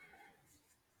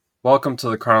Welcome to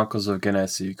the Chronicles of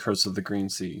Genesi, Curse of the Green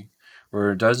Sea.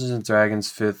 We're a Dungeons &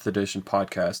 Dragons 5th edition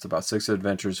podcast about 6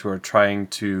 adventurers who are trying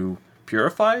to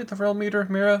purify the Realm Eater,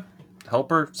 Mira? Help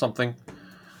her? Something?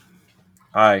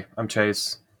 Hi, I'm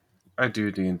Chase. I do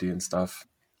D&D and stuff.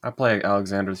 I play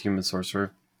Alexander the Human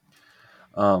Sorcerer.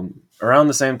 Around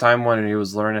the same time when he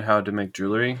was learning how to make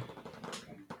jewelry,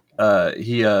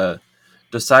 he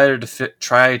decided to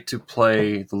try to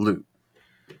play the lute.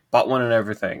 Bought one and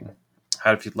everything.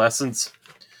 Had a few lessons.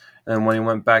 And when he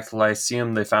went back to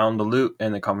Lyceum, they found the loot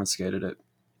and they confiscated it.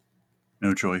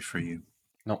 No joy for you.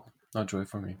 No joy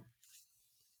for me.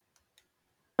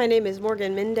 My name is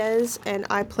Morgan Mendez, and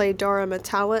I play Dara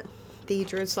Matawat, the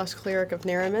Druid/Cleric of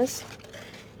Naramis.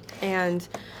 And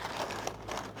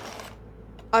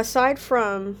aside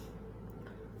from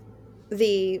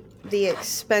the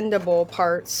expendable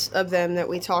parts of them that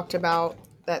we talked about,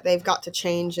 that they've got to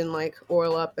change and like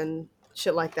oil up and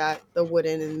shit like that, the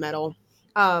wooden and metal.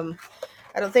 I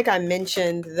don't think I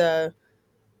mentioned the.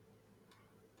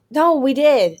 No, we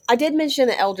did. I did mention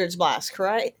the Eldritch Blast,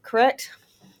 correct?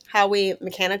 How we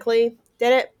mechanically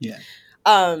did it? Yeah.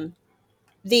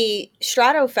 The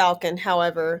Stratofalcon,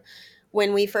 however,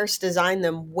 when we first designed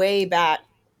them way back,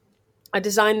 I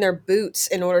designed their boots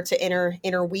in order to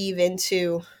interweave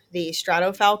into the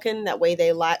Stratofalcon. That way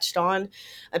they latched on.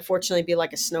 Unfortunately, be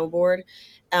like a snowboard.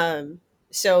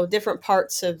 So different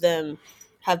parts of them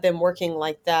have been working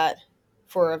like that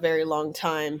for a very long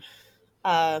time.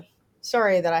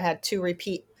 Sorry that I had to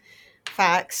repeat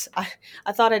facts.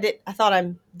 I thought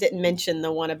I didn't mention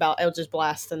the one about Eldritch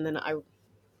Blast, and then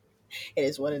it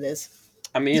is what it is.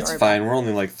 I mean, it's fine. We're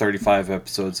only like 35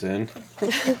 episodes in.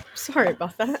 Sorry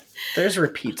about that. There's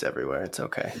repeats everywhere. It's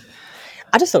okay.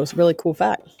 I just thought it was a really cool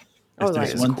fact. If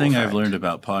there's one thing I've learned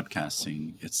about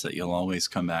podcasting, it's that you'll always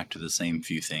come back to the same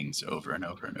few things over and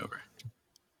over and over.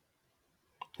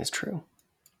 It's true.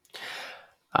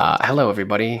 Hello,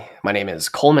 everybody. My name is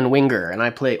Coleman Winger, and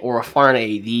I play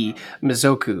Orofarne, the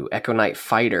Mizoku Echo Knight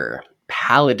Fighter,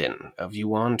 Paladin of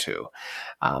Yuan-Tu.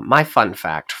 My fun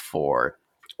fact for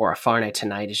Orofarne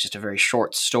tonight is just a very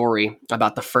short story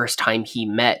about the first time he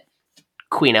met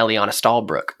Queen Eliana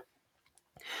Stallbrook.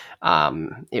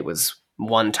 It was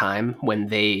one time when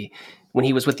he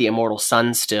was with the Immortal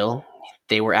Sun still,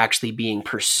 they were actually being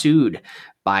pursued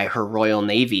by her Royal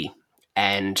Navy,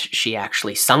 and she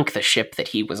actually sunk the ship that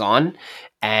he was on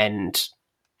and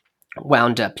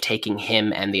wound up taking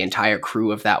him and the entire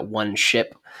crew of that one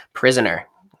ship prisoner.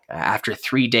 After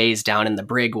 3 days down in the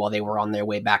brig while they were on their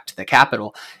way back to the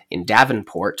capital in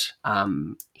Davenport,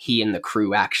 he and the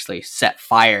crew actually set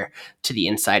fire to the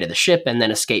inside of the ship and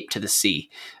then escaped to the sea,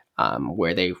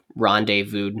 where they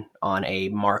rendezvoused on a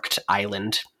marked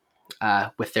island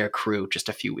with their crew just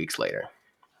a few weeks later.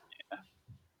 Yeah.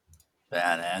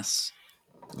 Badass.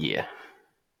 Yeah.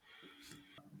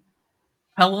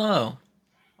 Hello,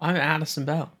 I'm Addison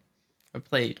Bell. I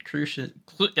play Crucian.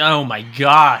 Oh my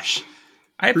gosh.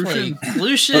 I play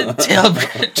Lucian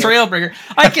Trailbreaker.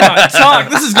 I cannot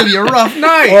talk. This is going to be a rough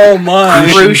night. Oh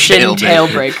my. Crucian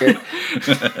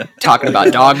Tailbreaker. Talking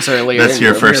about dogs earlier. That's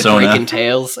your persona. Breaking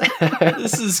tails.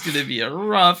 This is going to be a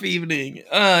rough evening.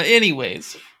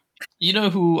 Anyways, you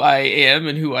know who I am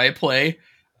and who I play.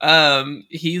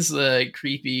 He's the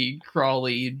creepy,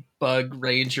 crawly, bug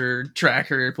ranger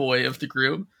tracker boy of the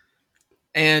group.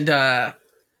 And,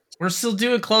 we're still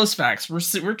doing close facts.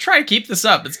 We're trying to keep this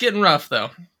up. It's getting rough, though.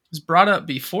 It was brought up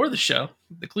before the show.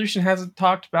 The Clutian hasn't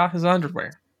talked about his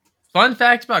underwear. Fun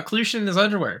fact about Clutian and his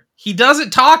underwear. He doesn't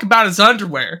talk about his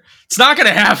underwear. It's not going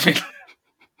to happen.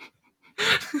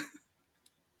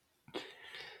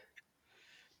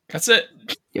 That's it.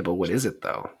 Yeah, but what is it,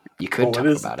 though? You could talk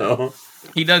about it.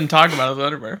 He doesn't talk about his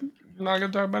underwear. I'm not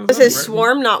going to talk about his Does underwear. his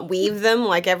swarm not weave them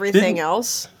like everything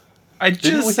else? I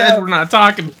just said we're not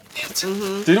talking.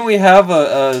 Mm-hmm. Didn't we have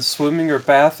a swimming or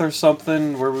bath or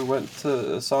something where we went to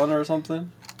a sauna or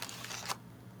something?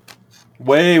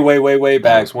 Way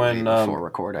back when before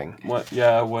recording. What?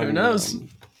 Yeah, when. Who knows?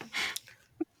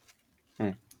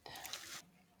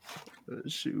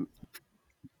 Shoot.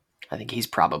 I think he's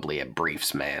probably a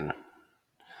briefs man,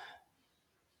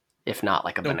 if not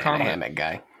like a banana hammock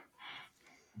guy.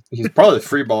 He's probably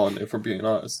freeballing, if we're being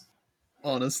honest.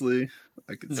 Honestly,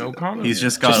 I could see comment. He's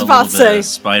just got Just a about little to bit of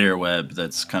say. spider web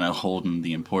that's kind of holding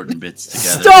the important bits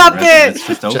together. Stop The rest of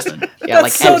it! It's just open. Yeah,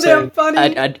 That's so damn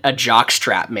funny. A jock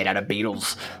strap made out of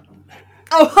beetles.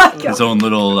 Oh my god. His own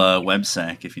little web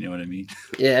sack, if you know what I mean.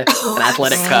 Yeah, an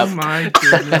athletic cup. Oh my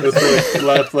goodness. With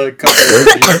athletic cup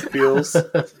feels.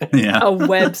 Yeah. A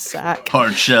web sack.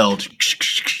 Hard shelled.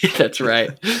 That's right.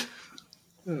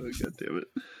 Oh, god damn it.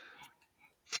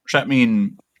 Does that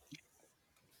mean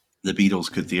The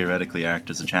Beatles could theoretically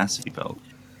act as a chastity belt.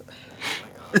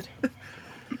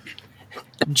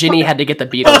 Ginny had to get the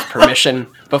Beatles' permission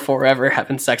before ever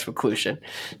having sex with Clushin.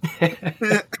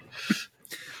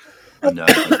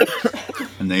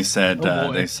 And they said,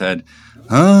 "Oh,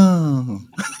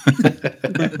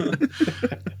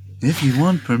 if you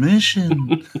want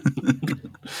permission."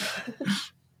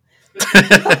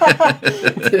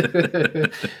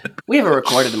 We haven't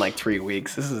recorded in like 3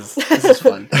 weeks. This is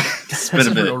fun. It's been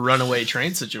a bit of a runaway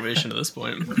train situation at this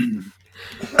point.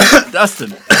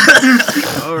 Dustin.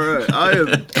 All right,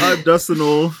 I'm Dustin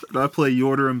Knoll, and I play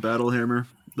Yorder Battlehammer,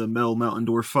 the male mountain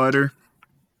dwarf fighter.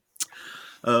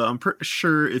 I'm pretty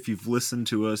sure if you've listened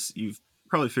to us, you've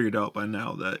probably figured out by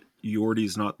now that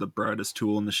Yordy's not the brightest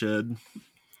tool in the shed.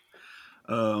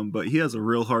 But he has a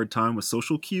real hard time with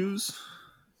social cues,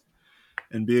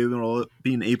 and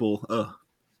being able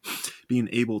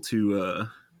to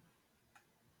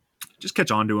just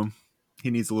catch on to him. He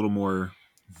needs a little more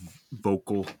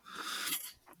vocal.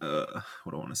 What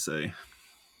do I want to say?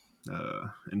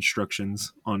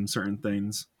 Instructions on certain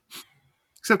things,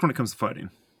 except when it comes to fighting.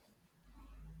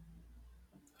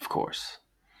 Of course.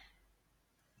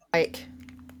 Like,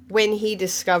 when he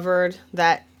discovered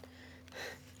that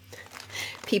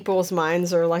people's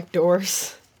minds are like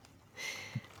doors,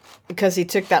 because he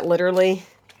took that literally,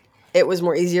 it was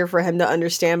more easier for him to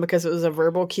understand because it was a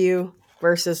verbal cue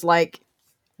versus like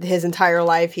his entire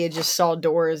life he had just saw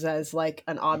doors as like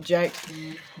an object.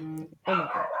 Oh my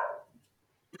God.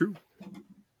 True.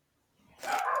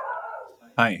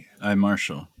 Hi, I'm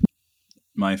Marshall.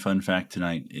 My fun fact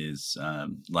tonight is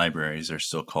libraries are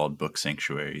still called book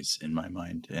sanctuaries in my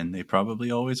mind, and they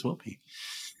probably always will be.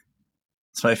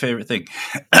 It's my favorite thing.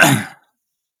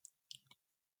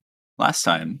 Last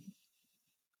time,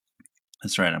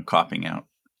 that's right, I'm copping out.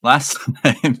 Last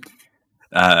time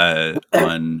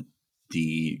on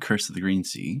the Curse of the Green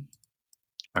Sea,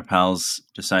 our pals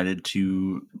decided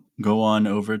to go on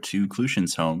over to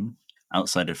Clushin's home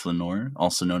outside of Flanor,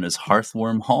 also known as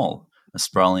Hearthworm Hall, a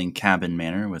sprawling cabin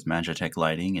manor with Magitech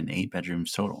lighting and 8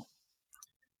 bedrooms total.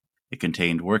 It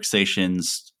contained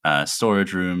workstations,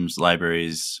 storage rooms,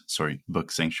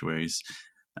 book sanctuaries,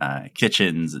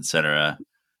 kitchens, etc.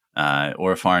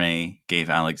 Orofarne gave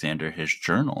Alexander his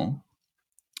journal.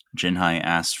 Jinhai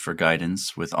asked for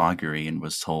guidance with augury and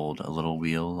was told a little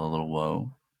weal, a little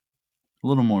woe. A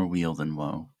little more weal than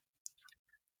woe.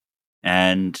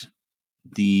 And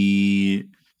the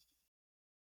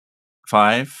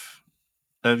 6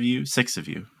 of you,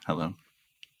 hello,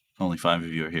 only 5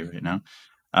 of you are here right now.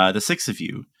 The 6 of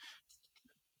you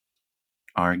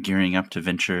are gearing up to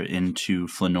venture into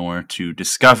Flanor to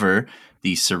discover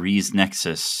the Ceres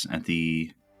Nexus at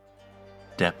the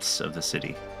depths of the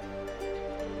city.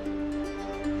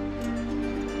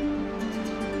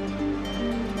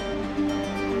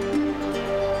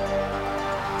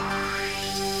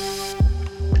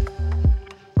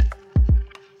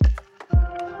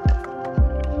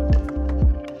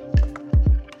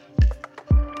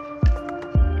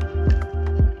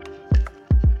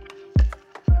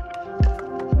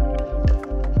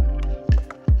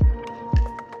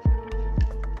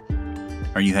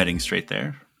 Are you heading straight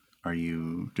there? Are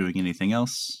you doing anything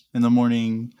else in the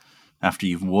morning after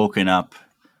you've woken up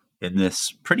in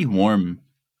this pretty warm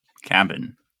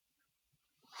cabin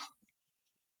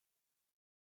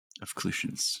of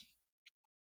Clushin's?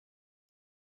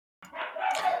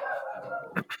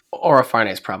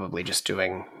 Orofarne is probably just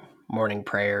doing morning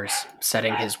prayers,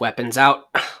 setting his weapons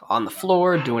out on the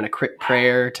floor, doing a quick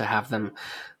prayer to have them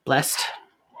blessed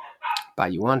by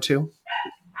Yuan-Tu.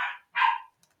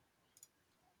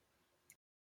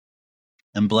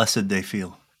 And blessed they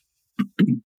feel.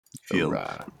 Feel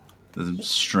Hurrah. the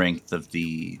strength of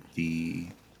the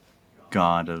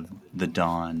god of the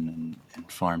dawn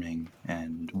and farming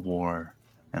and war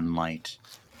and light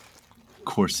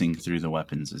coursing through the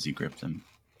weapons as you grip them.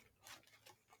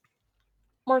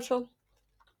 Marshall,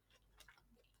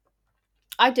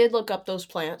 I did look up those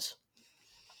plants.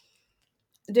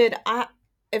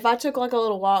 If I took like a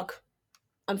little walk,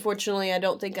 unfortunately, I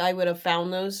don't think I would have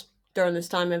found those during this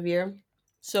time of year.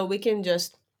 So we can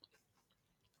just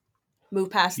move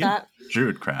past that.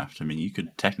 Druidcraft. I mean, you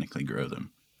could technically grow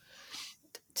them.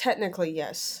 Technically,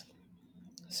 yes.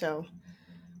 So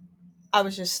I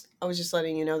was just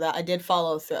letting you know that I did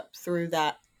follow through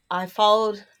that. I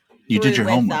followed. You did your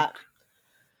homework.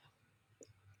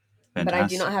 That, but I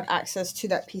do Fantastic. not have access to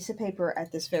that piece of paper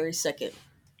at this very second.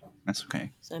 That's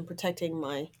okay. So I'm protecting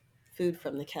my food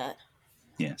from the cat.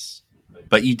 Yes.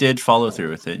 But you did follow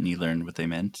through with it, and you learned what they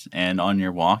meant. And on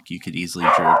your walk, you could easily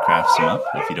druidcraft some up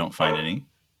if you don't find any.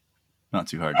 Not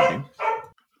too hard to do.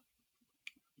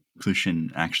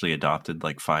 Clushin actually adopted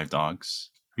like 5 dogs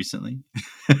recently.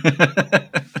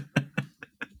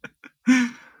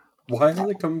 Why are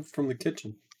they coming from the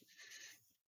kitchen?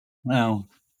 Well,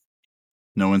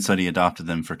 no one said he adopted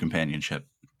them for companionship.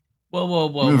 Whoa.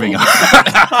 Moving on.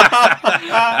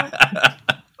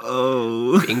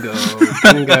 Oh. Bingo.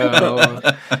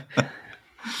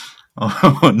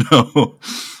 Oh no.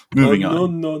 Moving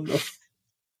on. No.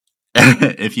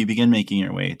 If you begin making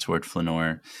your way toward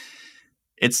Flanor,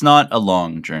 it's not a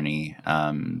long journey,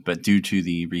 but due to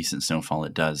the recent snowfall,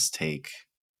 it does take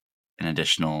an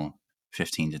additional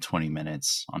 15 to 20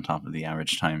 minutes on top of the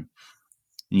average time.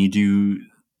 And you do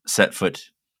set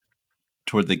foot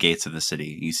toward the gates of the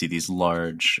city. You see these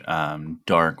large,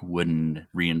 dark, wooden,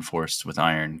 reinforced with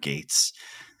iron gates,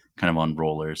 kind of on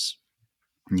rollers.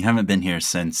 And you haven't been here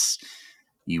since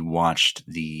you watched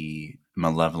the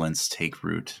malevolence take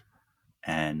root,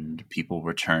 and people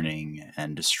returning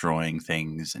and destroying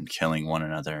things and killing one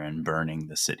another and burning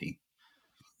the city.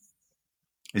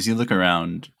 As you look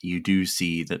around, you do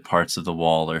see that parts of the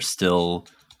wall are still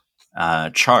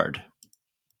charred.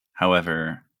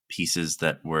 However, pieces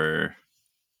that were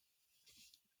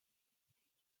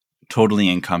totally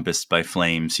encompassed by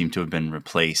flame seem to have been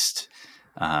replaced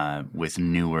with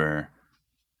newer,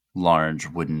 large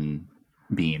wooden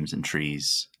beams and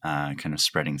trees kind of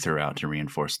spreading throughout to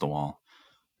reinforce the wall.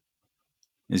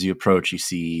 As you approach, you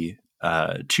see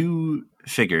 2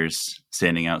 figures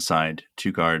standing outside,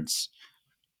 2 guards.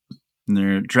 And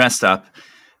they're dressed up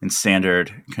in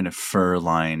standard kind of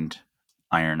fur-lined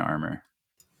iron armor.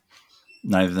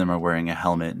 Neither of them are wearing a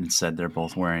helmet. Instead, they're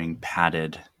both wearing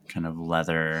padded kind of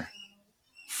leather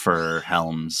fur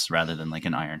helms rather than like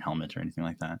an iron helmet or anything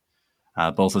like that.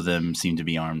 Both of them seem to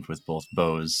be armed with both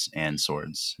bows and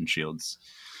swords and shields.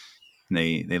 And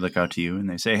they look out to you and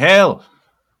they say, "Hail!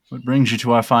 What brings you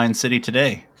to our fine city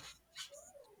today?"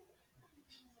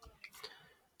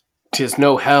 "'Tis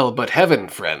no hell but heaven,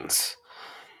 friends.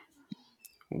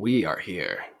 We are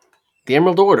here. The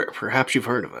Emerald Order, perhaps you've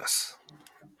heard of us."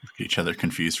 Look at each other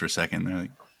confused for a second. They're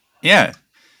like, "Yeah,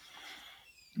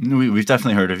 we've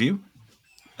definitely heard of you.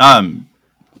 Are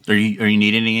you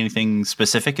needing anything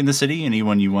specific in the city?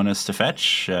 Anyone you want us to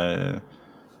fetch?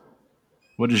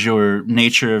 What is your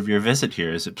nature of your visit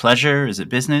here? Is it pleasure? Is it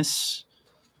business?"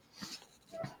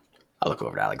 I'll look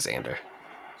over to Alexander.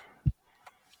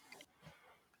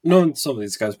 Knowing some of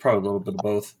these guys, probably a little bit of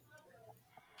both.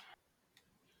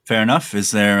 Fair enough.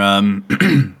 Is there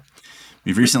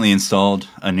we've recently installed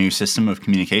a new system of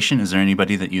communication. Is there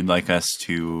anybody that you'd like us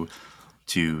to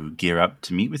gear up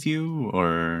to meet with you,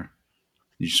 or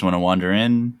you just want to wander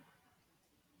in?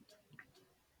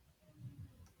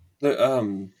 It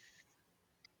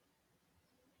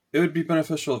would be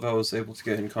beneficial if I was able to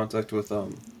get in contact with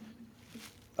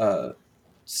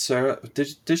Sarah.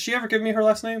 Did she ever give me her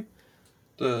last name?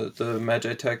 The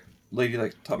Magi Tech lady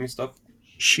that taught me stuff?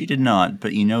 She did not,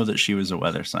 but you know that she was a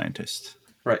weather scientist.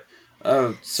 Right.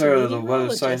 Sarah, the weather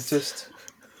Meteorologist. scientist.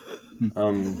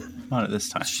 Not at this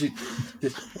time.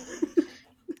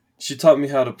 She taught me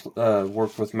how to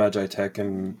work with Magi Tech,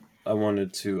 and I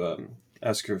wanted to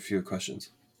ask her a few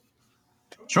questions.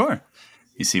 Sure.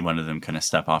 You see one of them kind of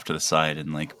step off to the side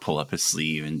and like pull up his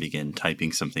sleeve and begin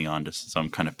typing something onto some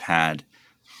kind of pad.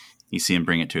 You see him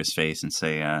bring it to his face and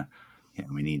say, "Yeah,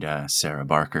 we need Sarah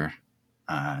Barker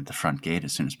at the front gate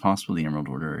as soon as possible. The Emerald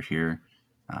Order are here."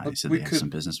 He said they have some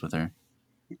business with her.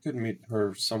 We could meet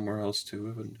her somewhere else too.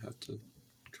 We wouldn't have to.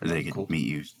 They could meet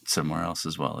you somewhere else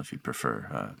as well if you'd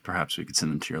prefer. Perhaps we could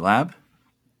send them to your lab.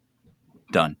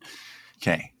 Done.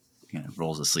 Okay. He kind of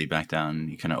rolls his sleeve back down.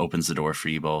 He kind of opens the door for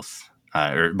you both.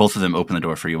 Or both of them open the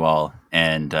door for you all,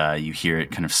 and you hear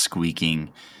it kind of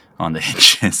squeaking on the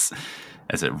hinges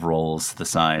as it rolls to the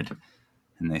side.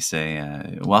 And they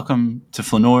say, "Welcome to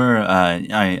Flanor.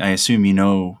 I assume you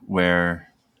know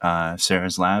where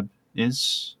Sarah's lab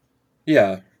is?"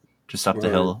 Yeah. Just up the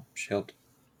hill. Shield.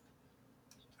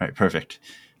 All right, perfect.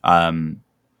 Go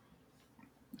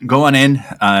on in,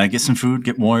 get some food,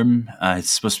 get warm. It's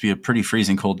supposed to be a pretty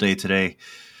freezing cold day today.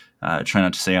 Try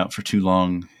not to stay out for too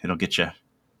long. It'll get you.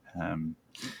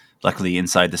 Luckily,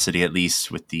 inside the city, at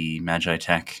least with the Magi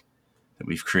Tech that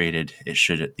we've created, it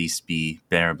should at least be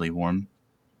bearably warm.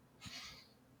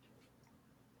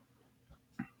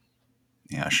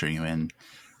 Yeah, I'll show you in.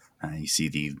 You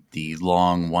see the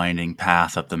long, winding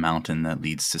path up the mountain that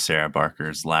leads to Sarah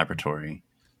Barker's laboratory.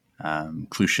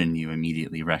 Clushin, you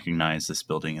immediately recognize this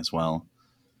building as well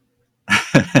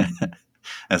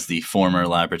as the former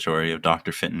laboratory of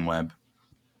Dr. Fitton Webb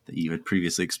that you had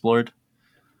previously explored.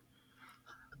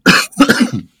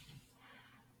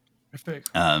 Perfect.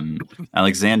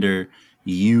 Alexander,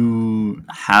 You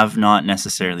have not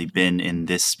necessarily been in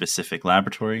this specific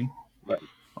laboratory, Right.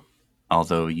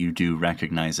 although you do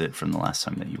recognize it from the last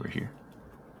time that you were here.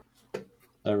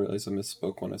 I realized I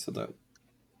misspoke when I said that.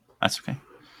 That's okay.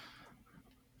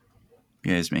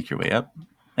 You guys make your way up.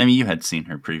 I mean, you had seen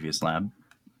her previous lab.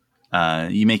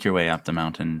 You make your way up the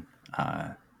mountain.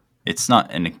 It's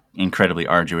not an incredibly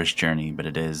arduous journey, but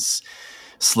it is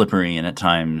slippery, and at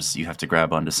times you have to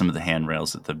grab onto some of the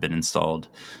handrails that have been installed.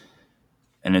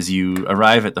 And as you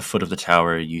arrive at the foot of the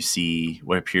tower, you see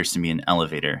what appears to be an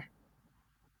elevator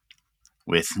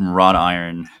with wrought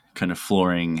iron kind of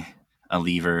flooring, a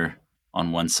lever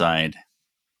on one side,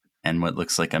 and what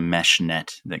looks like a mesh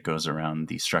net that goes around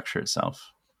the structure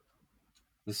itself.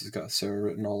 This has got Sarah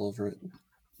written all over it.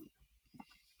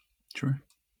 Sure.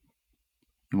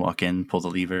 You walk in, pull the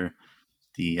lever.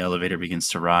 The elevator begins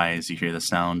to rise. You hear the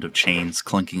sound of chains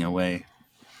clunking away,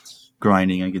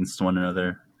 grinding against one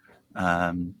another.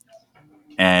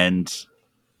 And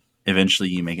eventually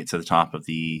you make it to the top of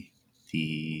the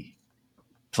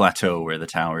plateau where the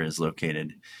tower is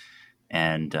located.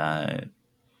 And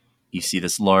you see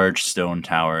this large stone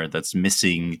tower that's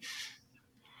missing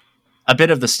a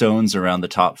bit of the stones around the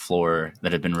top floor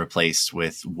that have been replaced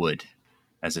with wood,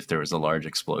 as if there was a large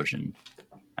explosion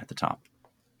at the top.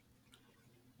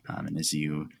 And as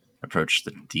you approach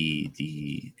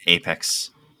the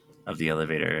apex of the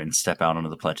elevator and step out onto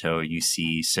the plateau, you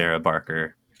see Sarah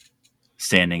Barker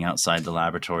standing outside the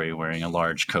laboratory wearing a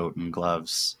large coat and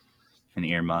gloves and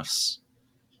earmuffs.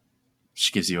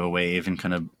 She gives you a wave and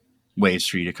kind of waves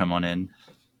for you to come on in.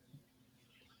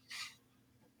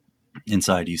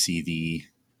 Inside, you see the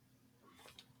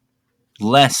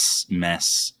less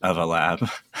mess of a lab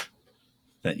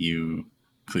that you,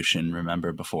 Clushin,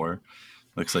 remember before.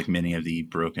 Looks like many of the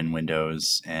broken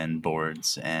windows and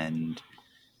boards and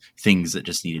things that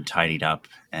just needed tidied up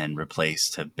and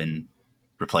replaced have been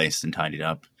replaced and tidied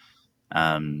up.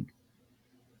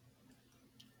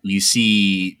 You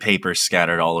see paper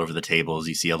scattered all over the tables.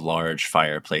 You see a large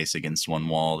fireplace against one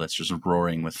wall that's just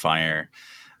roaring with fire.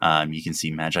 You can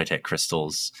see Magitech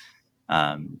crystals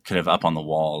kind of up on the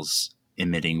walls,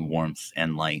 emitting warmth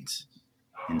and light.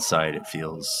 Inside, it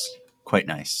feels quite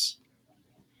nice.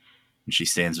 And she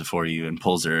stands before you and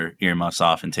pulls her earmuffs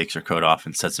off and takes her coat off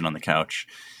and sets it on the couch.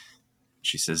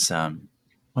 She says,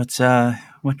 what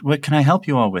can I help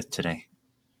you all with today?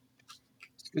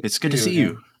 It's good to see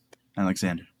you,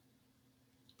 Alexander.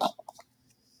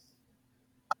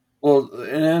 Well,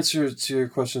 in answer to your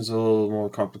question is a little more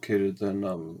complicated than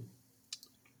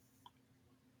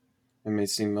it may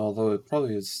seem, although it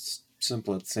probably is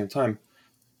simple at the same time.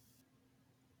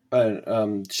 But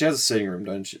she has a sitting room,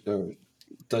 doesn't she?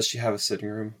 Does she have a sitting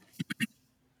room?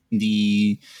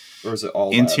 Or is it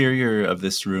all interior of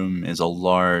this room is a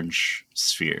large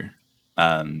sphere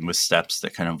with steps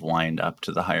that kind of wind up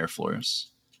to the higher floors.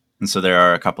 And so there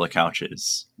are a couple of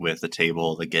couches with a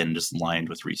table, again, just lined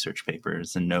with research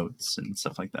papers and notes and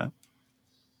stuff like that.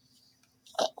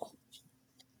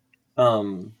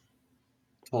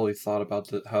 Totally thought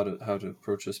about how to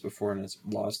approach this before, and it's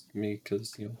lost me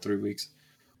because 3 weeks.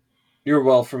 You're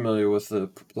well familiar with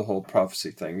the whole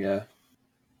prophecy thing, yeah?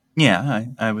 Yeah,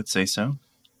 I would say so.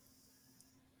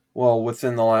 Well,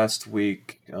 within the last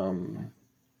week,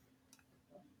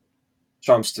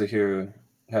 Shamsta here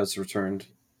has returned,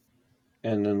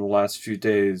 and in the last few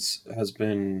days has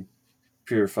been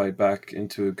purified back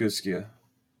into Aguskia.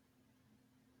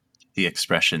 The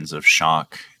expressions of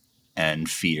shock and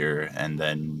fear and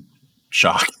then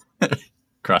shock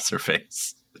across her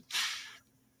face.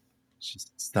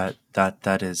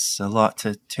 That is a lot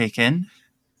to take in.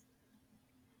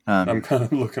 I'm kind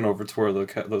of looking over to where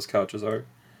those couches are.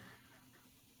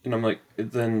 And I'm like,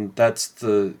 then that's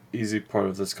the easy part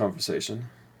of this conversation.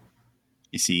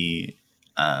 You see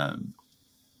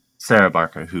Sarah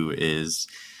Barker, who is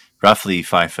roughly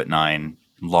 5'9",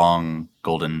 long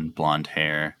golden blonde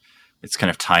hair. It's kind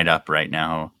of tied up right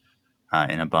now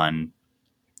in a bun.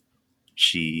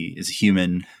 She is a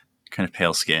human, kind of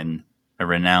pale skin, a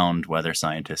renowned weather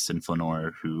scientist in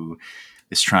Flanor who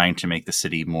is trying to make the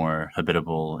city more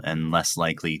habitable and less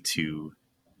likely to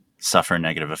suffer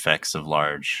negative effects of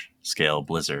large-scale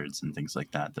blizzards and things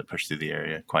like that push through the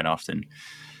area quite often.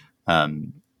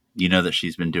 You know that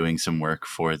she's been doing some work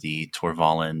for the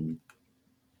Torvalen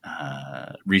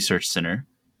Research Center,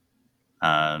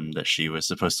 that she was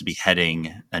supposed to be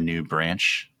heading a new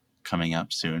branch coming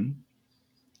up soon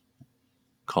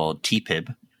called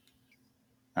TPIB,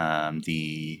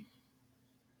 the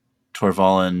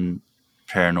Torvalen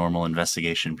Paranormal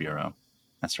Investigation Bureau.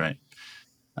 That's right.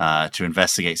 to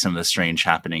investigate some of the strange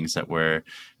happenings that were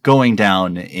going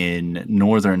down in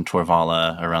northern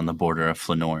Torvala around the border of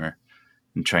Flanor,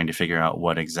 and trying to figure out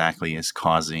what exactly is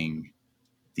causing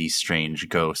these strange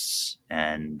ghosts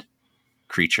and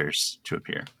creatures to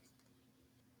appear.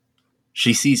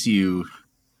 She sees you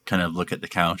kind of look at the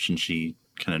couch, and she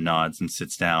kind of nods and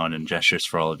sits down and gestures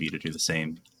for all of you to do the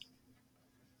same.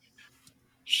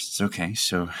 She says, okay,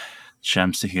 so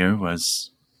Shamsahir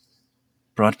was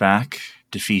brought back,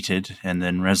 defeated, and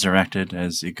then resurrected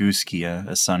as Iguskia,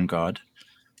 a sun god.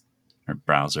 Her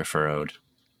brows are furrowed.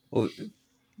 Well,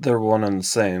 they're one and the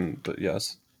same, but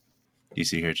yes. You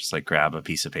see her just like grab a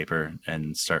piece of paper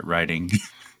and start writing.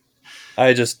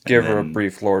 I just give And her a then-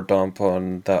 brief lore dump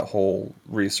on that whole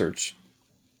research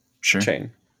Sure.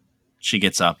 chain. She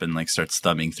gets up and like starts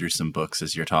thumbing through some books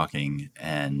as you're talking,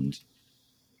 and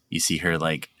you see her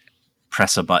like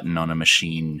press a button on a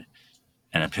machine,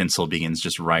 and a pencil begins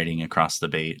just writing across the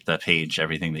page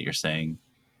everything that you're saying.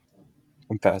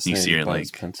 I'm fascinated her, by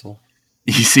this like- pencil.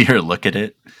 You see her look at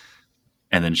it,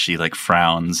 and then she like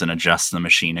frowns and adjusts the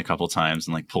machine a couple times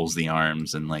and like pulls the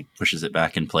arms and like pushes it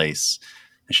back in place.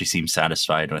 And she seems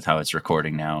satisfied with how it's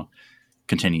recording now.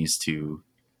 Continues to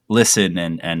listen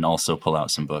and also pull out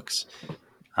some books.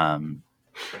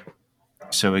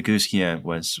 So Iguskia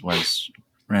was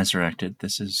resurrected.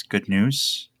 This is good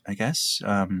news, I guess.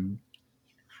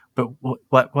 But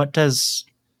what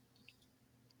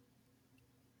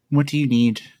do you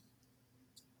need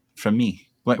from me?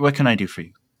 What can I do for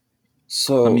you?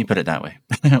 So Let me put it that way.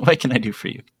 What can I do for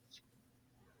you?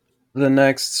 the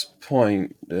next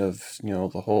point of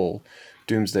the whole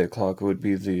doomsday clock would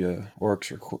be the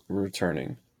orcs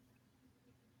returning,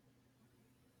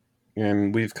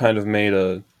 and we've kind of made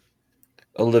a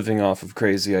living off of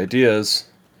crazy ideas.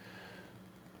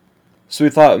 So we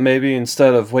thought maybe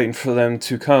instead of waiting for them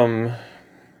to come,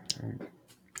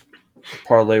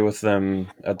 parlay with them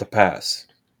at the pass.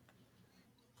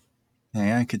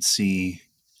 Hey, I could see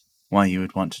why you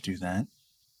would want to do that.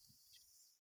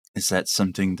 Is that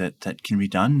something that can be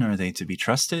done? Are they to be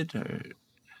trusted? Or...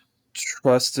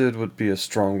 Trusted would be a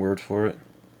strong word for it,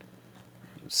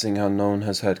 seeing how no one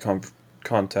has had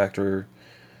contact or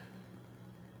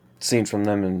seen from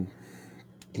them in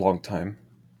a long time.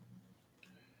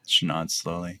 She nods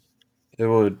slowly. It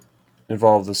would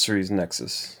involve the Ceres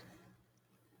Nexus.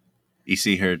 You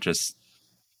see her just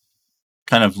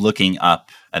kind of looking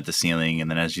up at the ceiling,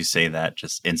 and then as you say that,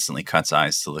 just instantly cuts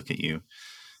eyes to look at you.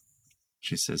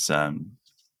 She says,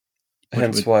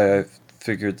 Hence why I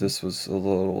figured this was a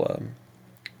little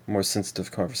more sensitive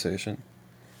conversation.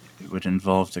 it would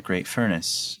involve the Great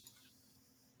Furnace,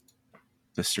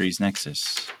 the Ceres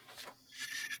Nexus.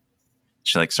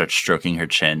 She like starts stroking her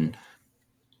chin.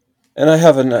 And I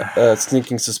have a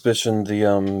sneaking suspicion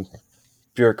the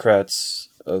bureaucrats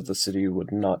of the city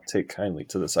would not take kindly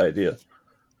to this idea.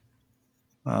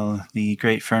 Well, the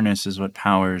Great Furnace is what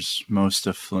powers most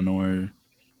of Flanor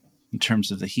in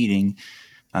terms of the heating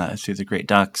through the Great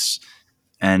Ducts.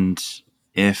 And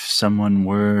if someone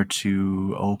were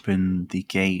to open the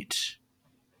gate,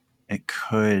 it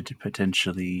could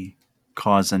potentially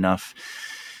cause enough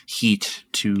heat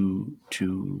to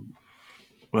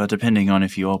well, depending on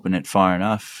if you open it far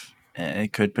enough,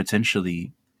 it could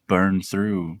potentially burn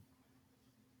through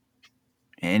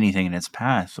anything in its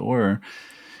path. Or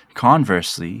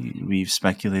conversely, we've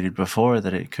speculated before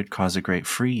that it could cause a great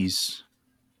freeze.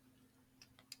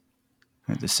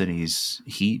 The city's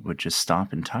heat would just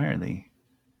stop entirely.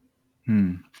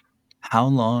 How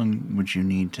long would you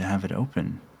need to have it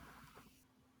open?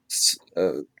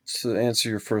 To answer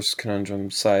your first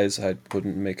conundrum, size, I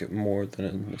wouldn't make it more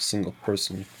than a single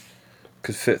person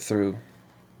could fit through.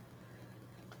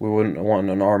 We wouldn't want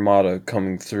an armada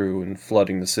coming through and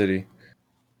flooding the city.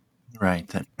 Right.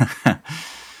 That.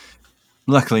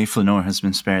 Luckily, Flanor has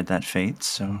been spared that fate,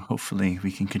 so hopefully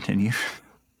we can continue.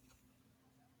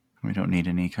 We don't need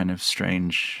any kind of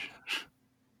strange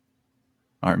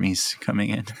armies coming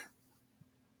in.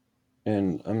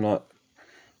 And I'm not...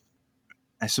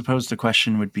 I suppose the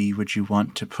question would be, would you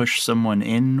want to push someone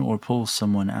in or pull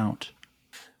someone out?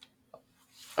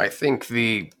 I think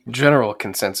the general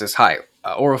consensus... Hi,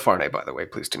 Orofarne, by the way,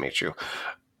 pleased to meet you.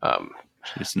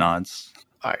 She just nods.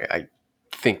 I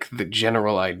think the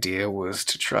general idea was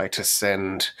to try to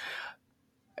send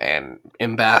an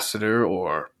ambassador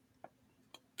or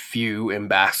few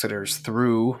ambassadors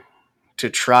through to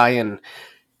try and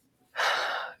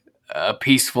a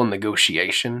peaceful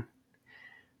negotiation,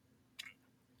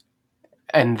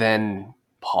 and then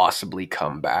possibly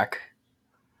come back.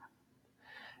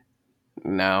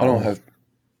 Now, I don't have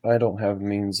I don't have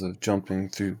means of jumping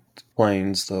through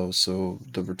planes, though, so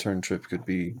the return trip could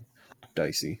be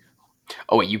dicey.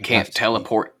 Oh, you Have can't to-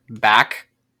 teleport back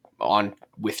on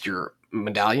with your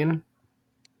medallion?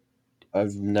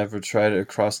 I've never tried it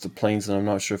across the plains, and I'm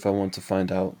not sure if I want to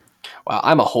find out. Well,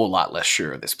 I'm a whole lot less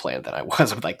sure of this plan than I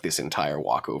was of like this entire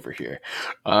walk over here.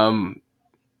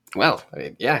 Well, I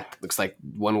mean, yeah, looks like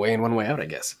one way in, one way out, I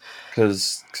guess.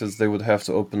 Because they would have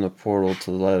to open the portal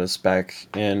to let us back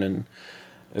in, and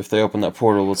if they open that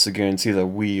portal, what's the guarantee that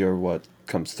we are what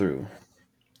comes through?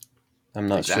 I'm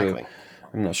not Exactly. sure.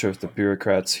 I'm not sure if the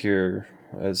bureaucrats here,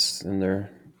 as in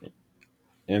their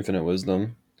infinite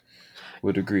wisdom,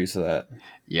 would agree to that.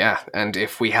 Yeah, and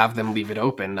if we have them leave it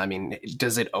open, I mean,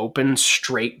 does it open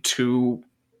straight to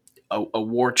a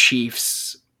war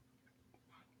chief's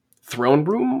throne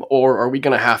room, or are we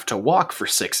going to have to walk for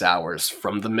 6 hours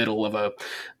from the middle of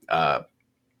a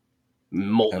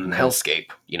molten I have no-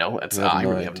 hellscape? You know, it's, We have I no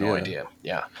really have no idea. idea.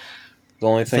 Yeah. The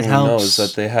only If thing it we know helps- is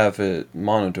that they have it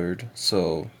monitored,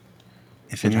 so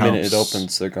If the it minute it helps,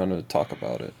 opens, they're going to talk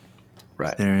about it.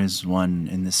 Right. there is one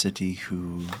in the city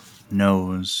who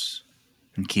knows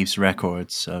and keeps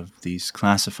records of these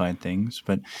classified things,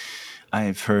 but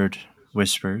I've heard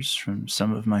whispers from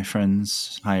some of my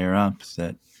friends higher up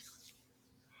that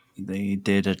they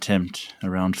did attempt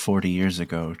around 40 years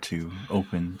ago to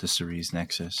open the Ceres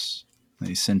Nexus.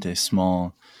 They sent a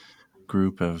small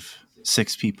group of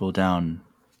 6 people down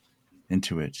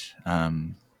into it.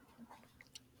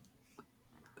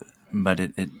 But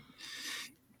it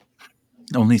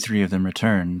only 3 of them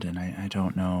returned, and I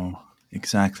don't know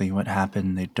exactly what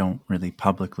happened. They don't really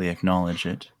publicly acknowledge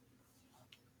it.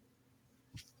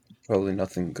 Probably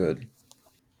nothing good.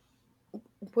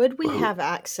 Would we have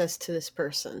access to this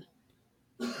person?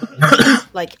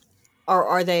 Like, or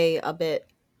are they a bit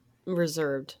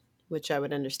reserved? Which I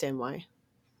would understand why.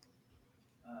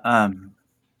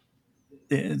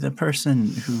 The person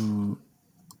who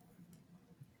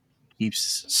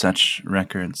keeps such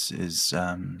records is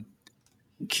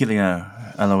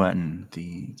Kilia Aloetin,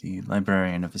 the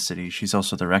librarian of the city. She's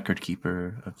also the record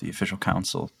keeper of the official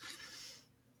council.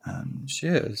 She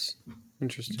is.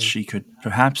 Interesting. She could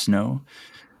perhaps know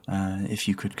if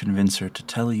you could convince her to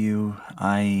tell you.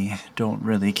 I don't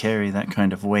really carry that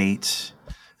kind of weight.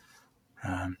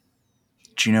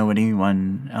 Do you know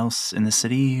anyone else in the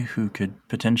city who could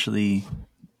potentially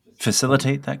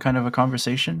facilitate that kind of a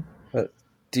conversation? But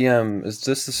DM, is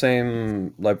this the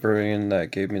same librarian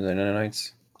that gave me the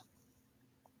nanites?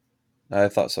 I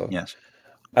thought so. Yes.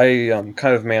 I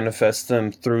kind of manifest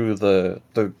them through the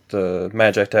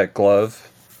Magitech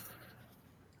glove,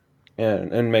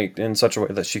 and make in such a way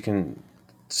that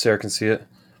Sarah can see it.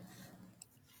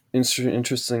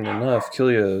 Interesting enough,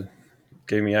 Kilia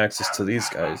gave me access to these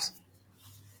guys.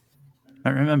 I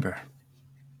remember.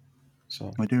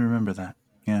 So I do remember that.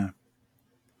 Yeah.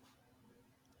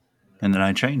 And then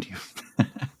I trained you.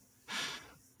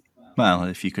 Well,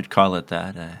 if you could call it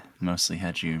that. I mostly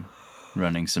had you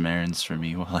running some errands for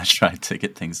me while I tried to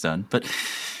get things done. But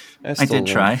I still did learned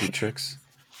try. a few tricks.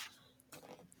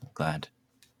 Glad.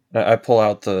 I pull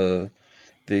out the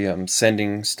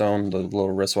sending stone, the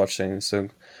little wristwatch thing. So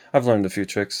I've learned a few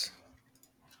tricks.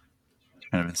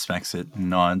 Kind of inspects it and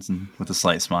nods and with a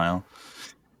slight smile.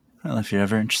 Well, if you're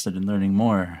ever interested in learning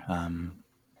more, I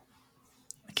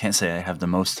can't say I have the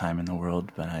most time in the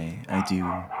world, but I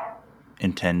do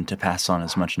intend to pass on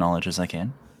as much knowledge as I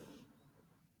can.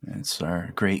 It's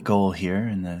our great goal here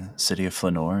in the city of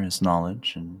Flanor is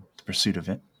knowledge and the pursuit of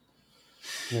it.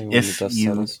 Maybe when If the dust you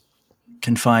settles.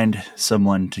 can find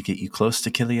someone to get you close to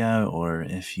Kilia, or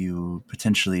if you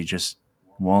potentially just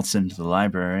waltz into the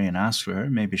library and ask for her,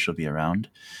 maybe she'll be around.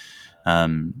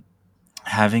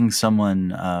 Having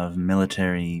someone of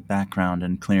military background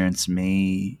and clearance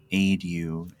may aid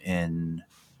you in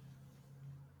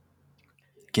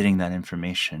getting that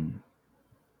information.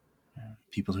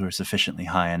 People who are sufficiently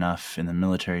high enough in the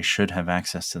military should have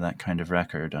access to that kind of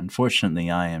record. Unfortunately,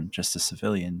 I am just a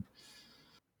civilian.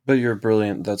 But you're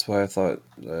brilliant. That's why I thought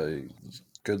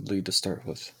good lead to start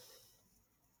with.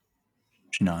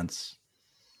 She nods.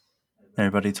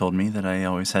 Everybody told me that I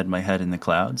always had my head in the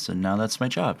clouds, and now that's my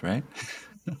job, right?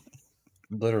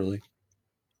 Literally.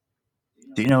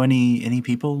 Do you know any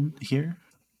people here?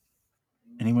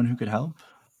 Anyone who could help?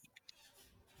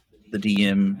 The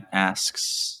DM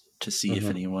asks to see if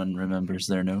anyone remembers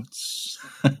their notes.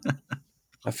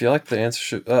 I feel like the answer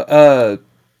should.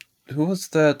 Who was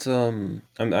that?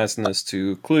 I'm asking this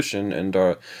to Klushin and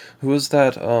Dara. Who was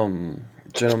that?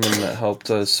 Gentleman that helped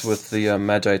us with the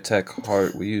Magitech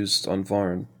heart we used on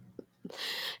Varn.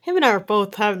 Him and I are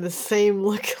both having the same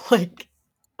look, like,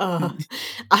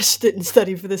 I just didn't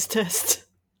study for this test.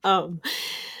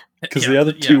 Because the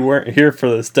other two weren't here for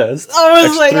this test. I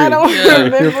was like, I don't Here for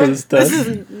remember. this test. This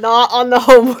is not on the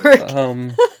homework.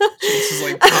 This is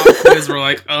like pop quiz. We're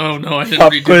like, oh no, I didn't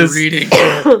Pop redo quiz. the reading.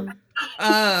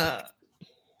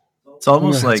 It's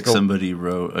almost Let's like go. somebody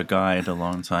wrote a guide a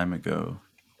long time ago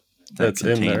that That's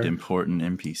in contained there. important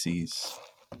NPCs.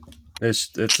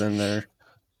 It's in there.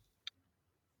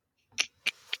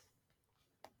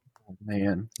 Oh,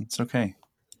 man. It's okay.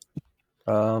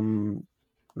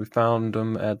 We found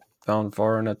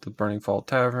Varn at the Burning Fall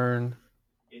Tavern.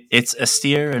 It's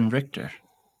Astier and Richter,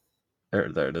 There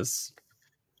it is.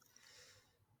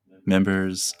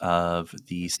 members of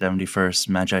the 71st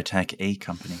Magitech A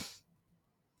Company.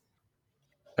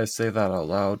 I say that out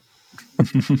loud.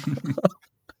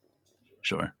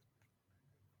 Sure.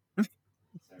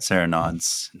 Sarah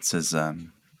nods and says,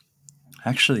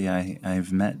 actually,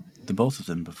 I've met the both of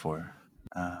them before,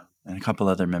 and a couple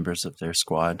other members of their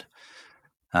squad.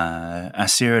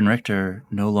 Asir and Richter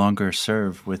no longer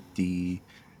serve with the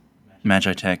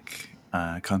Magitech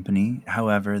company.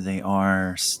 However, they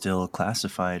are still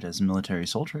classified as military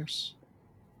soldiers.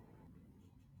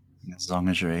 As long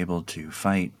as you're able to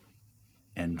fight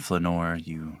in Flanor,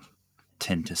 you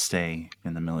tend to stay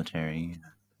in the military,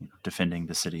 defending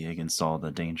the city against all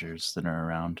the dangers that are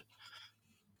around.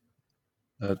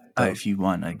 If you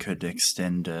want, I could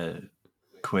extend a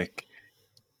quick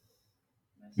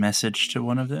message to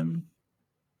one of them.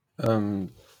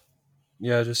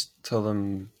 Yeah, just tell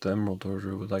them the Emerald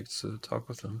Order would like to talk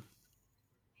with them.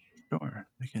 Sure,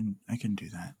 I can do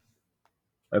that.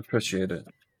 I appreciate it.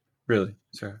 Really,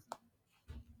 Sarah.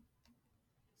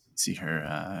 See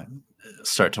her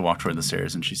start to walk toward the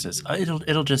stairs, and she says,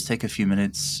 "It'll just take a few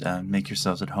minutes. Make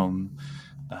yourselves at home.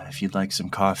 If you'd like some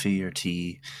coffee or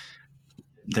tea,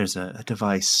 there's a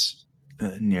device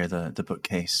near the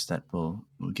bookcase that will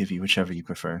give you whichever you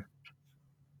prefer."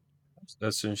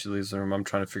 As soon as she leaves the room, I'm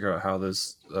trying to figure out how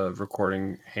this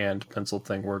recording hand pencil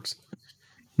thing works.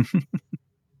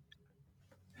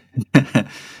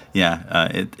 Yeah,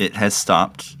 it has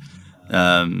stopped,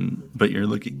 but you're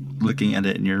looking at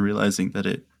it and you're realizing that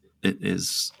it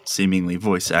is seemingly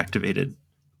voice activated,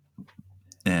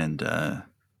 and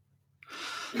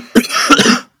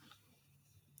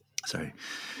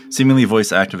seemingly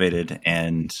voice activated,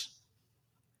 and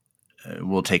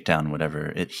will take down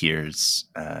whatever it hears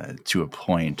to a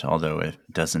point, although it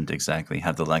doesn't exactly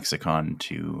have the lexicon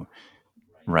to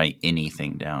write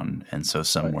anything down, and so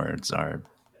some words are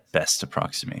best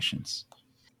approximations.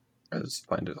 I just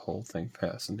find the whole thing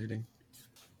fascinating.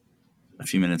 A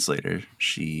few minutes later,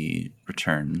 she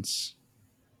returns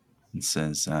and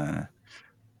says,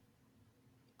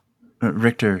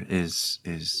 Richter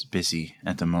is busy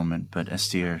at the moment, but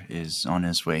Astier is on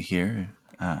his way here.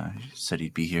 He said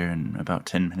he'd be here in about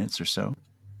 10 minutes or so.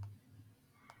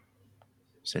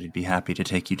 Said he'd be happy to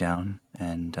take you down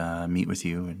and meet with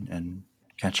you and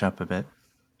catch up a bit.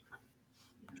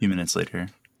 A few minutes later,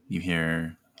 you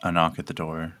hear a knock at the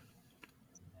door,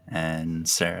 and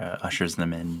Sarah ushers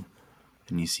them in,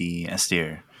 and you see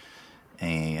Astier,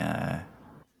 an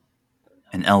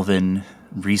elven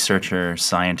researcher,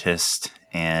 scientist,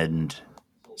 and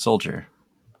soldier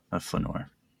of Flanor.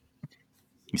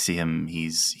 You see him,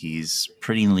 he's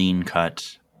pretty lean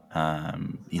cut.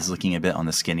 He's looking a bit on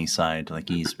the skinny side, like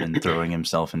he's been throwing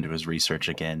himself into his research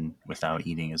again without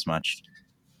eating as much.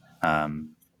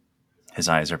 His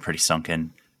eyes are pretty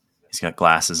sunken. He's got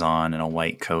glasses on and a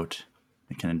white coat.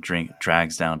 It kind of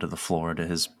drags down to the floor to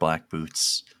his black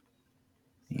boots.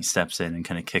 He steps in and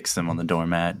kind of kicks them on the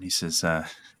doormat. He says,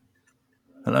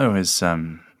 "Hello, is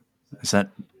that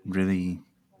really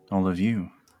all of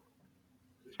you?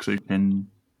 Clutin,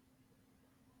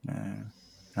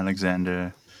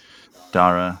 Alexander,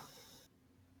 Dara,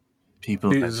 people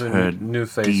These I've are heard new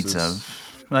deeds faces.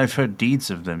 of. I've heard deeds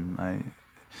of them.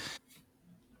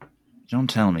 Don't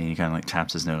tell me." He kind of like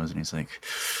taps his nose and he's like,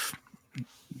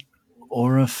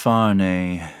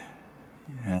 "Orafane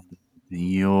and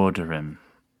Yordarim.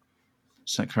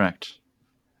 Is that correct?"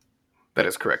 That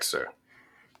is correct, sir.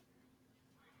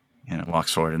 And it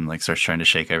walks forward and like starts trying to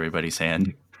shake everybody's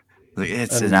hand. Like,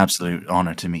 it's And- an absolute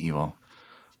honor to meet you all.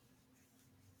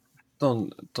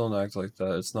 Don't act like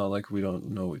that. It's not like we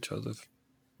don't know each other.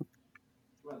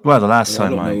 Well, the last I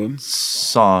time don't know I him.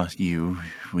 saw you,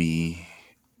 we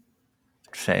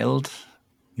failed.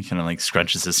 He kind of like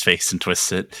scrunches his face and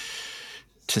twists it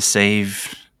to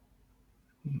save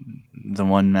the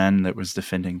one man that was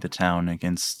defending the town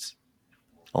against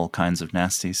all kinds of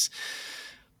nasties,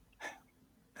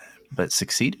 but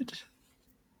succeeded.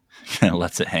 Kind of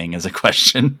lets it hang as a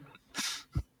question.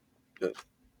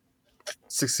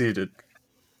 succeeded.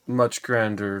 Much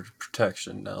grander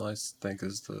protection now, I think,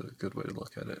 is the good way to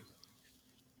look at it.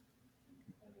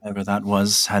 Whatever that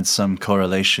was had some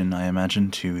correlation, I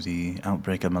imagine, to the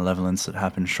outbreak of malevolence that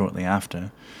happened shortly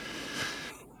after.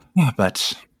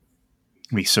 But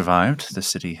we survived. The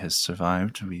city has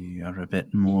survived. We are a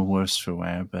bit more worse for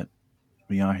wear, but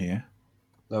we are here.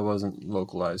 That wasn't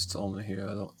localized only here.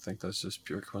 I don't think that's just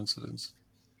pure coincidence.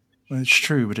 Well, it's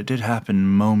true, but it did happen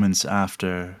moments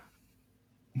after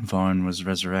Varn was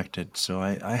resurrected, so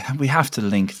we have to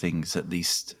link things, at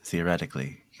least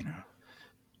theoretically, you know.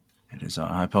 It is our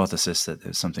hypothesis that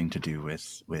there's something to do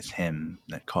with him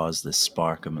that caused this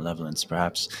spark of malevolence.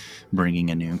 Perhaps bringing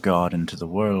a new god into the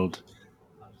world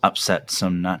upset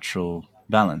some natural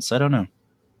balance. I don't know.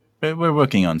 We're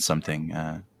working on something.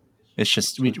 It's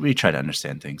just we try to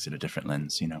understand things in a different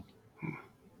lens, you know.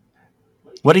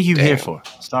 What are you here for?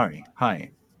 Sorry.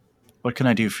 Hi. What can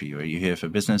I do for you? Are you here for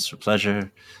business, for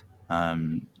pleasure?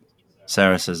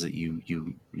 Sarah says that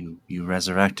you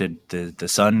resurrected the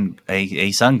sun,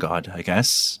 a sun god, I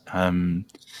guess.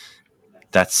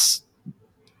 That's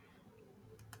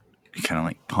he kind of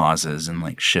like pauses and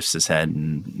like shifts his head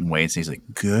and waits. He's like,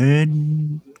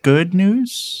 good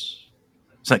news.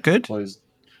 Is that good? Well,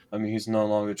 he's no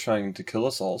longer trying to kill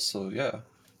us all, so yeah.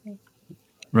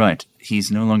 Right.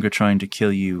 He's no longer trying to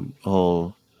kill you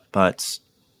all, but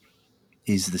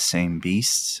is the same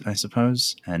beast, I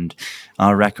suppose. And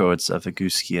our records of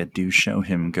Aguskia do show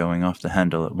him going off the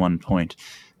handle at one point.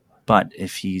 But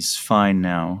if he's fine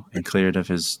now and cleared of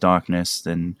his darkness,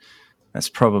 then that's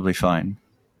probably fine.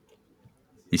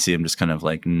 You see him just kind of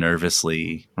like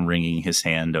nervously wringing his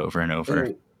hand over and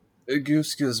over.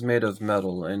 Aguskia is made of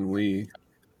metal, and we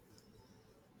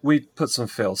put some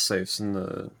fail-safes in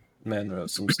the manner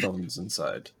of some stones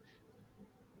inside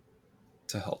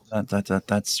to help.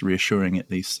 That's reassuring,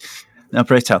 at least. Now,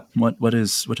 pray tell, what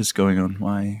is going on?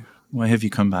 Why have you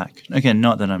come back? Again,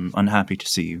 not that I'm unhappy to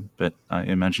see you, but I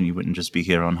imagine you wouldn't just be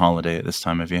here on holiday at this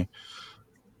time of year.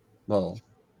 Well,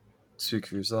 speak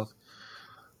for yourself.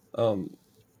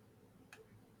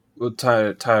 We're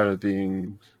tired of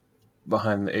being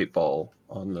behind the 8 ball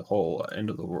on the whole end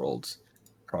of the world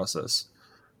process.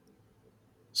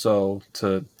 So,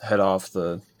 to head off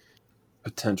the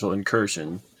potential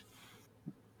incursion,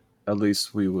 at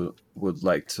least we would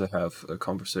like to have a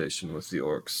conversation with the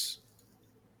orcs.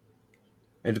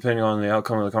 And depending on the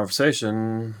outcome of the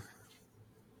conversation,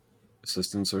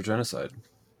 assistance or genocide.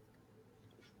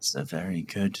 It's a very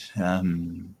good,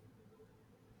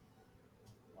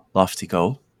 lofty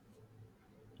goal.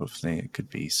 Hopefully it could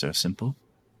be so simple.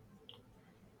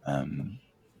 And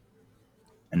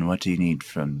what do you need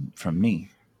from me?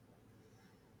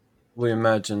 We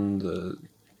imagine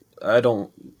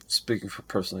speaking for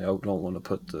personally, I don't want to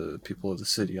put the people of the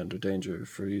city under danger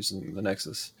for using the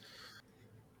Nexus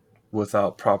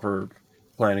without proper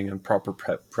planning and proper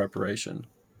preparation.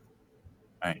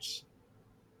 Right.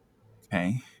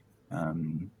 Okay.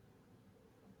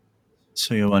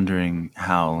 So you're wondering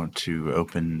how to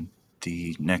open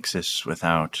the Nexus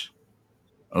without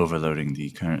overloading the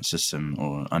current system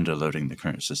or underloading the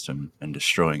current system and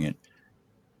destroying it.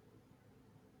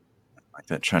 Like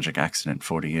that tragic accident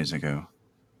 40 years ago.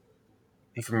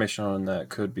 Information on that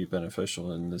could be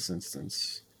beneficial in this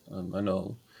instance. I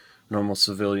know normal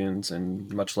civilians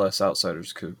and much less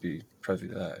outsiders could be privy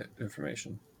to that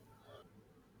information.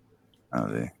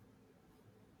 If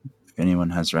anyone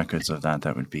has records of that,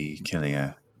 that would be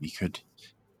Kilia. We could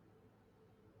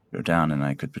go down and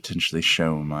I could potentially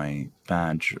show my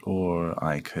badge, or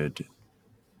I could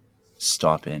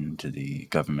stop into the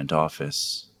government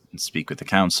office and speak with the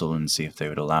council and see if they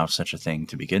would allow such a thing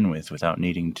to begin with without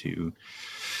needing to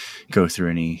go through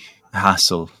any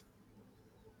hassle.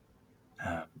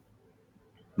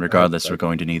 Regardless, we're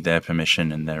going to need their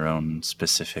permission and their own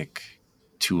specific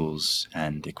tools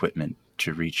and equipment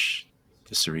to reach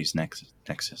the Ceres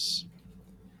Nexus.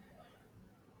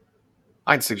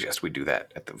 I'd suggest we do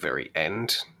that at the very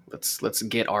end. Let's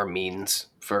get our means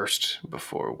first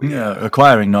before we... Yeah,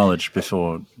 acquiring knowledge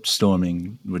before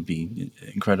storming would be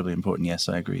incredibly important. Yes,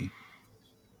 I agree.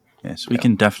 Yes, we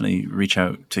can definitely reach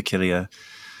out to Kilia,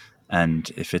 and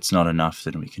if it's not enough,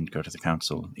 then we can go to the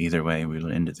council. Either way,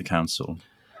 we'll end at the council,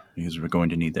 because we're going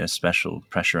to need their special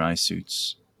pressurized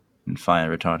suits and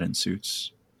fire retardant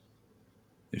suits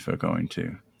if we're going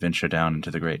to venture down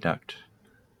into the Great Duct.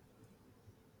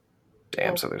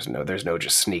 Damn, so there's no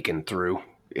just sneaking through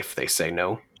if they say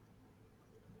no?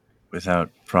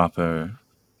 Without proper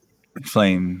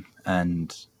flame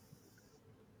and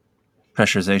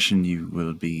pressurization, you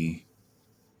will be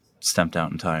stamped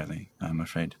out entirely, I'm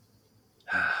afraid.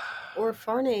 Or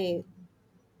Farnay,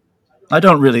 I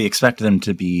don't really expect them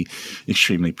to be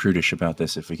extremely prudish about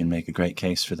this if we can make a great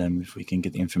case for them, if we can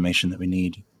get the information that we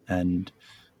need and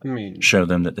I mean, show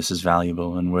them that this is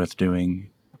valuable and worth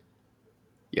doing.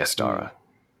 Yes, Dara.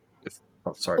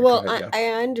 sorry. Well, go ahead, I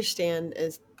yeah. understand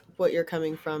is what you're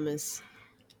coming from is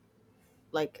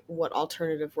like what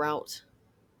alternative route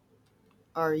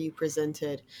are you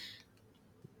presented?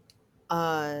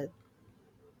 I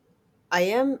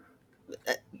am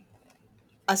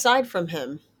aside from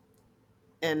him,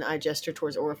 and I gesture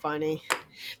towards Orfini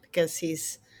because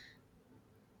he's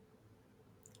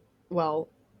well,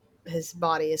 his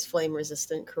body is flame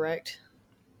resistant, correct?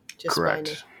 Just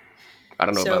Correct. I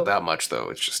don't know So- about that much, though.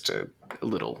 It's just a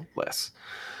little less.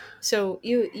 So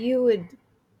you would,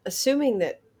 assuming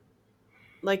that,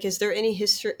 like, is there any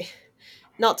history?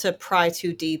 Not to pry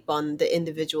too deep on the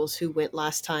individuals who went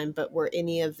last time, but were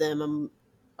any of them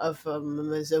of a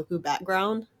Mizoku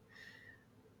background?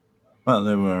 Well,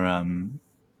 there were,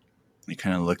 he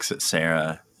kind of looks at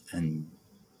Sarah and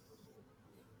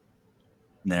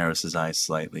narrows his eyes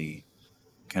slightly,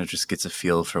 kind of just gets a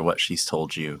feel for what she's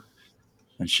told you.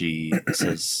 And she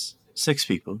says, 6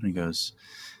 people. And he goes,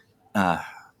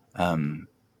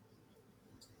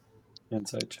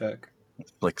 Insight check.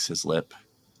 flicks his lip.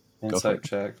 for Insight it.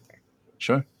 check.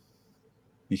 Sure.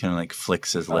 He kind of like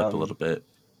flicks his lip a little bit.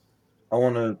 I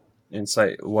want to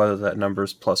insight whether that number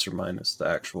is plus or minus the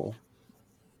actual.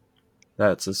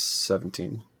 That's a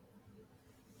 17.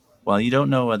 While you don't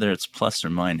know whether it's plus or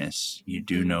minus, you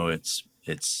do know it's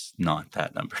not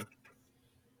that number.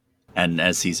 And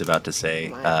as he's about to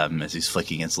say, as he's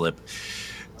flicking his lip,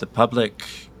 the public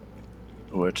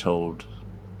were told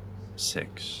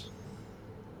 6.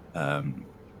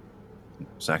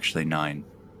 It's actually 9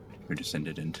 who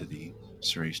descended into the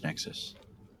Cerise Nexus.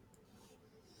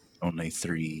 Only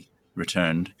 3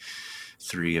 returned.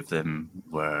 3 of them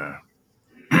were...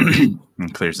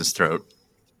 and clears his throat,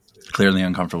 clearly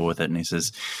uncomfortable with it, and he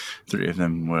says 3 of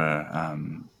them were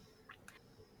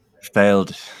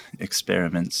failed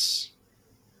experiments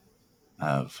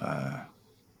of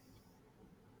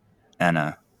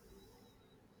Anna.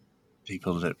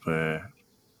 People that were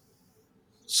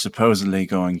supposedly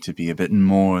going to be a bit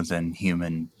more than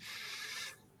human,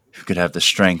 who could have the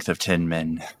strength of 10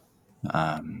 men.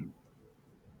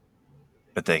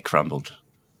 But they crumbled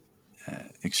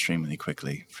extremely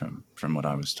quickly from what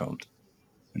I was told.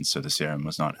 And so the serum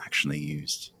was not actually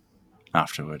used.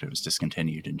 Afterward, it was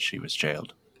discontinued and she was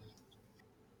jailed.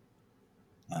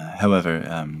 However,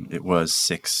 it was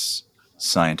 6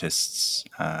 scientists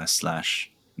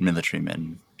 / military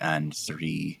men and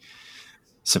 3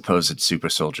 supposed super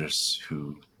soldiers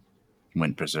who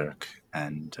went berserk.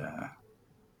 And,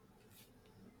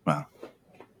 well,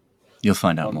 you'll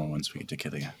find out more once we get to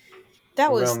Killia.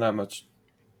 That was Around that much.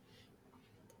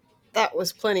 that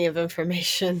was plenty of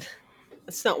information.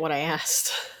 That's not what I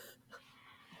asked.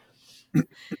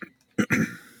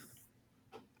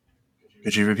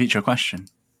 Could you repeat your question?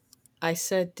 I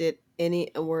said,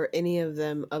 were any of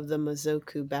them of the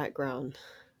Mizoku background?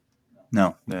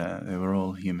 No, they were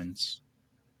all humans.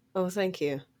 Oh, thank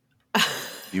you.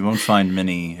 You won't find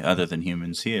many other than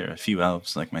humans here. A few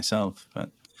elves like myself,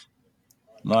 but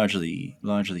largely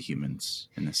humans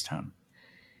in this town.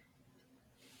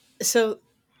 So,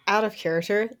 out of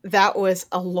character, that was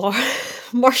a large...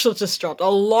 Marshall just dropped a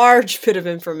large bit of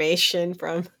information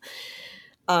from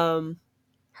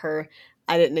her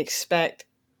I didn't expect.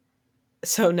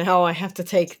 So now I have to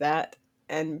take that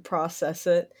and process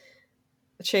it.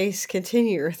 Chase,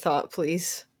 continue your thought,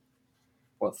 please.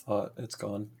 What thought? It's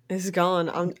gone. It's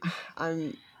gone.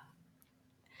 I'm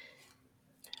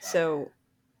so...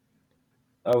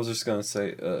 I was just gonna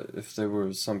say, if there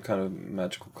was some kind of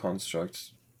magical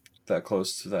construct that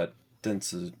close to that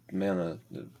dense mana,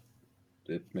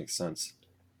 it makes sense.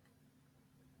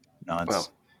 Nods.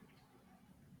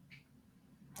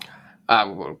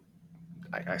 Well,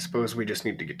 I suppose we just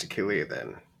need to get to Killia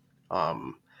then.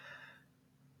 I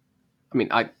mean,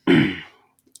 I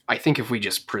think if we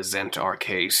just present our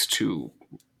case to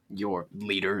your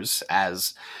leaders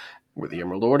as we're the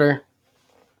Emerald Order,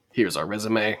 here's our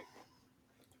resume,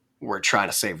 we're trying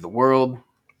to save the world,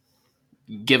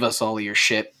 give us all your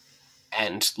shit,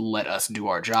 and let us do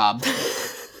our job.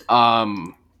 I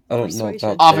don't know Persuasion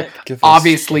about check. that. Give us-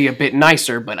 Obviously a bit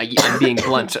nicer, but I'm being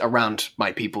blunt around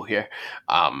my people here.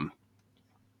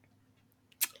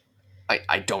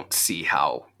 I don't see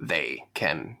how they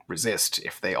can resist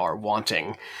if they are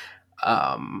wanting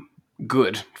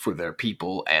good for their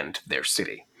people and their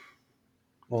city.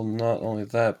 Well, not only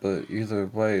that, but either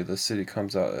way, the city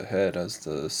comes out ahead as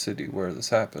the city where this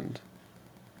happened.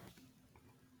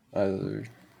 Either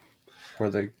where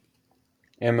they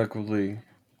amicably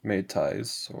made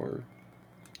ties or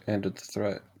ended the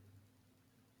threat.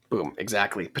 Boom,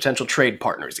 exactly. Potential trade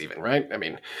partners, even, right? I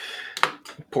mean,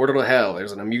 Portal to Hell,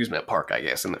 there's an amusement park, I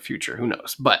guess, in the future. Who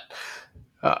knows? But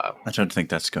I don't think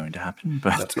that's going to happen,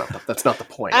 but that's not the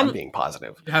point. I'm being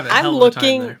positive. You have a I'm hell of a time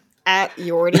looking there. at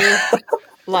Yordi,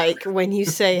 like when you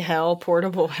say hell,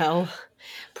 portable hell,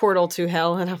 portal to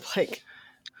hell, and I'm like,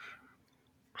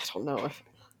 I don't know if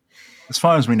as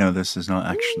far as we know, this is not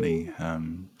actually.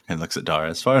 It looks at Dara.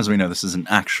 As far as we know, this isn't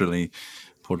actually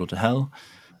Portal to Hell,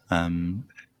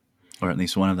 or at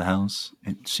least one of the hells.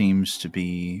 It seems to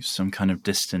be some kind of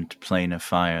distant plane of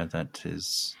fire that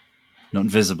is not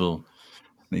visible,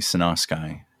 at least in our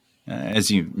sky.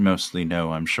 As you mostly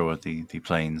know, I'm sure the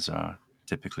planes are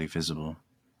typically visible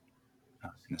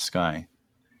in the sky.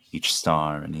 Each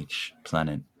star and each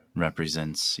planet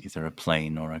represents either a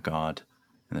plane or a god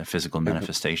in their physical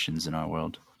manifestations in our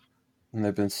world. And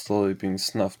they've been slowly being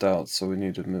snuffed out, so we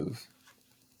need to move.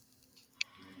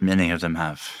 Many of them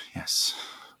have, yes.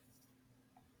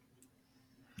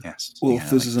 Yes. Well, yeah, if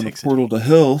this like isn't a takes it. portal to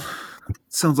hell,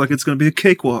 sounds like it's going to be a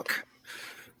cakewalk.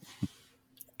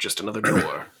 Just another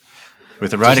door.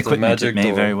 With the right Just a equipment, it magic may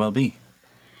door. very well be.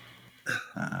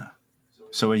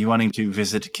 So are you wanting to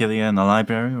visit Kilia in the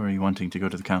library, or are you wanting to go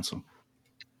to the council?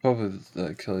 Probably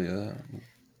kill you.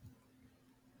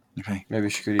 Okay. Maybe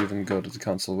she could even go to the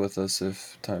council with us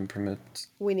if time permits.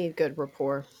 we need good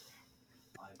rapport.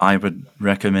 I would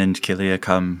recommend Kilia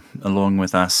come along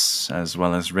with us, as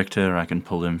well as Richter. I can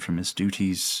pull him from his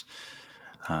duties.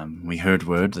 We heard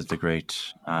word that the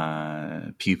great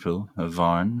pupil of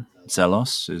Varn,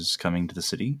 Zelos, is coming to the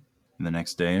city in the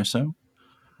next day or so.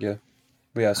 Yeah.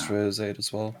 We asked for his aid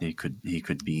as well. He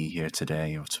could be here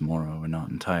today or tomorrow. We're not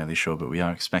entirely sure, but we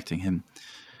are expecting him.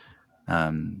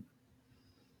 I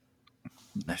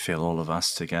feel all of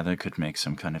us together could make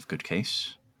some kind of good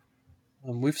case.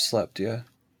 We've slept, yeah.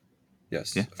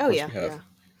 Yes. Yeah. Of Oh course yeah, we have.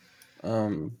 yeah.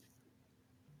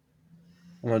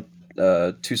 I want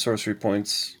 2 sorcery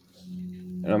points,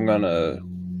 and I'm gonna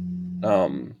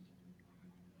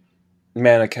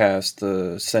mana cast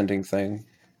the sending thing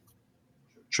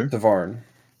Sure. to Varn.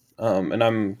 And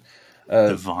I'm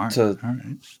The Varn. to All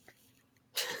right.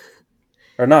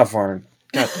 or not Varn.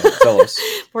 God damn, Zelos.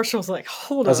 Marshall's like,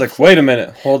 hold on. I was like, wait a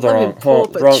minute, hold Let me on, pull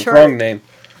up a wrong chart. name.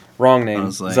 Wrong name. I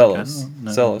was like, Zealous. I don't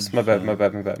know Zealous. if, My bad.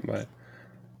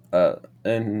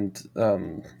 And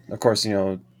of course,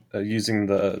 using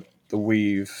the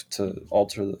weave to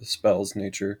alter the spell's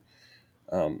nature.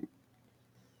 And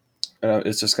I'm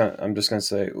just gonna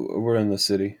say we're in the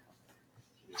city.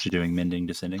 You're doing mending,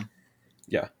 descending.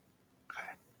 Yeah.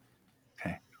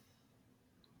 Okay.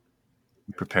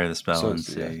 Prepare the spell and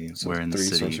say so we're in the 3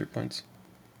 city. sorcery points.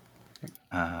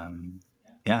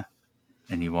 Yeah.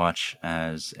 And you watch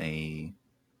as a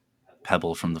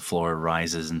pebble from the floor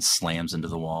rises and slams into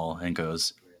the wall and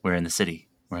goes, "We're in the city.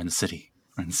 We're in the city.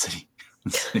 We're in the city." We're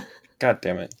in the city. God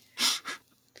damn it.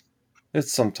 It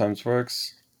sometimes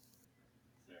works.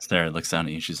 Sarah looks down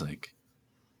at you. She's like,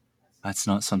 "That's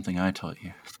not something I taught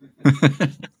you."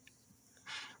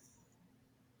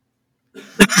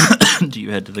 Do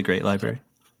you head to the Great Library?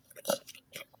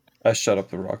 I shut up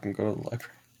the rock and go to the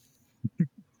library.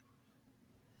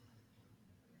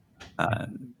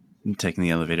 Taking the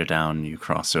elevator down, you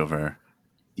cross over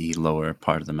the lower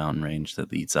part of the mountain range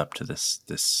that leads up to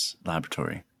this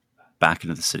laboratory. Back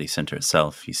into the city center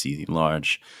itself, you see the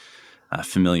large,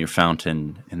 familiar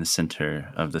fountain in the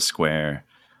center of the square,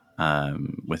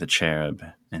 with a cherub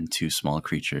and 2 small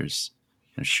creatures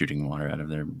shooting water out of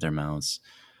their mouths.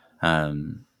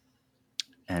 And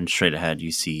straight ahead,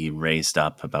 you see raised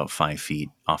up about 5 feet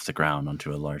off the ground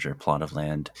onto a larger plot of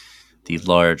land, the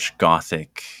large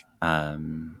Gothic,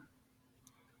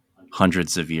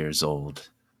 hundreds of years old,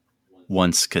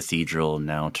 once cathedral,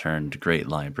 now turned great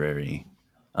library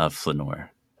of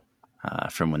Flanor,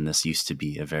 from when this used to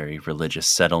be a very religious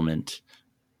settlement,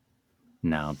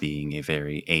 now being a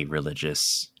very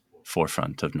a-religious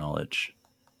forefront of knowledge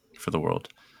for the world.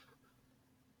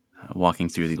 Walking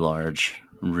through the large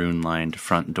rune-lined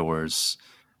front doors,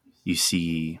 you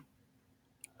see,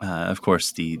 of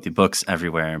course, the books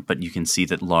everywhere, but you can see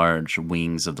that large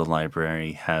wings of the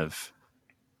library have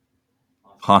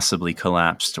possibly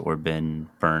collapsed or been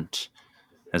burnt,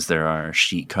 as there are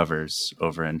sheet covers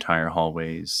over entire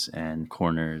hallways and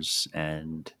corners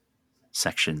and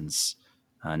sections,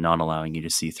 not allowing you to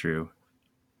see through.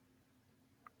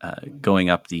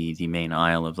 Going up the main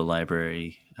aisle of the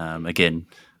library, again,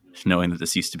 knowing that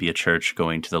this used to be a church,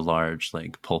 going to the large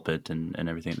pulpit and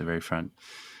everything at the very front,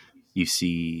 you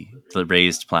see the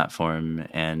raised platform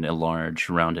and a large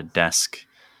rounded desk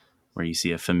where you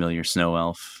see a familiar snow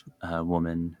elf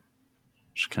woman,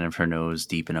 kind of her nose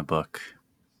deep in a book,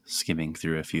 skimming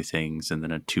through a few things, and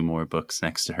then two more books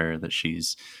next to her that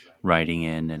she's writing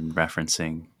in and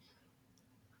referencing.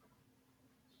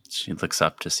 She looks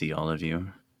up to see all of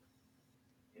you.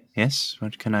 Yes,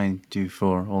 what can I do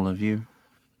for all of you?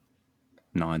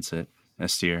 Nods at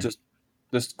Estir.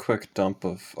 Just quick dump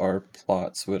of our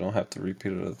plot so we don't have to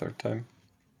repeat it a third time.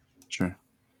 Sure.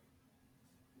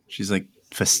 She's like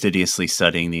fastidiously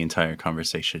studying the entire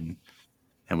conversation.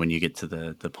 And when you get to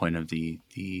the point of the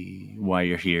why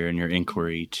you're here and your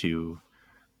inquiry to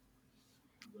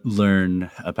learn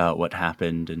about what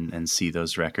happened and see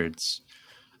those records,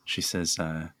 she says,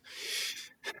 I'm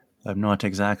not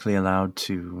exactly allowed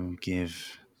to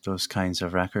give those kinds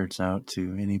of records out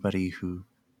to anybody who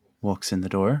walks in the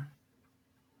door.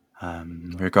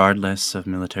 Regardless of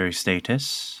military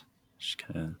status. She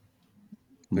kind of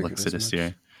looks at us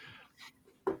here.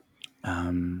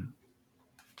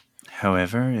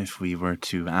 However, if we were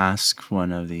to ask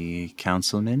one of the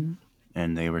councilmen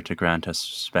and they were to grant us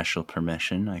special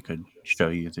permission, I could show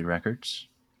you the records.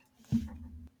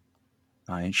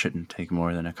 It shouldn't take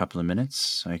more than a couple of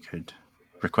minutes. I could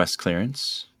request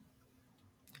clearance.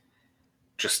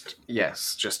 Just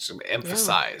to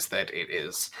emphasize that it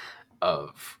is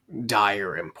of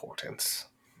dire importance.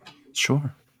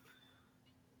 Sure.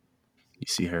 You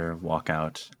see her walk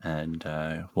out and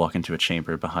walk into a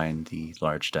chamber behind the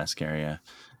large desk area.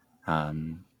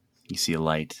 You see a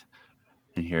light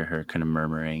and hear her kind of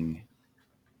murmuring.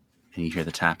 And you hear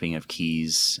the tapping of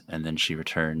keys. And then she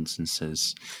returns and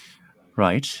says,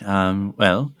 right,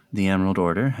 well, the Emerald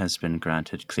Order has been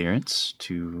granted clearance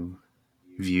to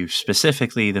view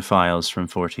specifically the files from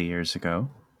 40 years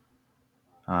ago.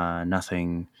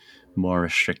 Nothing more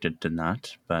restricted than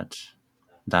that, but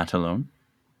that alone.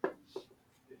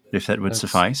 If that would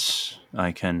suffice,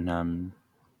 I can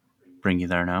bring you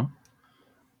there now.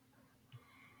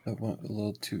 That went a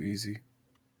little too easy.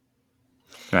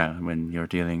 Well, when you're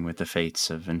dealing with the fates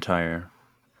of entire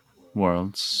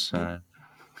worlds,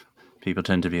 people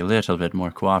tend to be a little bit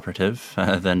more cooperative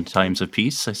than times of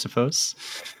peace, I suppose.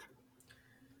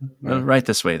 Well, right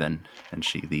this way then. And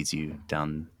she leads you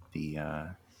down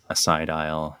a side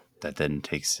aisle that then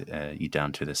takes you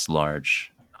down to this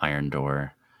large iron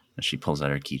door. She pulls out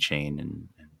her keychain and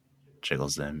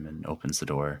jiggles them and opens the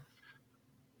door.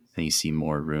 Then you see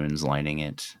more runes lining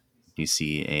it. You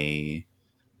see a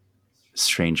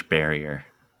strange barrier,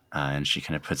 and she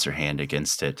kind of puts her hand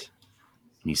against it.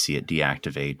 And you see it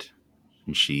deactivate,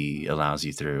 and she allows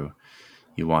you through.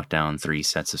 You walk down 3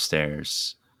 sets of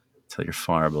stairs till you're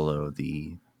far below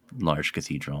the large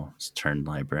cathedral turned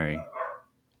library.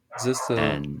 Is this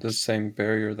the same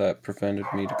barrier that prevented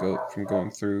me from going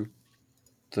through?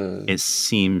 It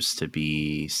seems to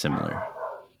be similar.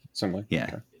 Similar? Yeah,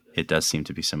 okay. It does seem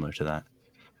to be similar to that.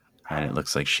 And it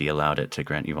looks like she allowed it to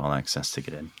grant you all access to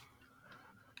get in.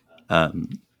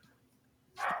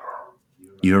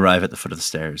 You arrive at the foot of the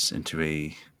stairs into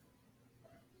a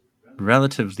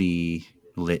relatively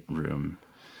lit room,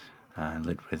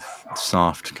 lit with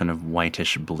soft, kind of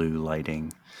whitish blue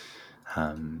lighting,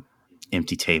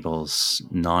 empty tables,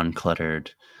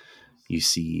 non-cluttered. You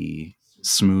see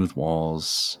smooth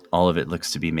walls. All of it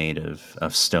looks to be made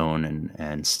of stone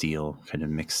and steel, kind of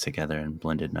mixed together and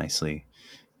blended nicely.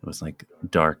 It was like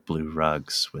dark blue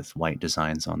rugs with white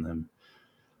designs on them.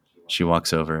 She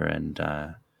walks over and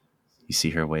you see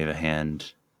her wave a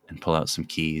hand and pull out some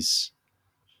keys.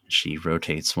 She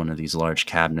rotates one of these large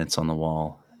cabinets on the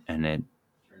wall, and it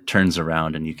turns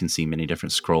around, and you can see many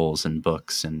different scrolls and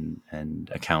books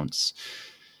and accounts.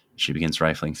 She begins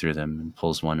rifling through them and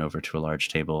pulls one over to a large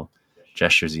table,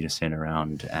 gestures you to stand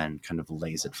around, and kind of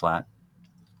lays it flat.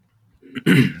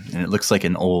 And it looks like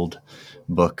an old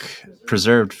book,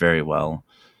 preserved very well,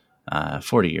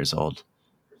 40 years old,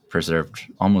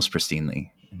 preserved almost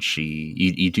pristinely. And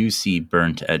you do see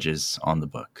burnt edges on the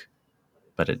book,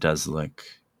 but it does look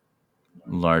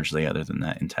largely, other than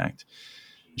that, intact.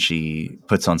 She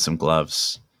puts on some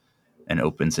gloves and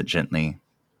opens it gently.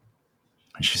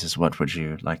 And she says, what would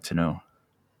you like to know?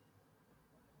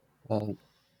 Well,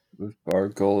 our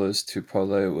goal is to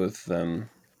parlay with them.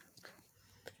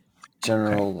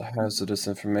 General hazardous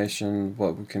information,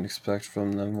 what we can expect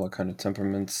from them, what kind of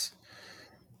temperaments.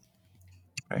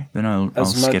 Okay, then I'll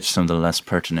skip some of the less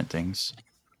pertinent things.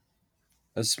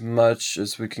 As much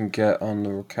as we can get on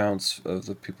the accounts of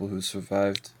the people who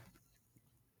survived.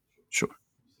 Sure.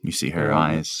 You see her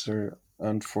eyes. Their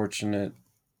unfortunate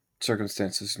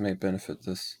circumstances may benefit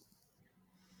this.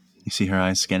 You see her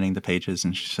eyes scanning the pages,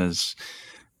 and she says,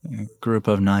 a group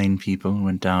of 9 people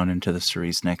went down into the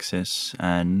Ceres Nexus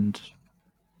and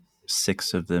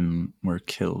 6 of them were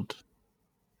killed.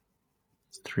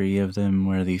 3 of them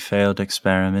were the failed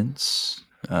experiments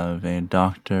of a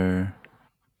Dr.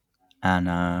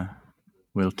 Anna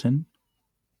Wilton.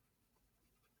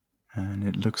 And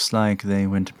it looks like they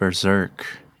went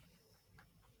berserk.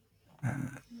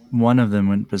 One of them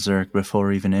went berserk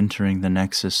before even entering the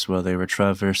Nexus while they were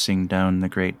traversing down the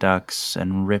Great Ducts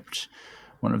and ripped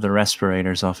one of the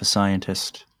respirators off a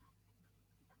scientist.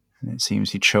 And it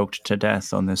seems he choked to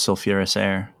death on the sulfurous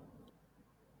air.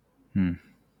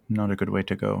 Not a good way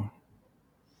to go.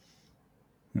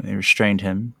 They restrained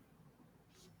him,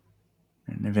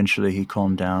 and eventually he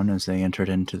calmed down as they entered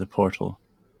into the portal.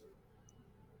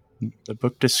 The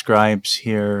book describes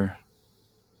here,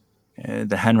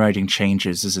 the handwriting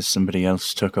changes as if somebody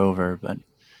else took over, but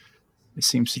it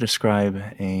seems to describe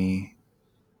a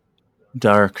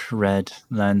dark red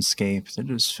landscape that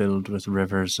is filled with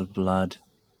rivers of blood,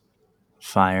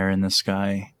 fire in the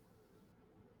sky.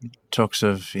 It talks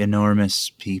of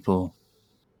enormous people,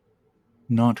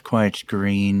 not quite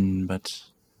green, but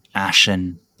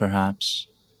ashen, perhaps.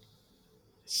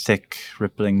 Thick,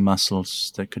 rippling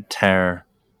muscles that could tear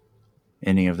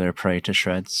any of their prey to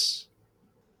shreds.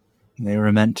 They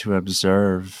were meant to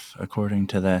observe, according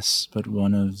to this, but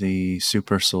one of the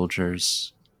super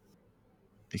soldiers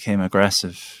became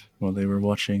aggressive while they were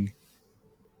watching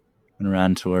and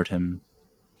ran toward him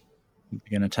and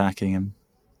began attacking him.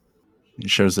 It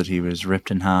shows that he was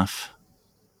ripped in half,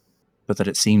 but that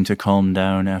it seemed to calm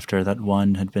down after that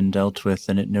one had been dealt with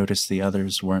and it noticed the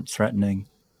others weren't threatening.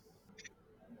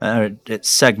 It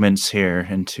segments here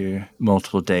into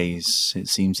multiple days. It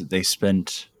seems that they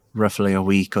spent roughly a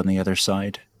week on the other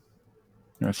side.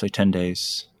 Roughly 10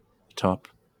 days, top.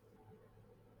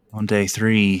 On day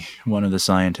 3, one of the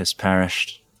scientists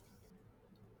perished.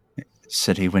 It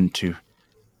said he went to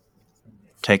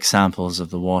take samples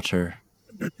of the water,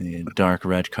 the dark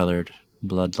red-colored,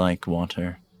 blood-like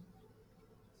water.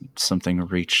 Something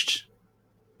reached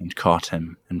and caught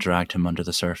him and dragged him under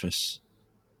the surface.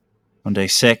 On day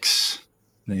 6,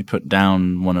 they put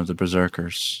down one of the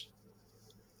berserkers,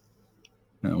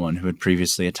 the one who had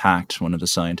previously attacked one of the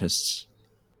scientists.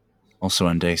 Also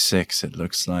on day 6, it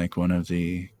looks like one of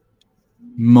the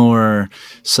more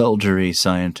soldiery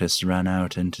scientists ran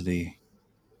out into the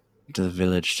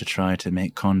village to try to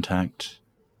make contact.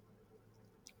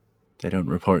 They don't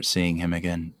report seeing him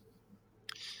again.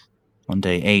 On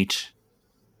day 8,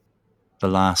 the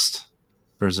last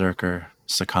berserker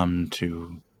succumbed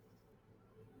to...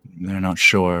 They're not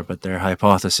sure, but their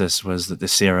hypothesis was that the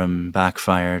serum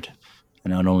backfired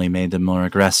and not only made them more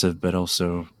aggressive, but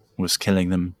also was killing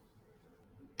them.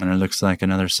 And it looks like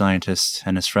another scientist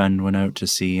and his friend went out to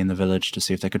see in the village to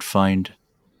see if they could find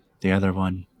the other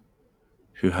one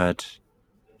who had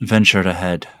ventured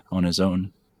ahead on his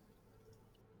own.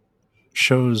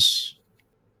 Shows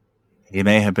he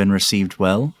may have been received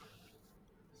well.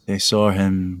 They saw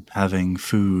him having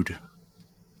food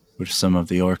with some of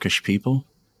the Orcish people.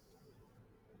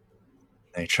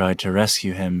 They tried to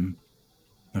rescue him,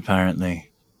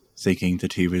 apparently, thinking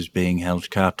that he was being held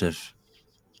captive.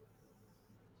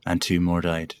 And 2 more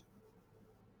died.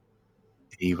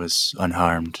 He was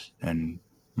unharmed and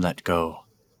let go.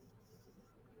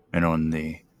 And on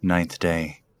the 9th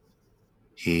day,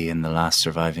 he and the last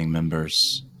surviving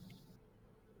members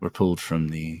were pulled from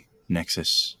the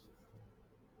Nexus.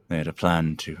 They had a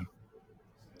plan to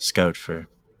scout for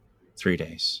 3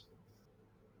 days.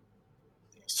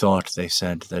 Thought, they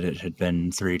said, that it had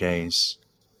been 3 days.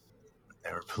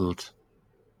 They were pulled.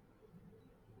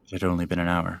 It had only been an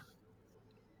hour.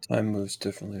 Time moves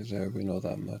differently there, we know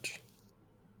that much.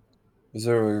 Is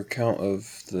there a recount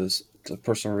of this, a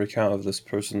personal recount of this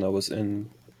person that was in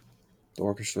the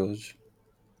Orcish village?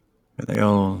 They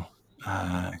all,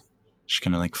 she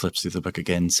kind of like flips through the book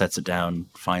again, sets it down,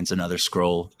 finds another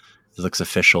scroll. It looks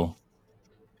official.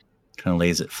 Kind of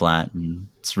lays it flat, and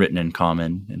it's written in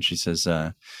common. And she says,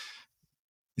 it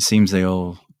seems they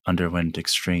all underwent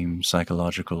extreme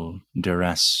psychological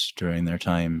duress during their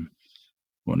time.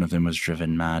 One of them was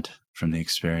driven mad from the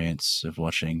experience of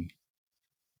watching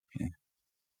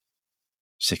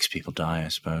 6 people die, I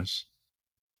suppose.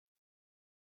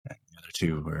 And the other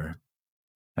 2 were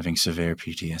having severe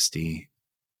PTSD.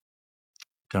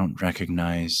 Don't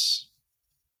recognize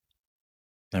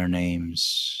their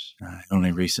names. I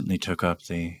only recently took up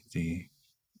the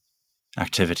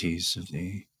activities of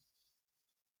the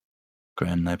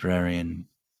Grand Librarian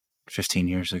 15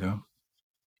 years ago.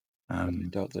 I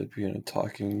doubt they'd be in a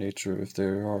talking nature if they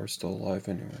are still alive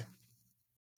anyway.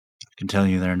 I can tell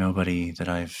you they're nobody that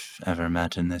I've ever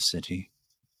met in this city.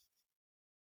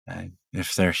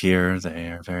 If they're here, they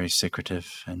are very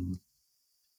secretive and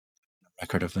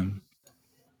record of them?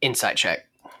 Insight check.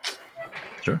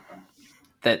 Sure.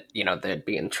 That, they're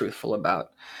being truthful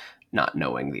about not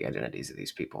knowing the identities of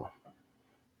these people.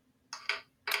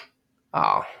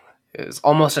 Oh, it was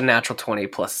almost a natural 20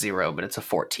 plus 0, but it's a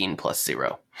 14 plus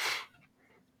 0.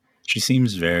 She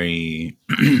seems very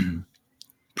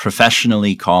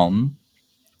professionally calm,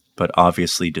 but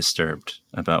obviously disturbed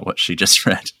about what she just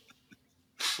read.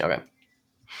 Okay.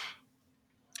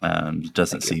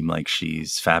 Doesn't seem like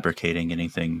she's fabricating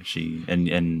anything.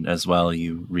 And as well,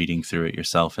 you reading through it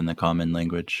yourself in the common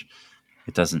language,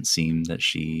 it doesn't seem that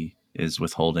she is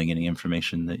withholding any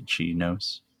information that she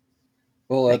knows.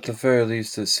 Well, at the very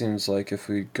least, it seems like if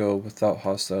we go without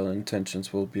hostile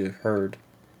intentions, we'll be heard.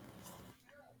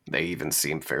 They even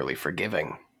seem fairly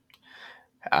forgiving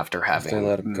after having they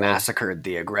let him go. massacred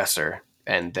the aggressor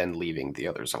and then leaving the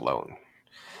others alone.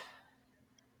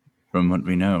 From what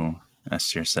we know,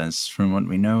 Esther says, from what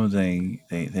we know, they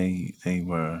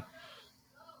were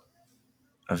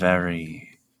a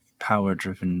very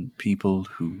power-driven people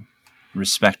who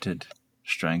respected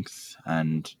strength,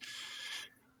 and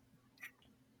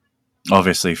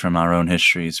obviously from our own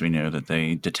histories we know that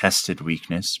they detested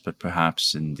weakness, but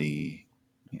perhaps in the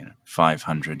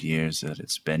 500 years that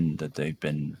it's been that they've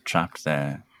been trapped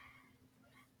there,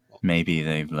 maybe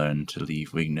they've learned to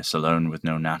leave weakness alone with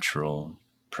no natural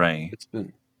prey. It's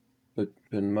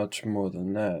been much more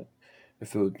than that.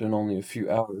 If it had been only a few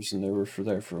hours and they were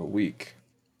there for a week.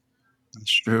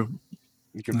 That's true.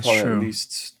 You could probably at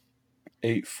least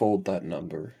 8-fold that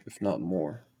number, if not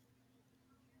more.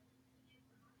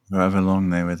 However long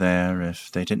they were there, if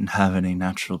they didn't have any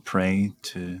natural prey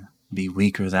to be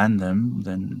weaker than them,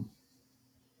 then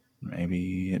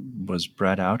maybe it was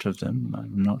bred out of them.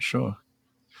 I'm not sure.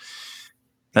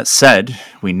 That said,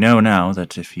 we know now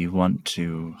that if you want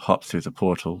to hop through the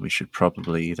portal, we should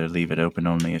probably either leave it open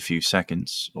only a few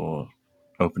seconds or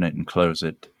open it and close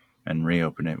it and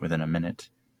reopen it within a minute.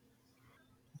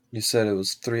 You said it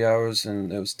was 3 hours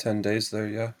and it was 10 days there,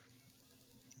 yeah?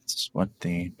 That's what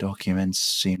the documents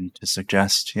seem to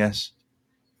suggest, yes.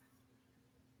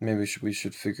 Maybe we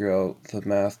should figure out the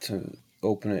math to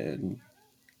open it in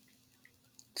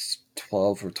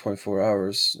 12 or 24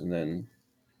 hours and then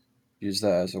use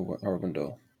that as our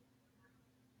window.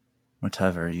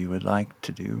 Whatever you would like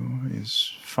to do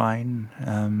is fine.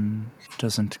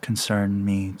 Doesn't concern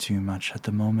me too much at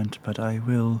the moment, but I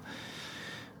will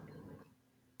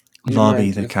lobby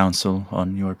the council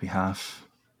on your behalf.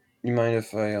 You mind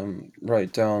if I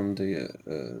write down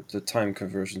the time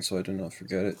conversion so I do not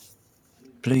forget it?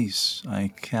 Please,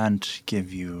 I can't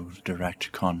give you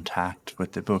direct contact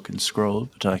with the book and scroll,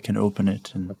 but I can open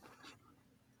it and.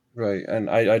 Right, and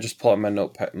I just pull out my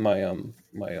notepad,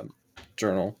 my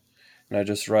journal, and I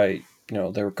just write.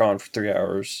 They were gone for 3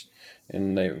 hours,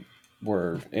 and they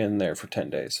were in there for 10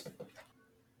 days.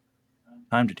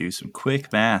 Time to do some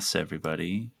quick maths,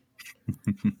 everybody.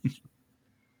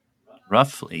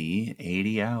 Roughly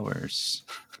 80 hours.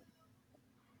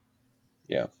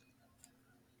 Yeah.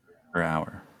 Per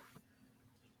hour.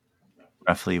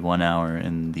 Roughly 1 hour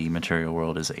in the material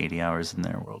world is 80 hours in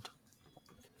their world.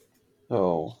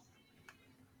 Oh.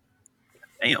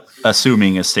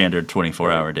 Assuming a standard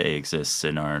 24-hour day exists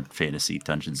in our fantasy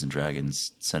Dungeons and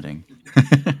Dragons setting.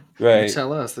 Right. You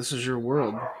tell us, this is your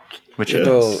world. Which it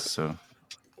is, so.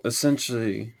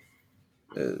 Essentially,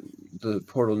 the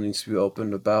portal needs to be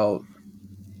opened about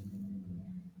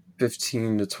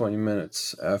 15 to 20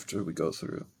 minutes after we go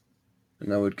through.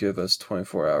 And that would give us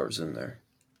 24 hours in there.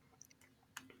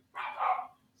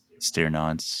 Steer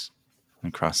nods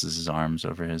and crosses his arms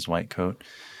over his white coat.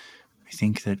 I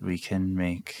think that we can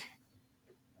make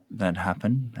that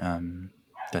happen.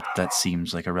 That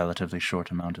seems like a relatively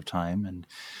short amount of time. And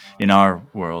in our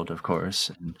world, of course,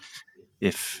 and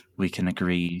if we can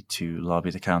agree to lobby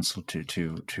the council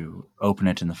to open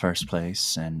it in the first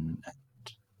place and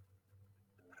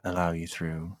allow you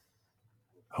through,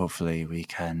 hopefully we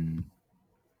can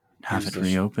have it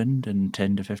reopened in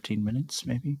 10 to 15 minutes,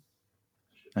 maybe.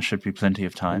 That should be plenty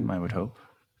of time, I would hope.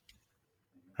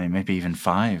 I mean, maybe even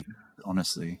 5,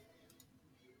 honestly.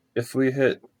 If we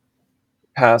hit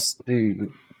past the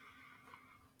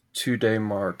 2-day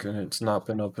mark and it's not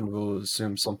been opened, we'll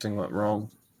assume something went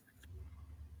wrong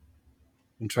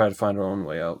and try to find our own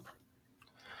way out.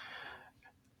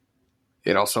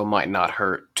 It also might not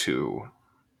hurt to...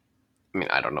 I mean,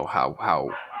 I don't know how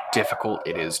difficult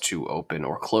it is to open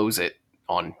or close it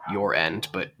on your end,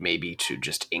 but maybe to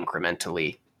just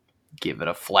incrementally give it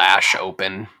a flash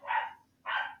open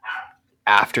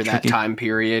after that time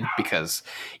period, because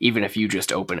even if you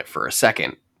just open it for a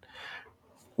second,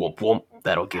 whoop, whoop,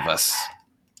 that'll give us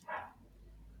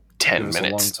 10 It was a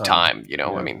minutes long time, I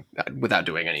Yeah. mean, without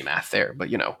doing any math there, but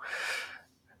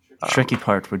Tricky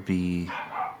part would be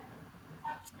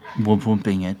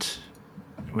whooping it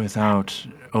without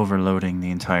overloading the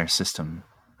entire system.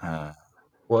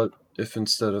 What if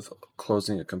instead of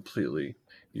closing it completely,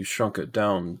 you shrunk it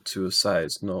down to a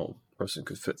size no person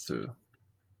could fit through?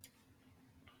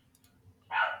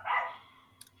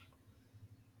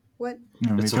 What?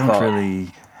 We It's a don't thought. really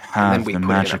then have we the put it in a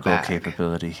magical bag.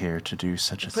 capability here to do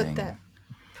such a thing.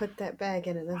 Put that bag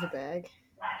in another bag.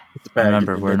 The bag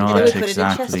Remember, in we're the And then not we bag. put it in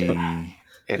exactly. Chester.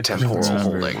 a It temporal depends.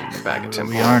 holding, a bag of temporal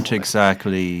We aren't holding.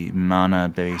 exactly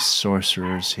mana-based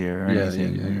sorcerers here or Yeah,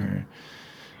 anything. yeah. We're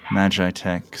magi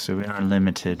tech, so we are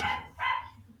limited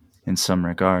in some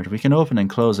regard. We can open and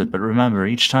close it, but remember,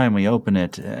 each time we open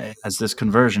it, as this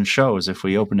conversion shows, if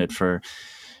we open it for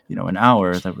an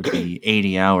hour, that would be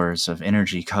 80 hours of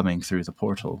energy coming through the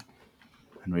portal.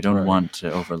 And we don't Right. want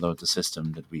to overload the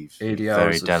system that we've 80 very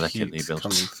hours of delicately heat built.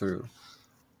 coming through.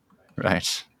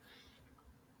 Right.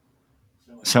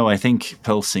 So I think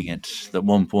pulsing it, the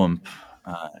wump,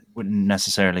 wouldn't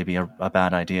necessarily be a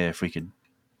bad idea if we could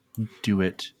do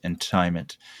it and time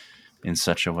it in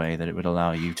such a way that it would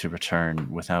allow you to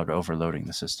return without overloading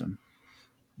the system.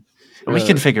 We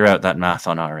can figure out that math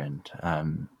on our end.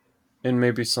 And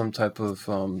maybe some type of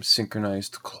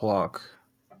synchronized clock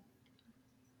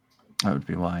That would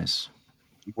be wise.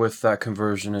 with that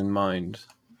conversion in mind.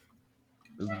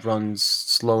 It runs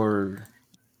slower,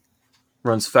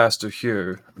 runs faster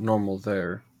here, normal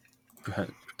there,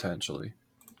 potentially.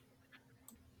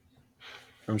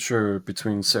 I'm sure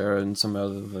between Sarah and some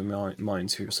other of the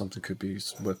minds here, something could be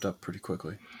whipped up pretty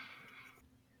quickly.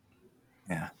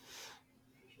 Yeah.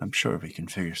 I'm sure we can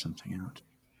figure something out.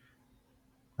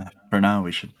 For now,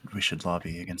 we should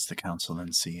lobby against the council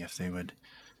and see if they would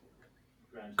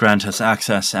grant us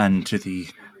access and to the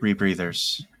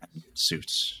rebreathers and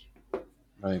suits.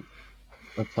 Right.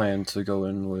 A plan to go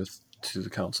in with to the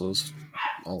council is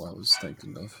all I was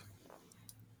thinking of.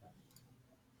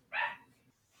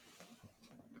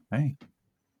 Right.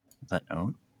 With that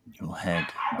note, you'll head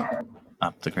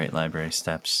up the Great Library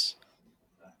steps,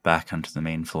 back onto the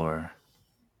main floor,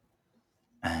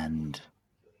 and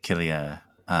Kilia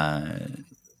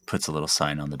puts a little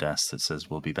sign on the desk that says,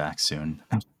 "We'll be back soon,"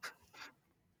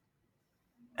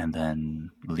 and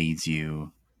then leads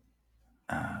you,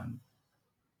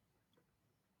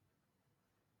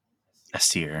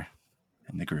 Asir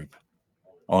and the group,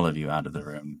 all of you out of the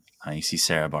room. You see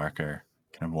Sarah Barker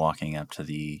kind of walking up to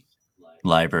the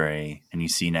library, and you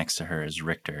see next to her is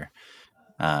Richter,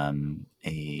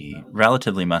 a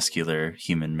relatively muscular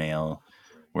human male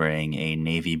wearing a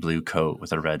navy blue coat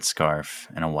with a red scarf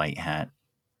and a white hat.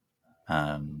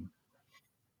 Doesn't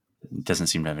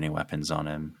seem to have any weapons on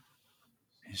him.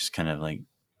 He's just kind of like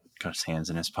got his hands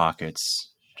in his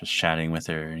pockets, just chatting with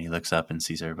her, and he looks up and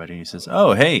sees everybody. He says,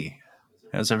 "Oh, hey,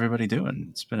 how's everybody doing?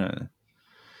 It's been a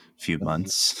few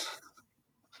months.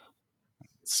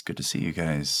 It's good to see you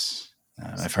guys.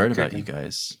 I've heard about you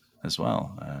guys as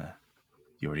well,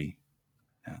 Yordi,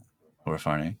 or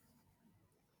Farne.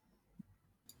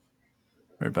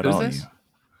 Heard about Who's all this? of you.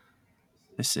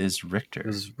 This is Richter,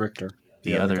 This is Richter,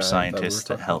 the other other guy scientist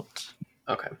that that helped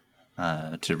Okay.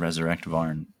 to resurrect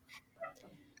Varn.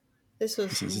 This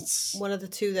was It's- one of the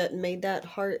two that made that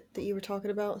heart that you were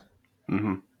talking about.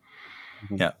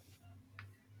 Mm-hmm. Yeah.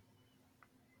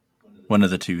 One of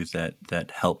the two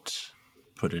that helped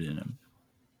put it in him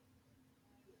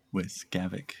with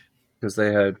Gavik. because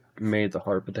they had made the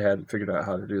heart, but they hadn't figured out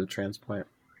how to do the transplant.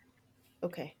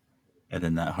 Okay. And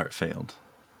then that heart failed.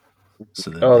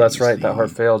 So Oh, that's right. That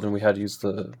heart failed, and we had to use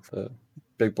the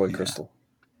big boy crystal.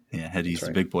 Yeah, had to use That's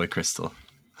the right. big boy crystal.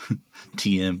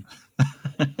 TM.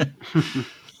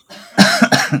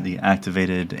 The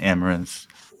activated amaranth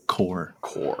core.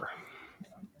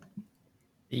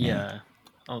 Yeah.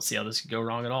 I don't see how this could go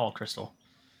wrong at all, Crystal.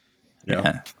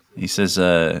 Yeah. He says,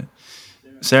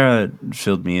 Sarah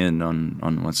filled me in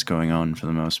on what's going on for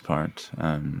the most part.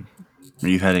 Are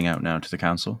you heading out now to the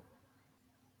council?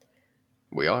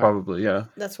 We are. Probably, yeah.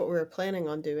 That's what we were planning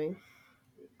on doing.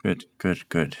 Good.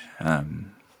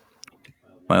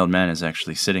 My old man is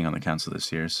actually sitting on the council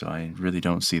this year, so I really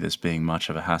don't see this being much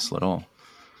of a hassle at all.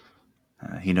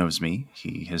 He knows me.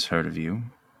 He has heard of you.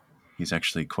 He's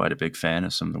actually quite a big fan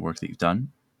of some of the work that you've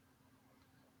done.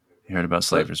 You heard about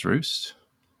Slaver's Roost?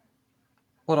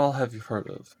 What all have you heard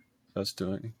of us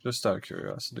doing? Just out of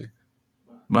curiosity.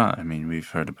 Well, I mean, we've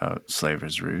heard about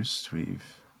Slaver's Roost. We've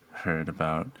heard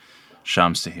about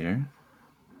Shamstahir.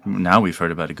 Now we've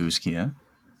heard about Aguskia.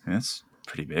 That's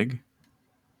pretty big.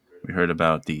 We heard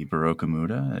about the Baroka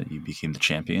Muda. You became the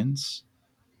champions.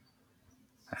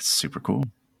 That's super cool.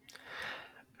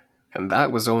 And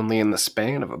that was only in the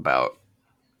span of about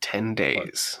 10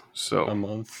 days. A So,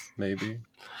 month, maybe.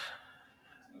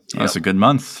 That's a good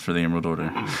month for the Emerald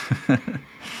Order.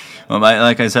 Well,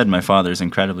 like I said, my father's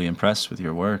incredibly impressed with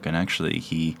your work, and actually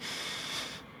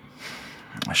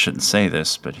I shouldn't say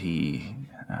this, but he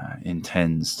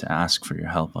intends to ask for your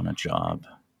help on a job.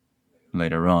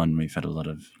 Later on, we've had a lot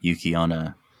of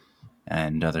Yuki-onna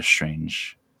and other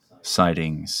strange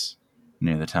sightings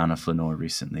near the town of Flanor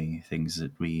recently. Things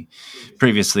that we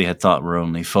previously had thought were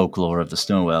only folklore of the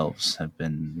Snow Elves have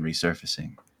been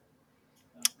resurfacing.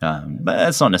 But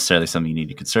that's not necessarily something you need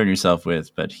to concern yourself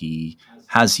with, but he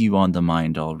has you on the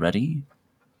mind already,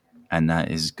 and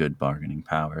that is good bargaining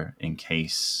power in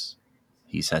case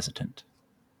he's hesitant.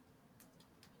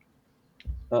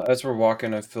 As we're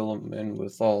walking, I fill him in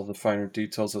with all the finer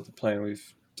details of the plan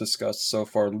we've discussed so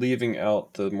far, leaving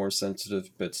out the more sensitive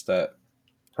bits that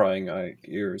prying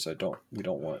ears we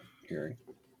don't want hearing.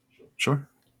 Sure.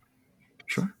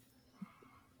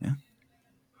 Yeah.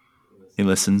 He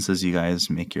listens as you guys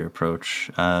make your approach.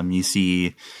 You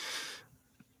see,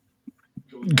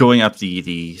 going up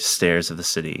the stairs of the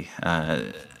city,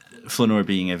 Flanor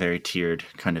being a very tiered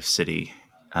kind of city,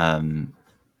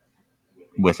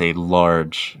 with a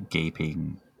large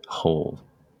gaping hole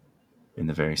in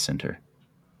the very center.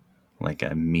 Like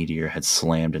a meteor had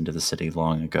slammed into the city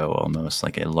long ago, almost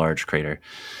like a large crater.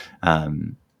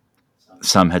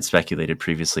 Some had speculated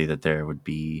previously that there would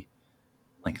be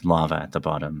like lava at the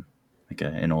bottom, like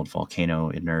an old volcano,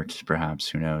 inert, perhaps,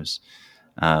 who knows.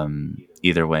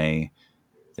 Either way,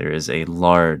 there is a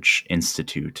large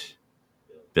institute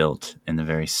built in the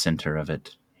very center of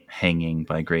it, hanging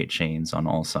by great chains on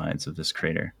all sides of this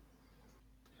crater.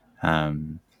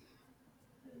 And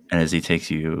as he takes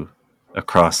you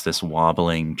across this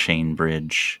wobbling chain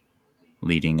bridge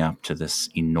leading up to this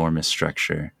enormous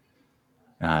structure,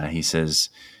 he says,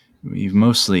 "We've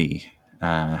mostly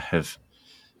have.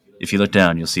 If you look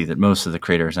down, you'll see that most of the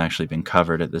crater has actually been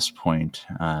covered at this point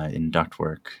in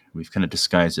ductwork. We've kind of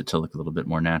disguised it to look a little bit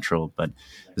more natural, but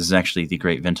this is actually the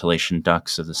great ventilation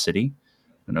ducts of the city.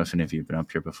 I don't know if any of you have been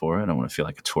up here before. I don't want to feel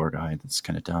like a tour guide. That's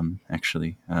kind of dumb,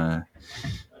 actually.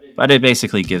 But it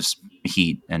basically gives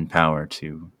heat and power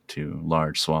to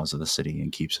large swaths of the city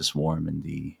and keeps us warm in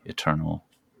the eternal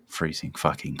freezing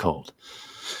fucking cold.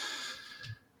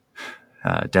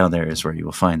 Down there is where you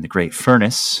will find the Great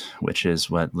Furnace, which is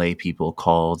what lay people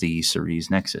call the Ceres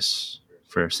Nexus,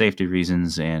 for safety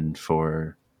reasons and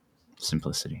for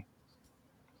simplicity.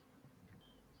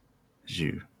 As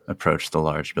you approach the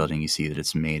large building, you see that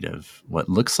it's made of what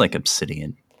looks like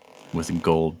obsidian, with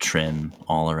gold trim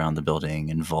all around the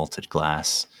building and vaulted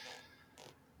glass.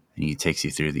 And he takes you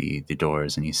through the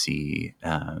doors, and you see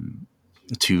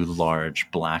two large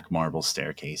black marble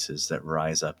staircases that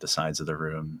rise up the sides of the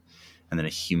room, and then a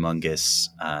humongous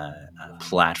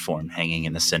platform hanging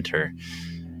in the center.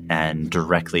 And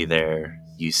directly there,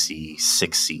 you see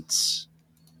 6 seats,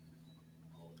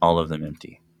 all of them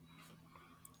empty.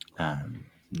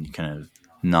 He kind of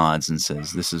nods and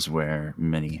says, "This is where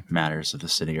many matters of the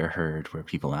city are heard, where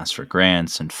people ask for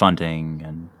grants and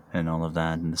funding and all of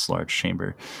that in this large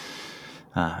chamber.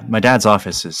 My dad's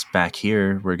office is back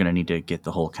here. We're going to need to get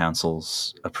the whole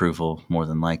council's approval, more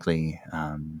than likely.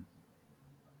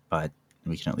 But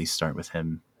we can at least start with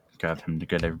him, grab him to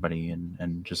get everybody,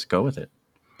 and just go with it."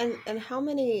 And how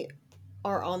many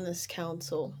are on this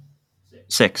council?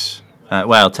 6.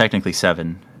 Well, technically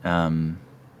 7.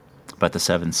 But the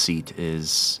 7th seat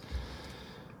is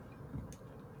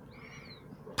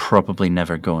probably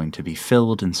never going to be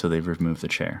filled, and so they've removed the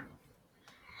chair.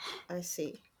 I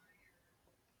see.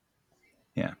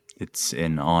 Yeah, it's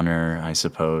in honor, I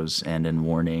suppose, and in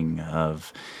warning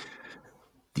of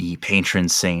the patron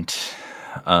saint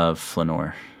of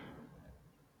Flanor.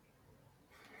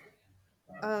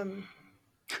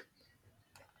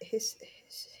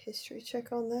 History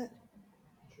check on that?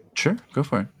 Sure, go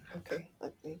for it. Okay,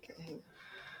 let me get him.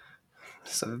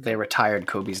 So they retired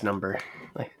Kobe's number.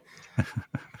 I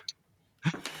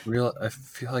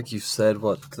feel like you said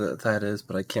what that is,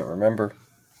 but I can't remember.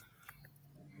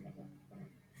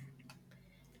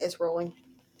 It's rolling.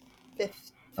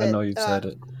 I know you said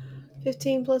it.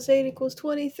 15 plus 8 equals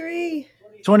 23.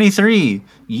 23.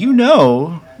 You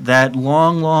know that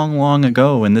long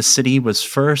ago, when this city was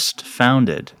first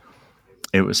founded,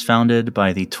 it was founded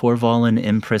by the Torvalin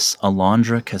Empress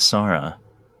Alondra Cassara.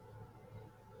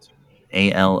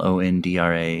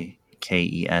 Alondra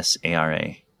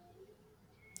Kesara.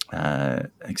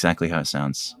 Exactly how it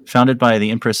sounds. Founded by the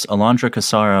Empress Alondra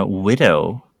Cassara,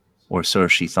 widow, or so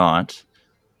she thought,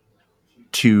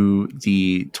 to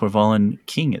the Torvalin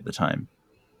king at the time.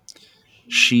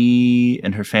 She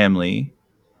and her family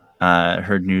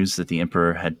heard news that the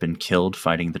Emperor had been killed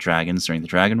fighting the dragons during the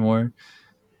Dragon War,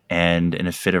 and in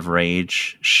a fit of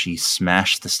rage, she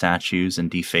smashed the statues and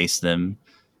defaced them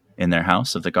in their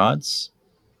house of the gods.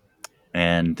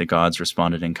 And the gods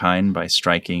responded in kind by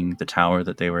striking the tower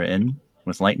that they were in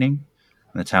with lightning.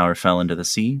 And the tower fell into the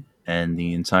sea, and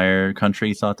the entire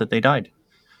country thought that they died.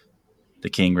 The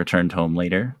king returned home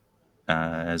later,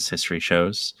 as history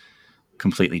shows,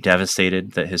 completely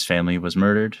devastated that his family was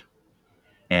murdered.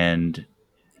 And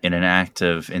in an act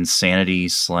of insanity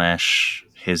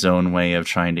 / his own way of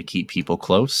trying to keep people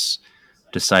close,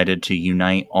 decided to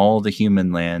unite all the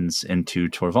human lands into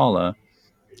Torvala,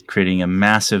 creating a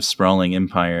massive sprawling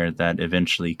empire that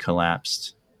eventually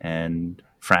collapsed and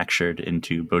fractured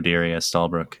into Boderia,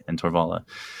 Stalbrook, and Torvala.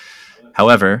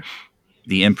 However,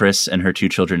 the Empress and her 2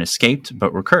 children escaped,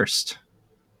 but were cursed.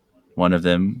 One of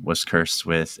them was cursed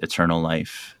with eternal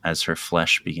life as her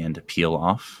flesh began to peel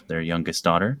off, their youngest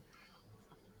daughter.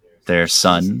 Their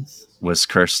son was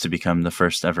cursed to become the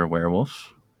first ever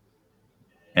werewolf.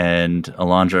 And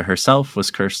Alondra herself was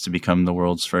cursed to become the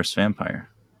world's first vampire.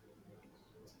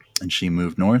 And she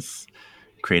moved north,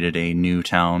 created a new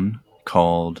town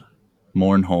called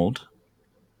Mournhold.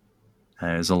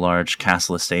 It was a large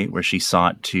castle estate where she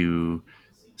sought to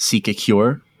seek a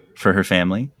cure for her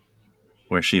family,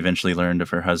 where she eventually learned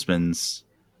of her husband's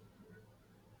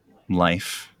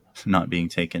life not being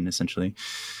taken, essentially.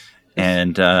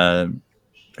 And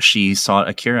she sought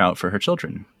a cure out for her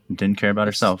children. Didn't care about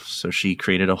herself. So she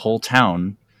created a whole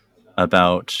town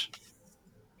about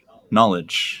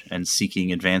knowledge and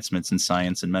seeking advancements in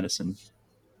science and medicine.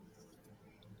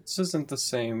 This isn't the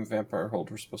same vampire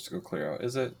hold we're supposed to go clear out,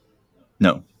 is it?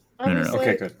 No. I No. was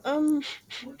Okay, good.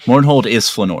 Mournhold is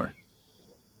Flanor.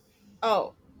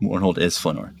 Oh, Mournhold is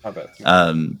Flanor. I bet.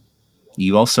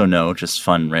 You also know, just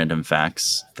fun random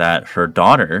facts, that her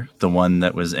daughter, the one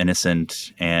that was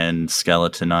innocent and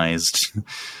skeletonized,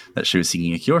 that she was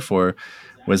seeking a cure for,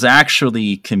 was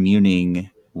actually communing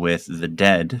with the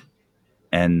dead,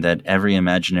 and that every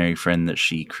imaginary friend that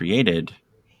she created,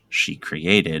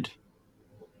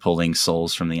 pulling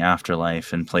souls from the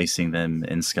afterlife and placing them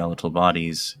in skeletal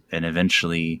bodies, and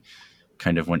eventually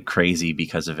kind of went crazy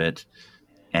because of it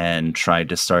and tried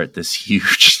to start this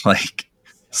huge,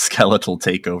 skeletal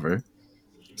takeover.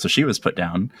 So she was put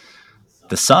down.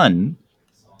 The son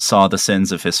saw the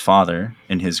sins of his father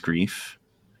in his grief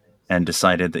and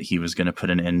decided that he was going to put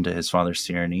an end to his father's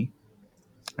tyranny.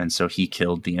 And so he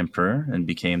killed the emperor and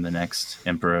became the next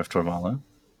emperor of Torvala,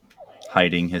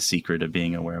 hiding his secret of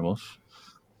being a werewolf.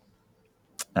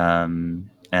 And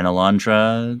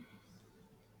Alondra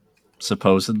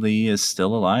supposedly is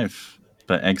still alive,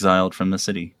 but exiled from the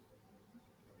city.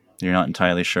 You're not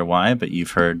entirely sure why, but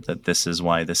you've heard that this is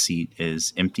why the seat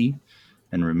is empty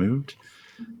and removed.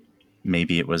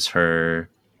 Maybe it was her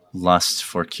lust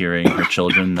for curing her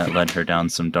children that led her down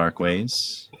some dark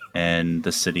ways, and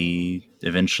the city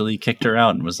eventually kicked her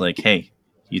out and was like, hey,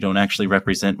 you don't actually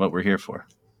represent what we're here for.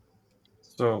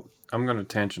 So, I'm going to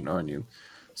tangent on you.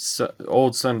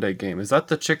 Old Sunday game. Is that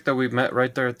the chick that we met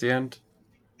right there at the end?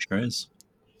 Sure is.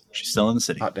 She's still in the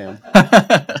city. Hot damn.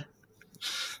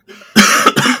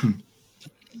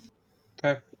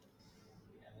 Okay.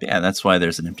 Yeah, that's why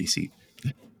there's an empty seat.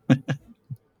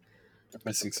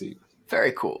 Missing seat.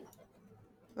 Very cool.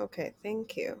 okay.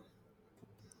 Thank you.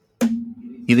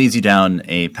 He leads you down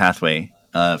a pathway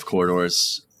of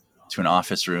corridors to an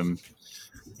office room.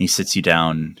 He sits you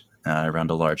down around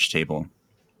a large table.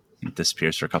 He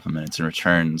disappears for a couple minutes and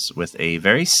returns with a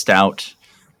very stout,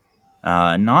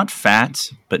 not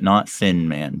fat, but not thin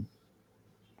man.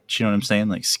 Do you know what I'm saying?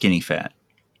 Like skinny fat.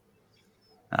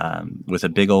 With a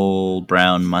big old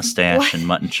brown mustache and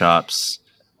mutton chops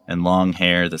and long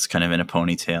hair that's kind of in a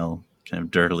ponytail, kind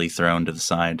of dirtily thrown to the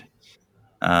side.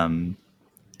 And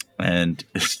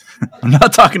I'm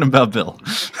not talking about Bill.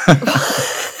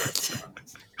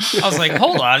 I was like,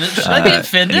 hold on, should I be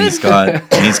offended? And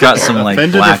he's got some like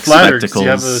Offended or black flattered 'cause you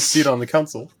have a spectacles. seat on the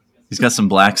council. He's got some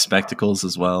black spectacles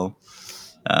as well.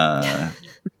 And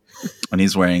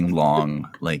he's wearing long,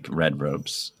 red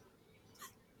robes.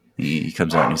 He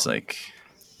comes out and he's like,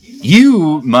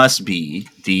 you must be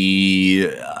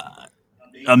the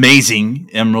amazing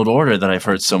Emerald Order that I've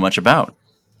heard so much about.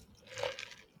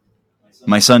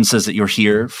 My son says that you're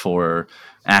here for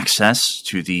access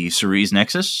to the Ceres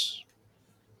Nexus.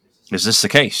 Is this the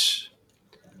case?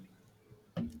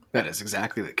 That is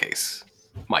exactly the case,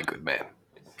 my good man.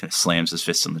 Kind of slams his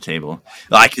fist on the table.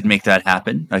 I could make that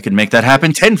happen. I could make that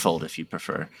happen tenfold if you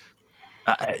prefer.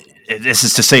 This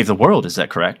is to save the world, is that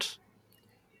correct?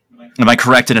 Am I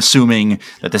correct in assuming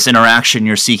that this interaction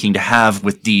you're seeking to have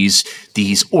with these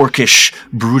orcish,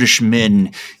 brutish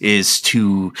men is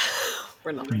to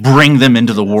bring them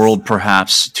into the world,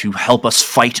 perhaps, to help us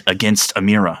fight against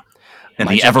Amira and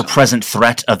the ever-present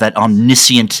threat of that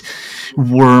omniscient,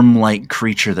 worm-like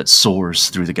creature that soars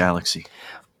through the galaxy?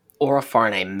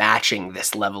 Orofarne matching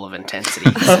this level of intensity.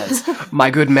 He says,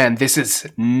 "My good man, this is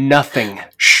nothing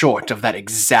short of that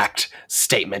exact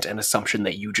statement and assumption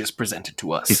that you just presented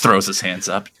to us." He throws his hands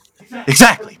up.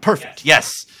 Exactly. Perfect.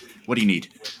 Yes. What do you need?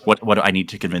 What do I need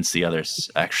to convince the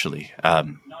others? Actually,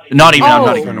 not even. I'm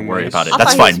not even going to worry about it. I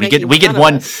That's thought he fine. was We get making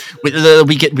one. fun of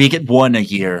We get one a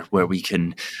year where we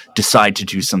can decide to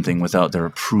do something without their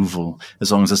approval,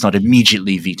 as long as it's not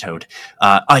immediately vetoed.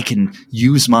 I can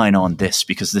use mine on this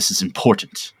because this is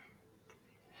important.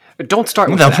 But don't start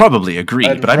with They'll that. probably agree,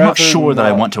 I'd but I'm not rather sure that I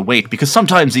not. want to wait, because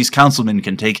sometimes these councilmen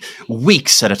can take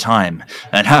weeks at a time,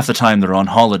 and half the time they're on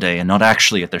holiday and not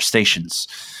actually at their stations.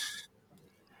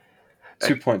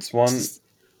 2 points. One,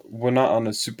 we're not on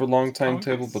a super long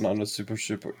timetable, but not on a super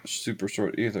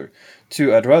short either.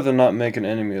 2, I'd rather not make an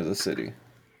enemy of the city.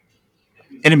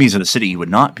 Enemies of the city you would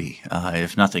not be.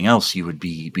 If nothing else, you would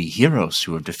be heroes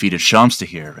who have defeated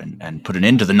Shamstahir and put an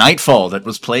end to the nightfall that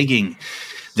was plaguing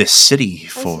this city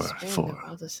for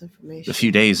all this the information.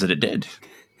 few days that it did.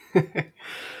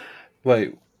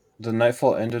 Wait, the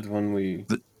nightfall ended when we...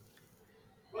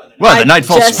 Well, I the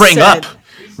nightfall just sprang said- up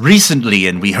recently,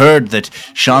 and we heard that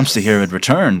Shamstahir had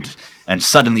returned, and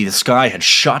suddenly the sky had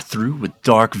shot through with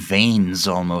dark veins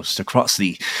almost across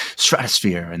the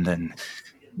stratosphere, and then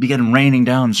began raining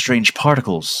down strange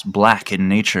particles, black in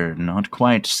nature, not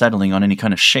quite settling on any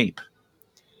kind of shape.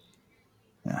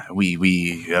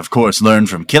 We of course learned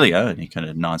from Kilia, and he kind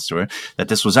of nods to her, that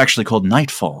this was actually called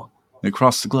nightfall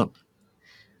across the globe.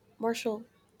 Marshall,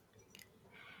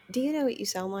 do you know what you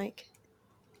sound like?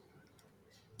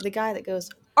 The guy that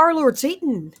goes, "Our Lord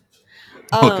Satan."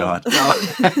 Oh God,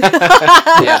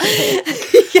 Yeah.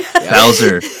 Yeah.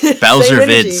 Bowser Same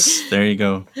energy. Vids. There you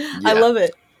go. I love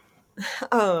it.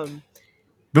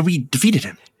 But we defeated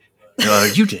him.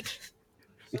 You did.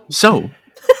 So,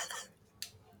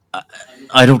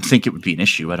 I don't think it would be an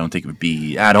issue. I don't think it would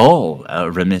be at all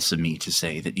remiss of me to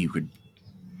say that you would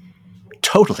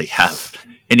totally have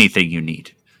anything you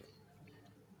need.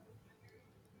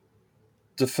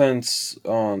 Defense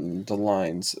on the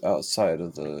lines outside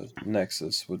of the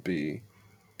Nexus would be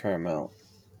paramount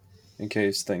in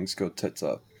case things go tits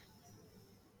up.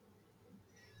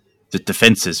 The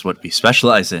defense is what we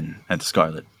specialize in at the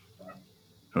Scarlet.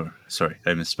 Or, sorry,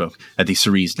 I misspoke. At the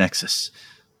Cerise Nexus.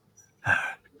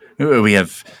 We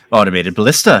have automated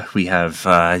ballista. We have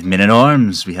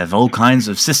men-at-arms. We have all kinds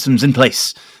of systems in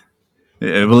place.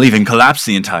 We'll even collapse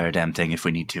the entire damn thing if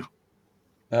we need to.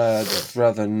 I'd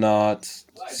rather not.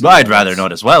 I'd rather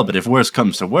not as well, but if worse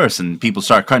comes to worse and people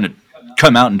start trying to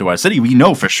come out into our city, we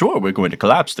know for sure we're going to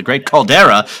collapse the great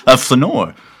caldera of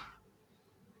Flanor.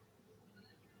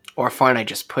 Orofarne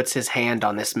just puts his hand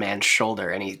on this man's shoulder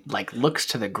and he looks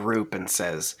to the group and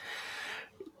says,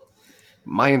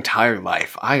 "My entire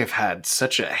life, I have had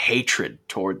such a hatred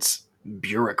towards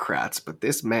bureaucrats, but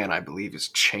this man, I believe, is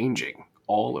changing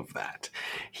all of that.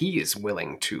 He is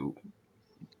willing to..."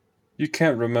 You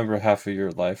can't remember half of your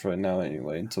life right now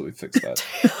anyway until we fix that.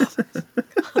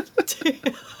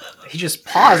 He just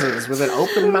pauses with an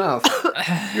open mouth.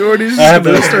 You already just I have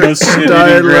gonna this start shit-eating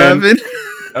dying grin. laughing.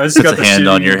 I just Puts got a the hand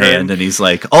on shitty your grin. hand and he's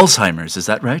like, Alzheimer's, is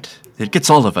that right? It gets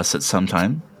all of us at some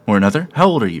time or another. How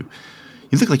old are you?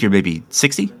 You look like you're maybe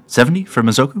 60, 70 for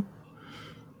Mizoku?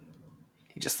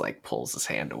 He just pulls his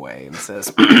hand away and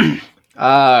says,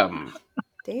 Damn.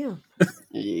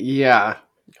 yeah,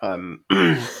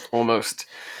 almost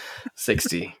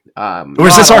 60. Or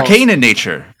is this not arcane in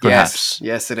nature, perhaps?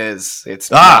 Yes, it is. It's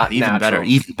not Even natural.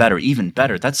 better, even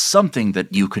better. That's something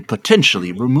that you could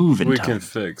potentially remove in We time. can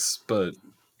fix, but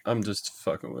I'm just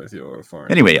fucking with you, Orofarne.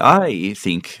 Anyway, I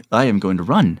think I am going to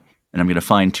run, and I'm going to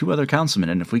find 2 other councilmen,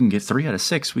 and if we can get 3 out of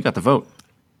 6, we got the vote.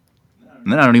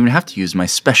 And then I don't even have to use my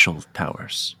special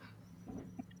powers.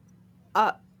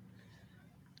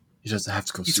 He doesn't have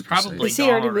to go He's super probably- Is he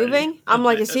already Already. moving? I'm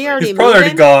like, is he already He's probably already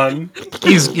moving? gone.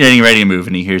 He's getting ready to move,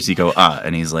 and he hears you go,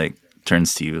 and he's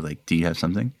turns to you, do you have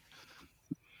something?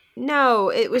 No,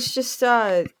 it was just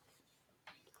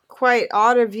quite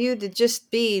odd of you to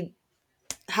just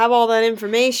have all that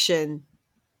information.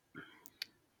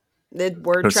 Did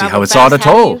word Let's see travel how it's fast? odd at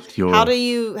all.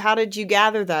 How did you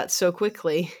gather that so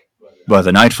quickly? Well,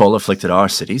 the nightfall afflicted our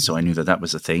city, so I knew that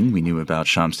was a thing. We knew about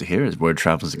Shamstahir, as word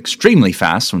travels extremely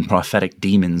fast when prophetic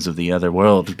demons of the other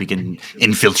world begin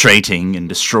infiltrating and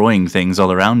destroying things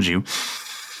all around you.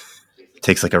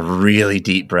 Takes like a really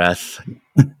deep breath.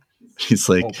 He's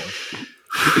like,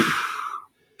 Oh boy.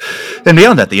 and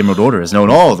beyond that, the Emerald Order is known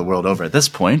all the world over at this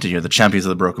point. You're the champions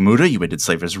of the Brokamuda. You ended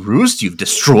Slaver's Roost. You've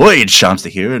destroyed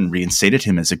Shamstahir and reinstated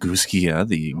him as Aguskia,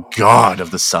 the god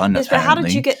of the sun. Yes, but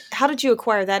apparently. how did you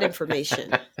acquire that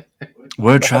information?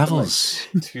 Word travels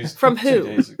From who?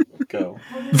 2 days ago.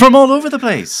 from all over the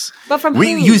place. But from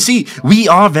We, who? you see, we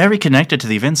are very connected to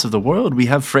the events of the world. We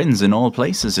have friends in all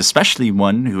places, especially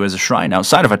one who has a shrine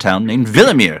outside of our town named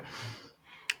Villamir.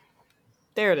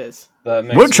 There it is. That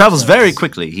makes Word more travels sense. very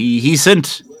quickly. He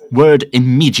sent word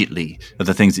immediately of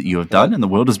the things that you have done, and the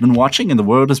world has been watching, and the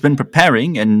world has been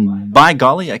preparing, and by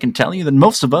golly, I can tell you that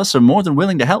most of us are more than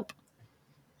willing to help.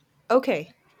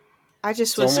 Okay. I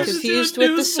just was almost- confused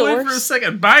Dude, with the boy, for a source.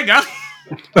 second. By God.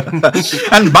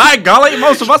 And by golly,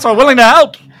 most of us are willing to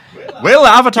help. Will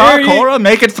Avatar Here you- Korra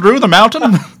make it through the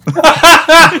mountain?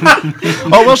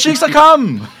 Or will she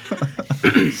succumb?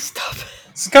 Stop it.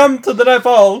 Succumb to the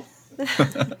nightfall.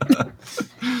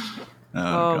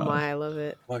 Oh God. my, I love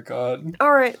it. Oh my god.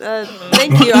 All right,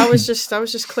 thank you. I was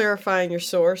just clarifying your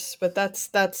source, but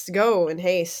that's go in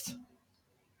haste,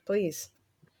 please.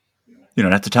 You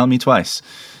don't have to tell me twice.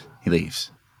 He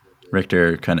leaves.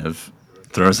 Richter kind of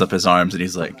throws up his arms and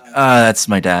he's like, that's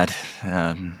my dad.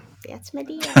 That's my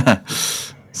deal.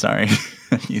 Sorry.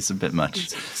 He's a bit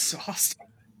much. Exhausting.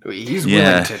 He's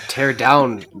Yeah. willing to tear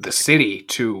down the city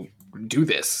to do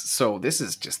this. So this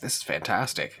is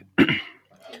fantastic.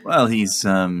 Well, he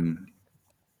doesn't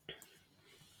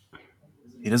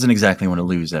exactly want to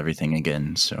lose everything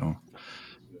again, so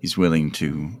he's willing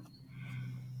to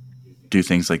do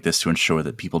things like this to ensure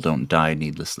that people don't die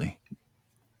needlessly.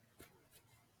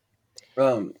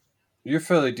 You're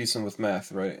fairly decent with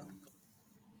math, right?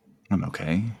 I'm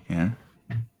okay, yeah.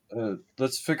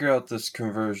 Let's figure out this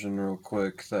conversion real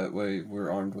quick. That way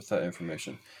we're armed with that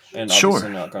information. And Sure.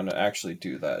 obviously not going to actually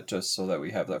do that, just so that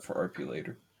we have that for RP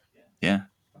later. Yeah.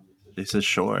 He says,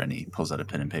 sure, and he pulls out a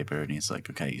pen and paper, and he's like,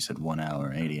 okay, you said 1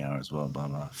 hour, 80 hours, blah, blah,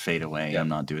 blah. Fade away. Yeah. I'm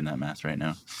not doing that math right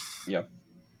now. Yep.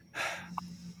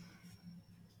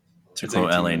 To It's quote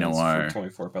 18 L.A. minutes Noir, for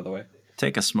 24, by the way.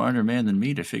 take a smarter man than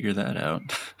me to figure that out.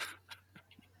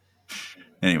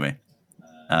 Anyway,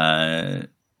 yeah,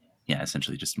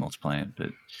 essentially just multiply it.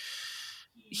 But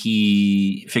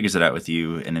he figures it out with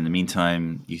you, and in the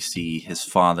meantime, you see his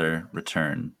father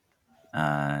return.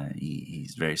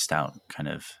 He's very stout, kind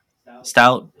of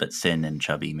stout but thin and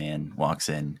chubby man. Walks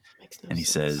in Makes no and he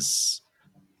sense.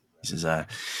 says,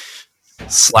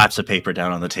 slaps a paper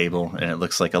down on the table, and it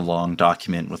looks like a long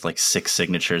document with like 6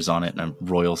 signatures on it, and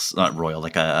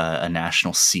like a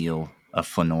national seal of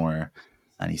Fëanor.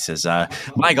 And he says,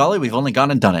 by golly, we've only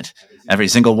gone and done it. Every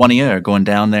single one of you are going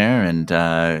down there, and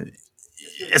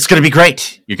it's going to be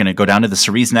great. You're going to go down to the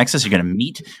Cerise Nexus. You're going to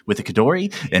meet with the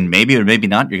Kadori, and maybe or maybe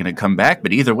not, you're going to come back.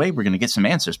 But either way, we're going to get some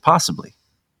answers, possibly.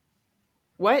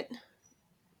 What?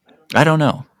 I don't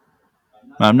know.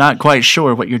 I'm not quite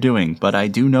sure what you're doing, but I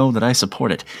do know that I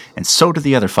support it. And so do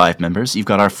the other 5 members. You've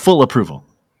got our full approval.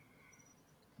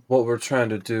 What we're trying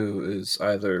to do is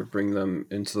either bring them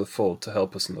into the fold to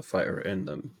help us in the fight or end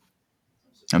them.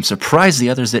 I'm surprised the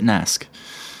others didn't ask.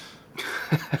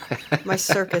 My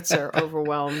circuits are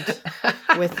overwhelmed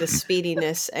with the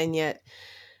speediness and yet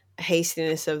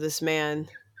hastiness of this man.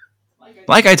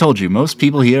 Like I told you, most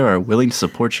people here are willing to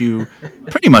support you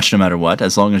pretty much no matter what,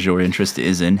 as long as your interest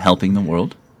is in helping the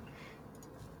world.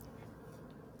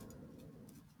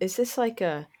 Is this like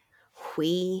a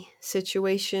Wii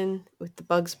situation with the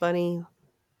Bugs Bunny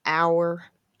hour?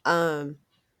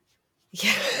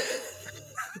 Yeah.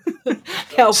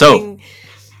 Helping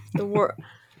the world.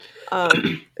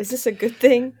 Is this a good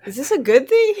thing? Is this a good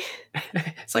thing?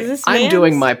 It's like, Is this I'm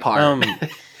doing man's? my part.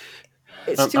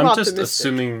 It's too I'm optimistic. just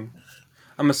assuming.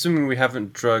 I'm assuming we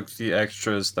haven't drugged the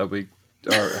extras that we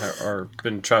are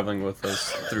been traveling with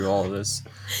us through all of this.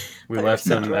 We But left it's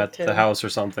them not at the him. house or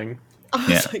something. I was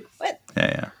Yeah. like, what?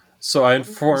 Yeah. So I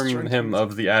informed him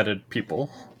of the added people,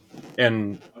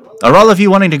 and Are all of you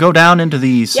wanting to go down into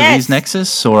the Cerise Yes.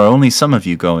 Nexus, or are only some of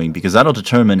you going? Because that'll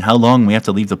determine how long we have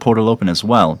to leave the portal open as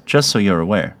well, just so you're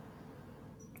aware.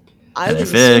 I And was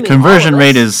if the assuming conversion all of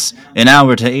rate us- is an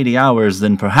hour to 80 hours,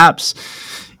 then perhaps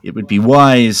it would be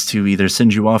wise to either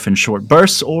send you off in short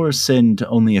bursts or send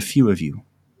only a few of you,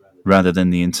 rather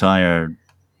than the entire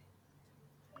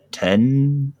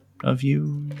 10 of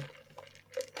you.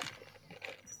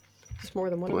 It's more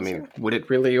than one. Well, I of us, mean, sir.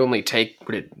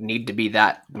 would it need to be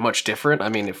that much different? I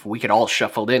mean, if we could all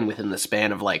shuffled in within the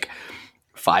span of like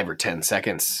 5 or 10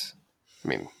 seconds, I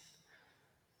mean,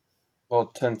 well,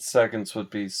 10 seconds would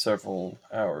be several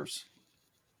hours.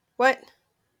 What?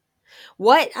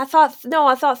 What? I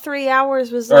thought 3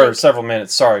 hours was Or like. several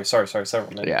minutes. Sorry,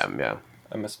 several minutes. Yeah.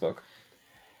 I misspoke.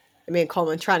 I mean,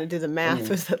 Coleman trying to do the math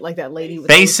was that like that lady with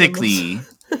Basically,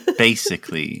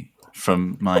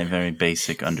 from my very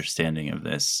basic understanding of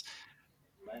this,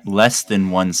 less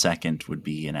than 1 second would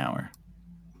be an hour.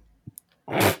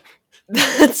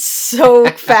 That's so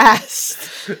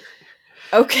fast.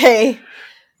 Okay.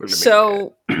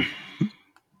 So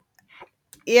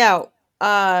yeah,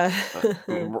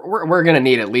 we're gonna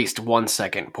need at least 1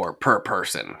 second per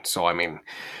person. So I mean,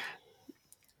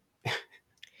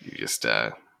 you just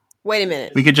wait a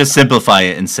minute. We could just simplify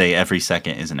it and say every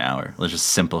second is an hour. Let's just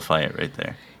simplify it right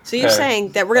there. So you're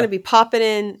saying that we're going to be popping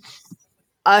in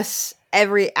us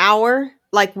every hour?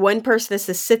 Like one person has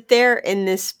to sit there in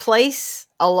this place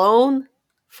alone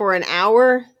for an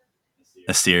hour?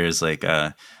 Astir is like,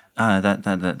 that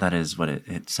is what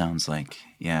it sounds like.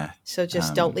 Yeah. So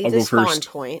just don't leave I'll the go spawn first.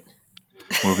 point.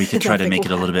 Or we could try to make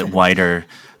it a little bit wider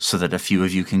so that a few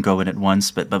of you can go in at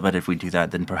once. But if we do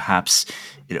that, then perhaps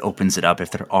it opens it up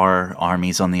if there are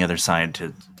armies on the other side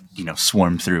to,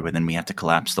 swarm through, and then we have to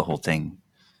collapse the whole thing.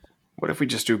 What if we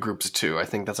just do groups of 2? I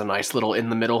think that's a nice little in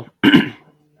the middle.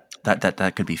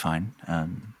 That could be fine.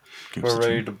 We're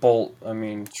ready to bolt. I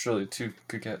mean, surely 2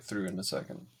 could get through in a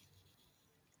second.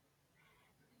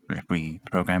 If we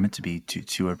program it to be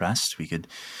two abreast, we could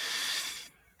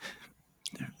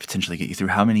potentially get you through.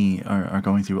 How many are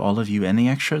going through? All of you and the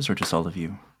extras, or just all of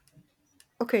you?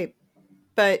 Okay,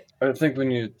 but I think we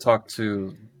need to talk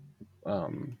to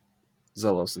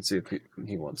Zelos and see if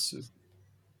he wants to.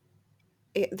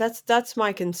 that's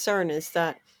my concern is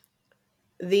that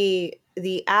the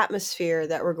atmosphere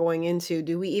that we're going into,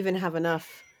 do we even have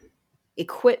enough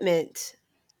equipment?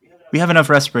 We have enough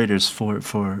respirators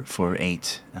for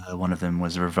 8. One of them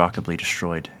was irrevocably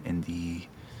destroyed in the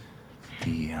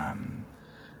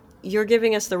You're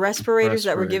giving us the respirators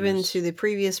that were given to the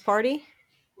previous party?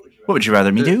 What would you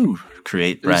rather me do?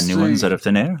 Create brand new ones out of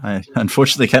thin air? I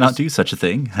unfortunately cannot do such a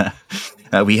thing.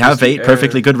 We have 8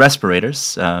 perfectly good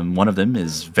respirators. One of them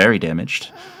is very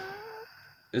damaged.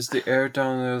 Is the air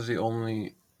down there the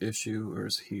only issue, or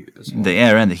is heat as well? The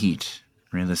air and the heat,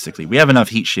 realistically. We have enough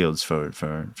heat shields for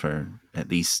at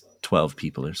least 12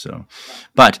 people or so.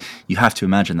 But you have to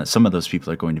imagine that some of those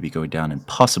people are going to be going down and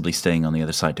possibly staying on the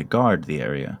other side to guard the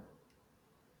area.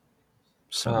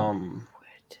 So...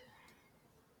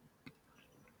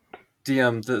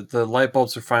 DM, the light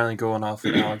bulbs are finally going off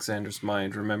in Alexander's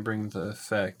mind, remembering the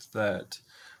effect that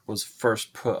was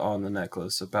first put on the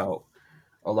necklace about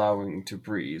allowing to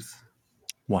breathe.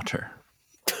 Water.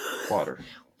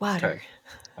 Okay.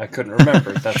 I couldn't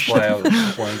remember. That's why I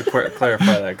was wanting to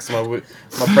clarify that, because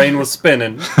my brain was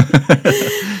spinning.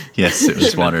 Yes, it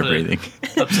was water breathing.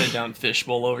 Upside down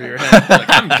fishbowl over your head. Like,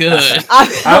 I'm good.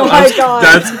 Oh my god!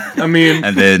 And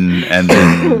then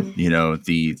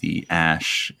the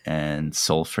ash and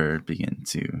sulfur begin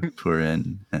to pour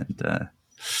in and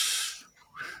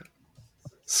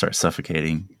start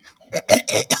suffocating. I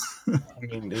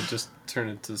mean, it just turned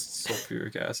into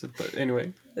sulfuric acid. But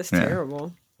anyway, that's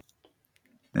terrible.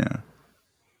 Yeah.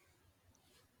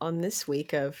 On this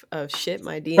week of shit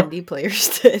my D&D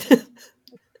players did.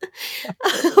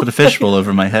 Put a fishbowl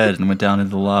over my head and went down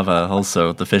into the lava.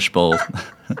 Also, the fishbowl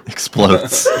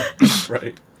explodes.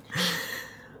 Right.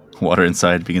 Water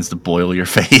inside begins to boil your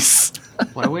face.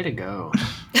 What a way to go.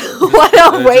 What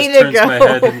a way to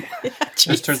go.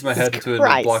 Just turns my head into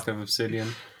a block of obsidian.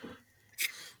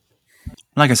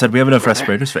 Like I said, we have enough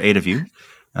respirators for 8 of you.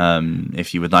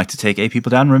 If you would like to take 8 people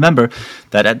down, remember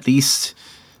that at least,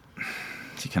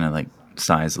 to kind of like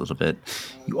size a little bit,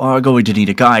 you are going to need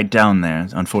a guide down there,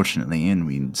 unfortunately, and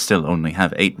we still only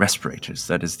have 8 respirators.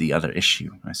 That is the other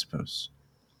issue, I suppose.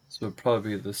 So it'd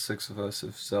probably be the 6 of us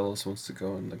if Zelos wants to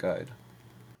go in the guide.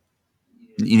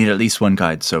 You need at least 1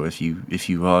 guide, so if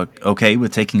you are okay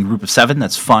with taking a group of 7,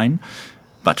 that's fine.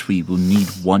 But we will need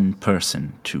 1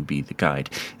 person to be the guide.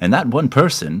 And that 1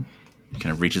 person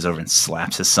kind of reaches over and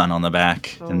slaps his son on the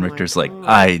back. And Richter's like,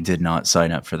 I did not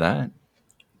sign up for that.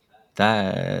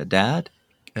 Dad?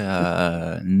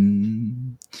 It'll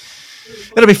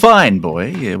be fine,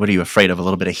 boy. What are you afraid of? A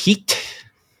little bit of heat?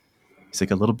 He's like,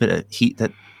 a little bit of heat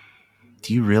that...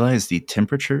 Do you realize the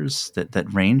temperatures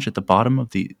that range at the bottom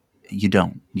of the... You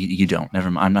don't. You don't.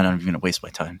 Never mind. I'm not even going to waste my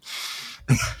time.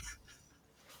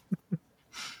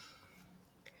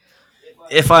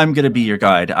 If I'm going to be your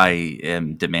guide, I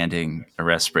am demanding a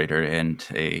respirator and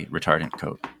a retardant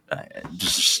coat.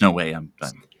 Just no way.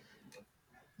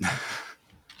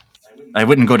 I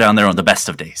wouldn't go down there on the best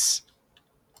of days.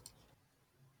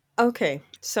 Okay.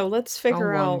 So let's How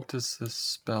figure long out. does this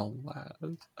spell last?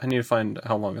 I need to find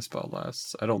how long a spell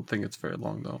lasts. I don't think it's very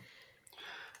long though.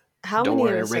 How Don't many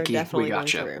worry, of us Ricky, are we definitely going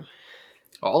gotcha. through?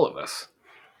 All of us.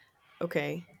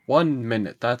 Okay. 1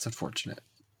 minute. That's unfortunate.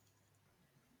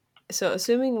 So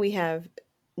assuming we have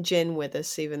Jen with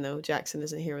us, even though Jackson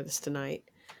isn't here with us tonight,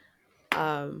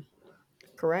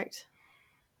 correct?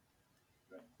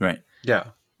 Right.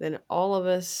 Yeah, Then all of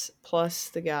us plus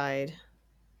the guide.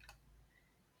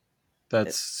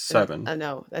 that's 7.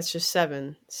 No, that's just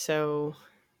 7. So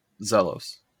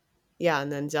Zelos. yeah,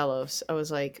 and then Zelos. I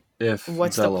was like, If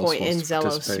what's the Zelos point in wants to Zelos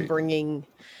participate. bringing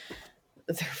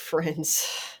their friends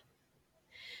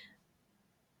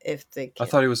if they I can?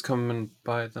 thought he was coming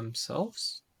by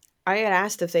themselves. I had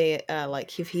asked if they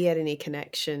if he had any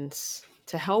connections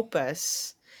to help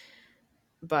us,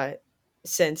 but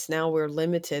since now we're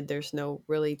limited, there's no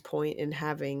really point in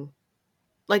having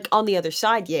like on the other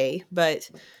side, yay, but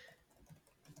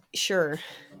sure.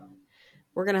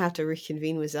 We're gonna have to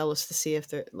reconvene with Zealous to see if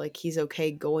they're like he's okay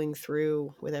going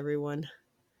through with everyone.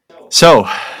 So,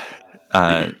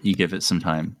 you give it some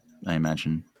time, I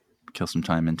imagine. Kill some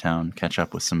time in town, catch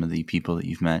up with some of the people that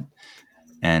you've met.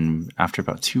 And after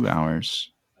about 2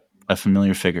 hours, a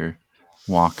familiar figure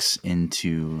walks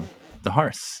into the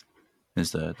hearth,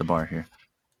 is the bar here.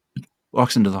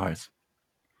 Walks into the hearth.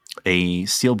 A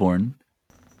Steelborn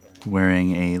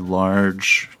wearing a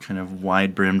large, kind of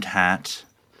wide brimmed hat,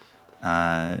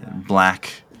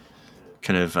 black,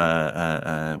 kind of,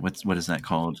 what is that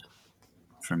called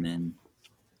for men?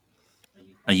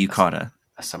 A yukata.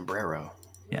 A sombrero.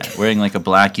 Yeah, wearing like a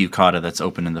black yukata that's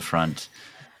open in the front,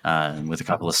 with a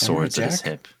couple of Samurai swords at his Jack?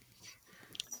 hip.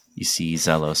 You see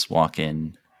Zelos walk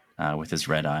in with his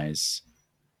red eyes.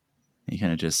 He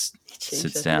kind of just Changed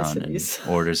sits down and ethnicities.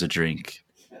 orders a drink.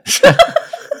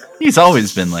 He's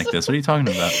always been like this. What are you talking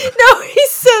about? No, he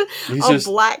said He's a just-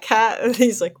 black hat, and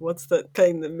he's like, "What's that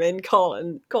thing that men call?"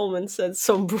 And Coleman said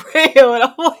sombrero, and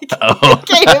I'm like, Oh.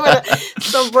 "Okay, with a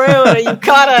sombrero and a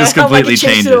yukata." Just and I'm like, completely it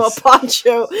changed to a changes.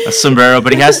 poncho. A sombrero,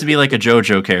 but he has to be like a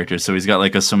JoJo character. So he's got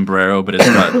like a sombrero, but it's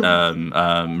got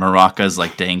maracas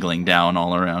like dangling down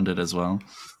all around it as well.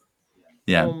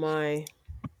 Yeah. Oh my!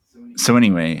 So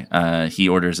anyway, he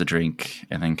orders a drink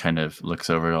and then kind of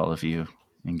looks over at all of you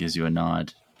and gives you a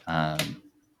nod.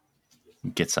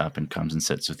 Gets up and comes and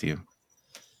sits with you.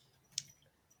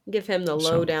 Give him the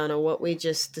So- lowdown of what we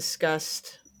just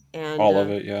discussed, and All of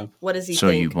it, yeah. what does he So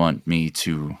think? you want me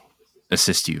to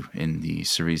assist you in the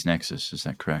Ceres Nexus, is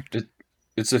that correct?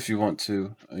 It's if you want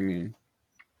to. I mean,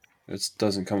 it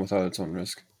doesn't come without its own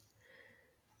risk.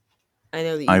 I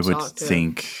know that you I would talked to.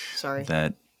 think Sorry.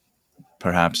 that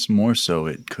perhaps more so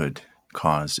it could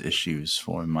cause issues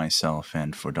for myself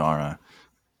and for Dara.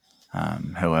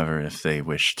 However, if they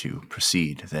wish to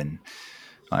proceed, then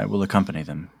I will accompany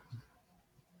them.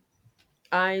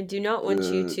 I do not want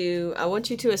you to. I want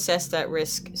you to assess that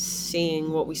risk,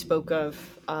 seeing what we spoke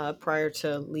of prior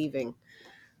to leaving.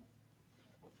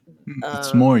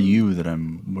 It's more you that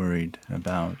I'm worried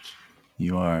about.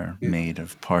 You are made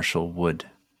of partial wood.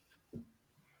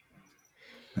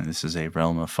 And this is a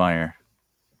realm of fire.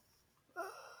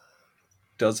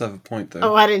 Does have a point there.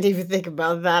 Oh, I didn't even think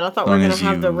about that. I thought As we were long going as to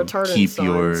have the you retardant keep sign.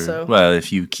 your So well,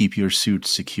 if you keep your suit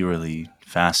securely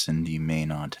fastened, you may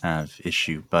not have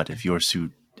issue. But if your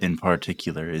suit in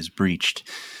particular is breached,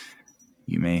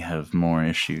 you may have more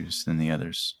issues than the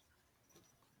others.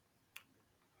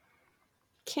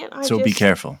 can't I So just be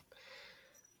careful.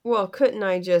 Well, couldn't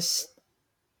I just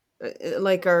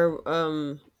like our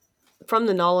from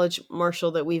the knowledge,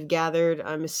 Marshall, that we've gathered,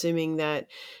 I'm assuming that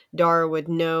Dara would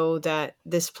know that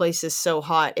this place is so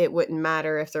hot it wouldn't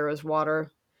matter if there was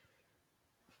water.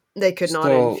 They could not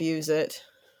So- infuse it.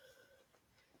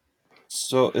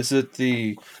 So, is it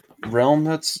the realm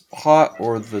that's hot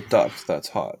or the depth that's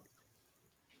hot?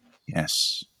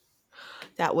 Yes.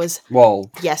 That was Well,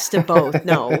 yes to both.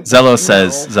 No. Zelos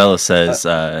says,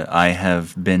 No. I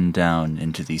have been down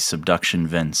into the subduction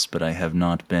vents, but I have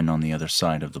not been on the other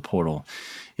side of the portal.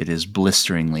 It is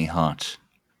blisteringly hot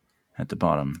at the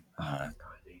bottom.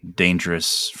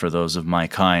 Dangerous for those of my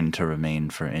kind to remain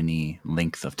for any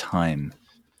length of time.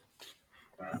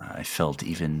 I felt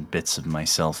even bits of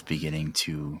myself beginning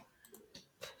to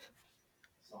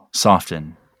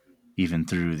soften, even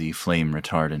through the flame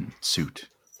retardant suit.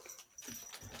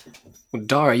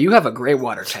 Dara, you have a gray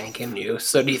water tank in you,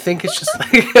 so do you think it's just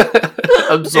like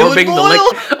absorbing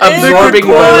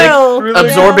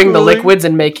absorbing the liquids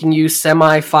and making you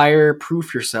semi-fire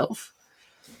proof yourself?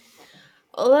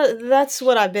 Well, that's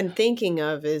what I've been thinking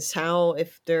of, is how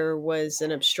if there was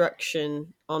an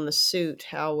obstruction on the suit,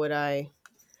 how would I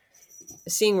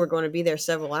seeing we're going to be there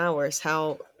several hours,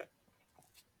 how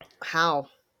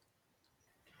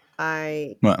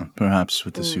I Well, perhaps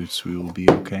with the suits we will be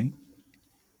okay.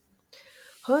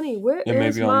 honey, where And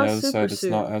is maybe on my the other super side, it's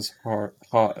suit? not as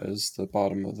hot as the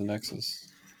bottom of the Nexus.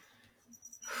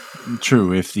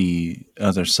 True, if the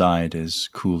other side is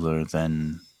cooler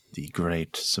than the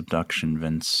great subduction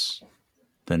vents,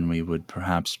 then we would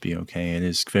perhaps be okay. It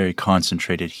is very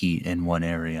concentrated heat in one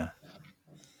area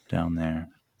down there.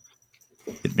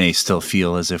 It may still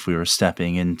feel as if we were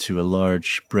stepping into a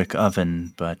large brick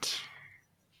oven, but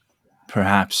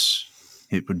perhaps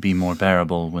it would be more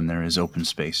bearable when there is open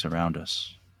space around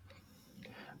us.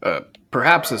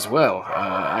 Perhaps as well.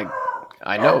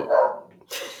 I know.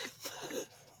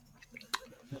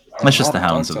 That's just the Not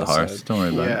Hounds of the Hearth. outside. Don't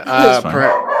worry about Yeah, it. It's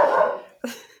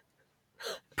fine.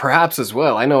 perhaps as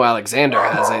well. I know Alexander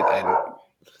has it, and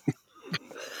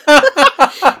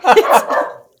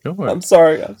Go for it. I'm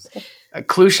sorry.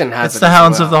 Clushan has It's it. the as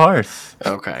Hounds well. of the Hearth.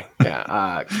 Okay,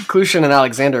 yeah. Clushan and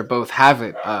Alexander both have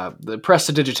it. The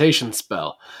prestidigitation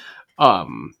spell.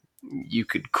 You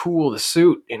could cool the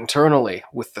suit internally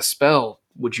with the spell.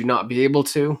 Would you not be able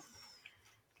to?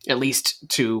 At least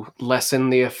to lessen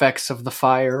the effects of the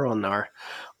fire on our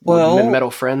wooden and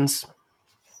metal friends.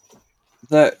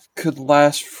 That could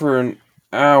last for an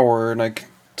hour, and I could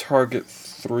target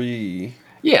 3.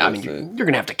 Yeah, I with mean, it. you're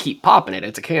gonna have to keep popping it.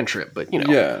 It's a cantrip, but you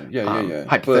know. Yeah.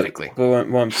 Hypothetically. But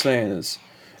what I'm saying is,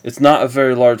 it's not a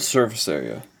very large surface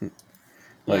area.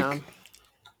 Like, Yeah.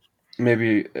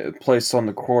 maybe placed on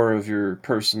the core of your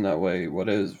person that way,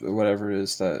 whatever it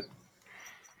is that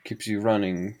keeps you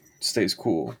running stays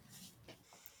cool.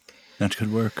 That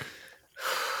could work.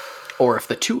 Or if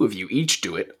the two of you each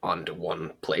do it onto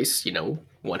one place, you know,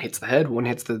 one hits the head, one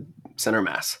hits the center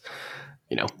mass.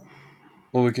 You know.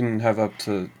 Well, we can have up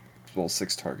to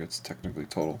 6 targets technically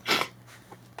total.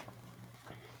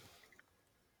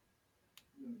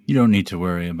 You don't need to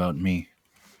worry about me.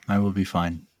 I will be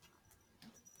fine.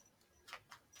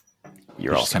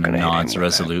 You're He also just kind of gonna hit him nods with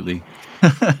resolutely.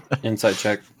 Insight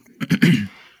check.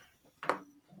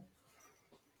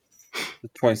 The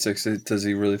 26, does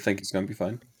he really think he's going to be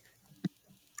fine?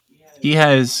 He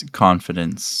has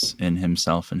confidence in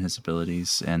himself and his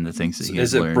abilities and the things that he has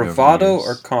Is it learned over bravado the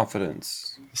years. or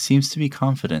confidence? Seems to be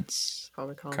confidence.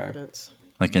 Probably confidence.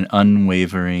 Like an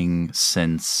unwavering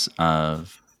sense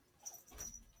of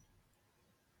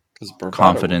 'Cause bravado will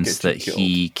confidence get you that killed.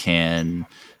 he can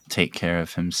take care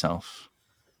of himself.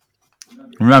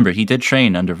 Remember, he did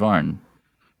train under Varn.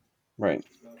 Right.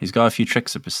 He's got a few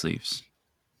tricks up his sleeves.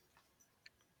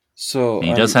 So And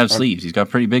he does have sleeves. He's got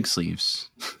pretty big sleeves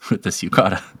with this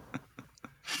yukata.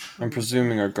 I'm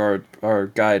presuming our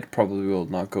guide probably will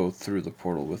not go through the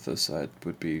portal with us. That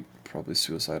would be probably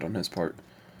suicide on his part.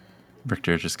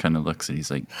 Richter just kind of looks and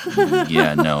he's like,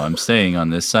 yeah, no, I'm staying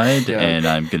on this side Yeah. and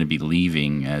I'm going to be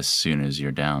leaving as soon as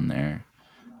you're down there.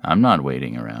 I'm not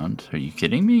waiting around. Are you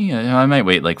kidding me? I might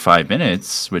wait like 5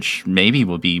 minutes, which maybe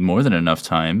will be more than enough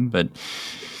time, but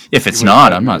if it's Wait,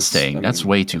 not, 5 I'm not minutes, staying. I That's mean,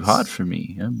 way too that's- hot for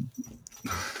me.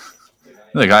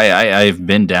 Look, I've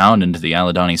been down into the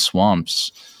Aladani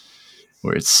swamps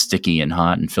where it's sticky and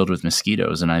hot and filled with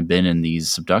mosquitoes, and I've been in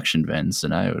these subduction vents,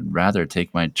 and I would rather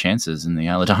take my chances in the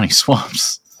Aladani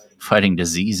swamps fighting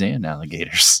disease and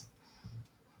alligators.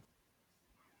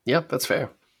 Yep, that's fair.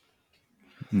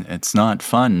 It's not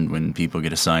fun when people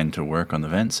get assigned to work on the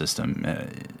vent system.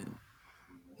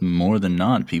 More than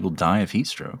not, people die of heat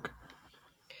stroke.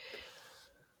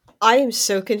 I am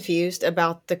so confused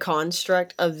about the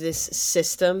construct of this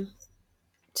system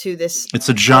to this. It's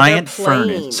a giant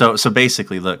plane. furnace. So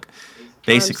basically, look,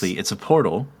 it's a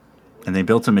portal, and they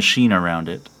built a machine around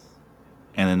it,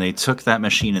 and then they took that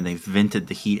machine and they vented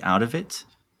the heat out of it,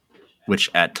 which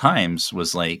at times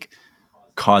was like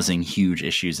causing huge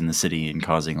issues in the city and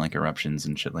causing like eruptions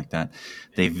and shit like that.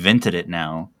 They vented it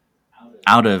now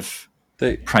out of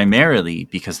primarily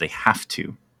because they have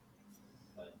to,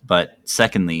 but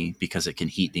secondly because it can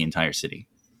heat the entire city.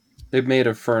 They made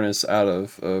a furnace out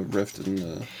of a rift in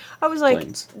the I was like,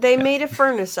 plains. they made a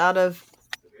furnace out of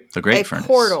The Great a Furnace.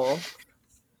 portal.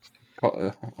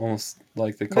 Almost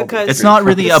like they call Because it. It's not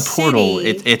really the a portal.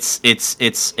 city-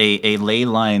 It's a ley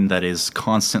line that is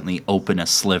constantly open a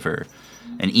sliver,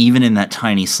 and even in that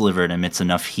tiny sliver, it emits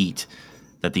enough heat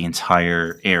that the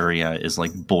entire area is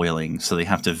like boiling. So they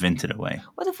have to vent it away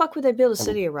What the fuck would they build a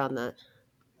city around that?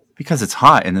 because it's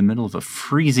hot in the middle of a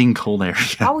freezing cold area.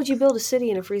 How would you build a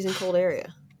city in a freezing cold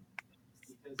area?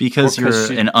 Because Well, 'cause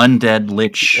you're she- an undead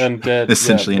lich, Undead,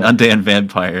 essentially yeah, an undead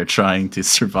vampire trying to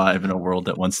survive in a world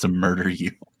that wants to murder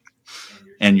you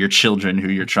and your children who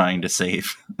you're trying to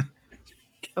save.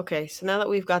 Okay, so now that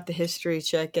we've got the history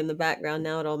check in the background,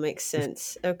 now it all makes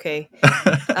sense. Okay,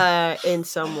 in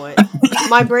somewhat,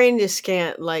 my brain just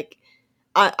can't like.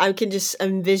 I can just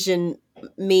envision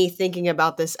me thinking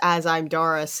about this as I'm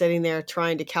Dara, sitting there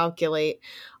trying to calculate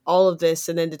all of this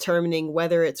and then determining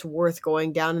whether it's worth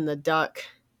going down in the duck.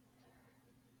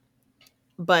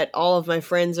 But all of my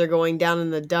friends are going down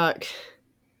in the duck.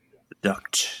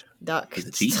 Duct. Duck. With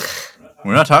a T.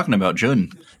 We're not talking about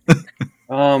Jun.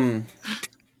 DM.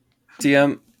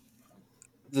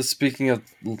 Speaking of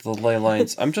the ley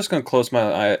lines, I'm just gonna close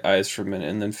my eyes for a minute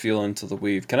and then feel into the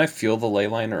weave. Can I feel the ley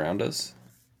line around us?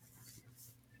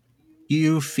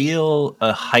 You feel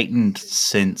a heightened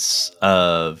sense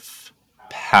of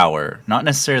power, not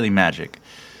necessarily magic,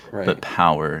 Right. but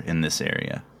power in this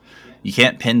area. You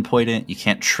can't pinpoint it, you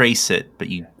can't trace it, but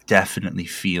you definitely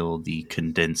feel the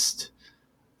condensed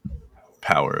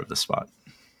power of the spot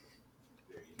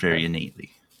very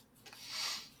innately.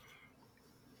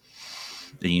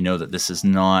 And you know that this is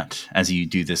not, as you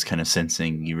do this kind of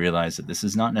sensing, you realize that this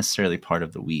is not necessarily part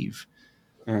of the weave,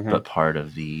 but part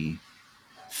of the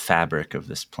fabric of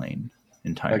this plane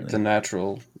entirely. Like the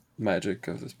natural magic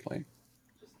of this plane.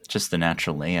 Just the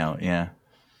natural layout, yeah.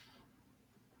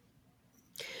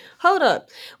 Hold up.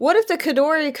 What if the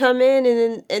Kadori come in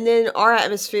and then our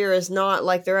atmosphere is not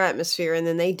like their atmosphere and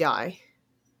then they die?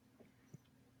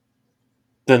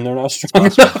 Then they're not strong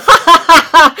enough.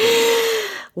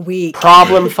 Weak.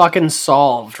 Problem fucking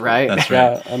solved, right? That's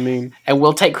right. Yeah, I mean, And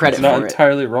we'll take credit it's not for it.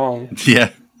 entirely wrong.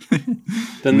 Yeah. Then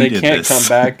We they did can't this. come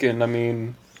back, and I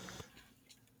mean,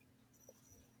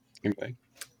 anyway, I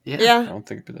Yeah. don't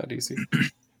think it'd be that easy.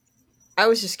 I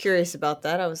was just curious about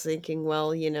that. I was thinking,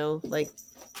 well, like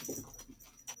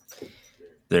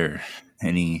There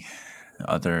any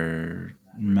other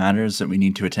matters that we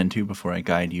need to attend to before I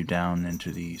guide you down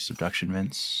into the subduction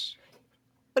vents?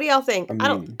 what do y'all think?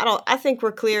 I mean- I think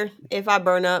we're clear. If I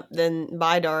burn up, then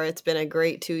bye, Dara. It's been a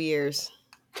great 2 years.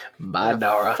 Bye,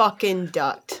 Dara. Fucking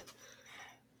ducked.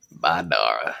 Bye,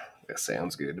 Dara. That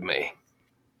sounds good to me.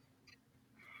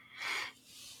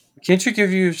 Can't you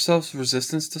give yourself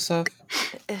resistance to stuff?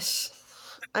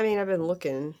 I mean, I've been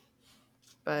looking,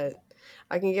 but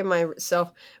I can give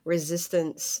myself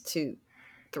resistance to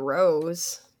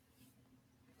throws.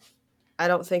 I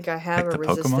don't think I have Like a the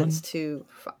resistance Pokemon? to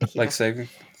Like saving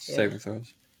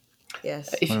throws.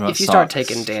 Yes. If What about you start socks?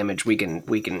 taking damage, we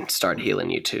can start healing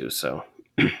you too. So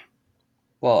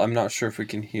Well, I'm not sure if we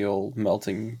can heal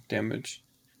melting damage.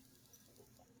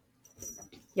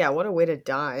 Yeah, what a way to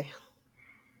die.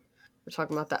 We're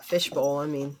talking about that fishbowl. I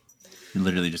mean, You're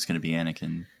literally just going to be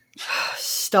Anakin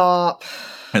stop.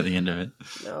 at the end of it.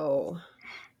 No.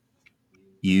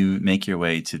 You make your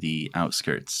way to the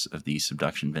outskirts of the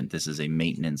subduction vent. This is a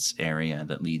maintenance area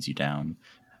that leads you down.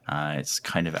 It's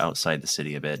kind of outside the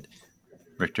city a bit.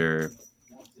 Richter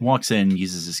walks in,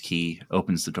 uses his key,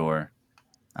 opens the door.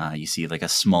 You see like a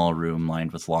small room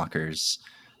lined with lockers.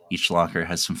 Each locker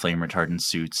has some flame retardant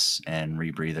suits and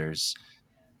rebreathers.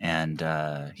 And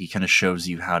he kind of shows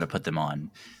you how to put them on.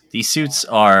 These suits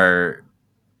are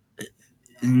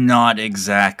not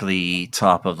exactly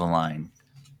top of the line.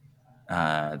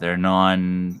 They're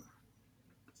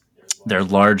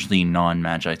largely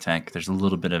non-Magitech. There's a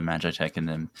little bit of Magitech in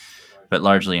them, but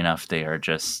largely enough they are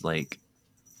just like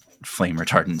flame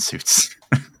retardant suits.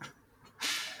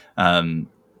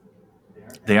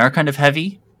 They are kind of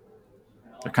heavy.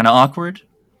 They're kind of awkward.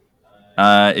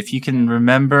 If you can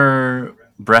remember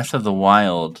Breath of the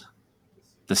Wild,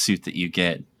 the suit that you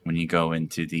get when you go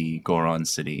into the Goron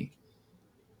city,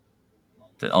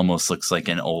 that almost looks like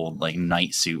an old like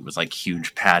night suit with like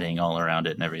huge padding all around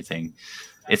it and everything.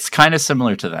 It's kind of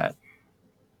similar to that.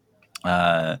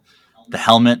 The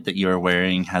helmet that you're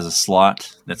wearing has a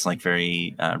slot that's like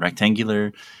very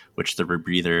rectangular, which the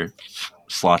rebreather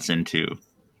slots into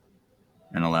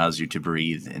and allows you to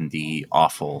breathe in the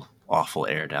awful, awful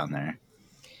air down there.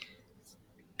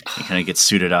 He kind of gets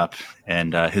suited up,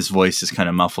 and his voice is kind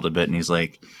of muffled a bit, and he's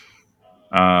like,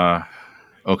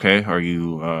 okay, are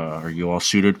you all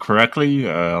suited correctly?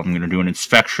 I'm going to do an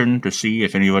inspection to see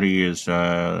if anybody is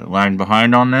lagging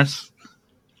behind on this.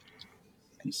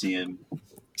 You see him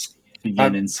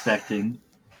begin inspecting.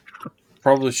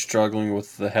 Probably struggling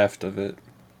with the heft of it,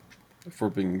 if we're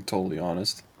being totally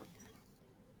honest.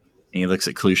 And he looks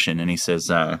at Klushin and he says,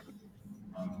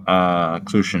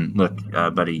 Klushin,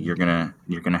 look, buddy, you're gonna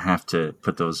have to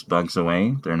put those bugs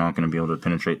away. They're not gonna be able to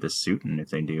penetrate this suit, and if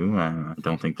they do, I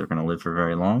don't think they're gonna live for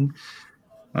very long.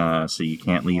 So you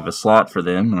can't leave a slot for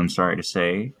them, I'm sorry to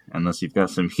say, unless you've got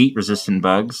some heat-resistant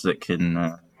bugs that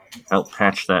can help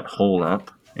patch that hole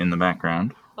up in the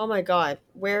background. Oh my god.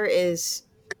 Where is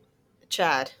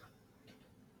Chad.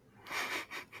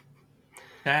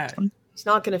 Chad. He's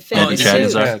not going to fit Yeah, in the Chad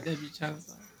is suit. our- That'd be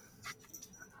Chad's.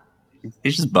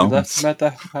 He's just You left bones. him at the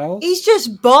house. He's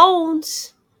just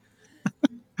bones.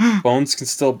 Bones can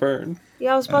still burn.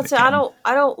 Yeah, I was about to say, I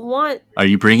don't want, Are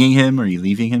you bringing him? Or are you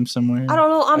leaving him somewhere? I don't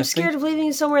know. I'm I scared think- of leaving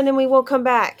him somewhere and then we won't come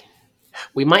back.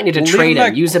 We might need to We'll leave trade him him,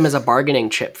 back- use him as a bargaining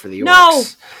chip for the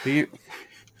orcs. No!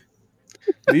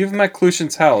 Leave him at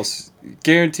Clutian's house.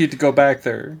 Guaranteed to go back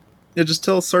there. Yeah, just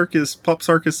tell Sarkis, pop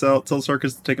Sarkis out, tell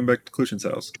Sarkis to take him back to Clutian's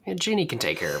house. And Genie can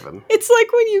take care of him. It's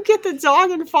like when you get the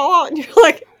dog in Fallout and you're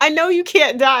like, I know you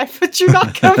can't die, but you're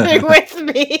not coming with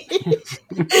me.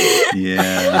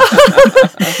 Yeah.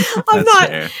 I'm That's not.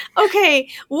 fair. Okay,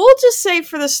 we'll just say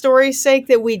for the story's sake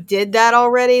that we did that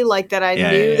already, like that I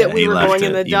Yeah, knew yeah, that yeah. we You were left going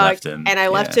in it- the you duck, left him, and I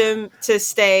left yeah. him to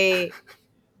stay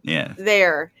Yeah.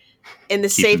 there in the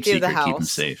Keep him safety of the secret, keep him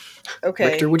house. safe. Okay.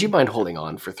 Victor, would you mind holding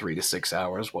on for 3 to 6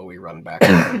 hours while we run back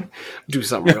and do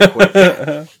something real quick?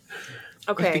 Okay.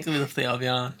 Particularly with the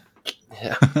Albion.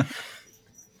 Yeah.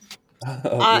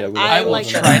 I will like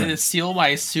try that. to seal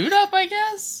my suit up, I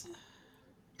guess.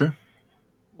 Sure.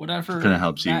 Whatever. Kind of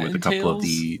helps you that with a couple of entails.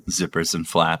 the zippers and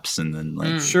flaps, and then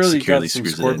like Surely you securely got some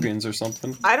screws it in. scorpions or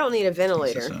something. I don't need a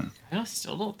ventilator. So- I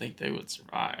still don't think they would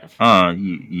survive.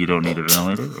 You don't need a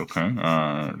ventilator? Okay.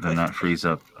 Then that frees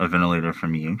up a ventilator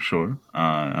from you, sure.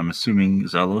 I'm assuming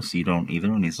Zelos, you don't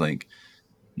either? And he's like,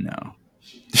 no.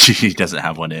 He doesn't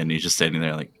have one in. He's just standing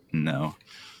there like, no.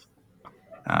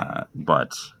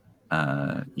 But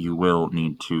you will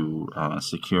need to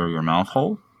secure your mouth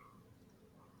hole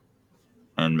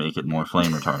and make it more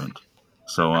flame retardant.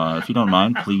 So if you don't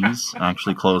mind, please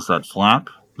actually close that flap,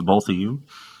 the both of you.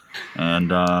 And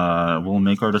we'll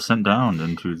make our descent down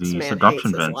into This the man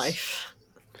seduction hates his vents. life.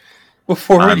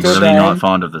 Before we I'm go really down, not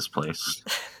fond of this place.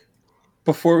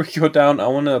 before we go down, I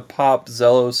want to pop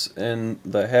Zelos in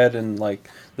the head and like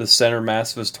the center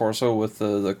mass of his torso with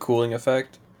the cooling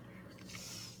effect.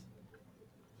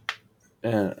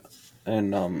 And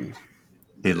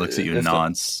He looks at you and If the-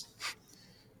 nods.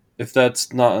 if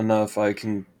that's not enough, I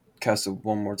can cast it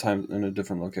one more time in a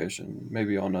different location,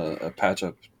 maybe on a patch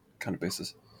up kind of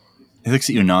basis. He looks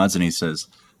at you and nods, and he says,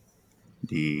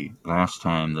 "The last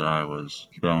time that I was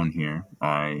down here,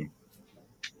 I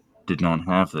did not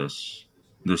have this.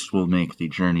 This will make the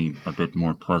journey a bit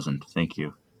more pleasant. Thank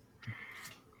you."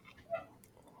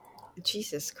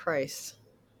 Jesus Christ.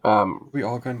 We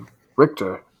all going.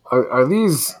 Richter, are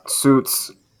these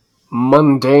suits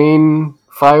mundane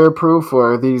fireproof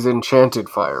or are these enchanted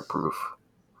fireproof?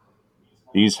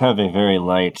 These have a very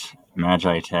light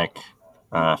Magitech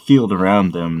field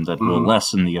around them that will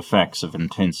lessen the effects of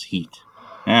intense heat.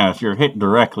 Now, if you're hit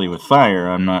directly with fire,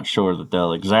 I'm not sure that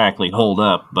they'll exactly hold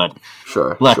up, but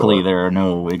Sure. luckily sure. there are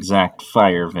no exact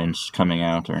fire vents coming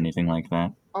out or anything like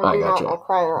that. I gotcha.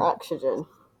 require oxygen.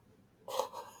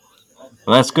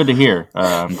 Well, that's good to hear.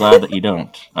 I'm glad that you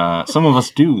don't. Some of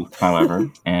us do, however,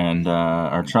 and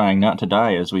are trying not to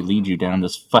die as we lead you down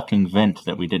this fucking vent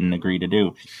that we didn't agree to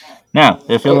do. Now,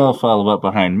 if you'll all follow up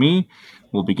behind me,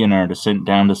 we'll begin our descent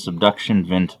down to Subduction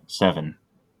Vent 7.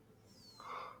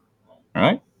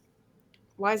 Alright?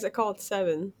 Why is it called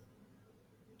 7?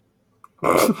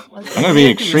 I'm going to be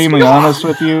extremely honest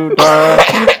with you, Dara.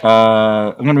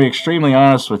 I'm going to be extremely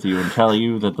honest with you and tell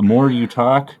you that the more you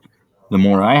talk, the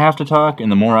more I have to talk,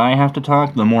 and the more I have to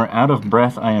talk, the more out of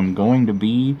breath I am going to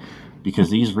be, because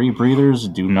these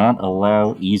rebreathers do not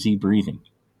allow easy breathing.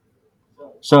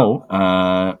 So,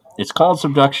 it's called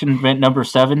Subduction Vent number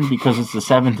 7 because it's the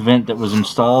 7th vent that was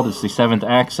installed. It's the 7th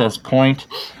access point.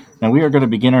 And we are going to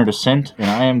begin our descent, and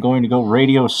I am going to go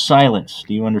radio silence.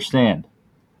 Do you understand?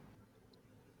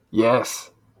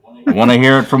 Yes. I want to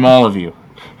hear it from all of you.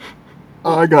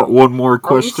 I got one more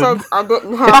question. You said I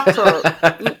didn't have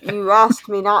to. you asked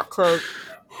me not to.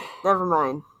 Never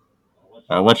mind.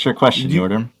 What's your question,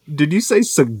 Jordan? Did you say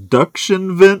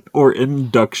seduction vent or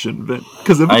induction vent?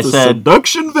 Because if I it's a said-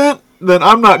 seduction vent, then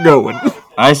I'm not going.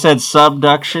 I said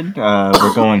subduction.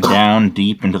 We're going down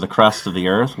deep into the crust of the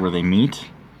earth where they meet.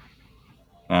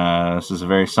 This is a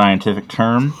very scientific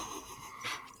term.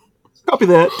 Copy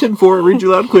that. 10-4, read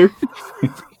you loud and clear.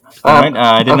 All right.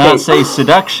 I did okay. not say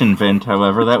seduction vent,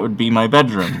 however. That would be my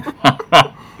bedroom.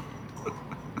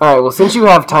 Alright, well, since you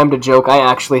have time to joke, I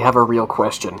actually have a real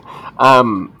question.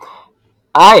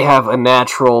 I have a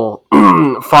natural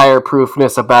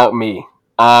fireproofness about me.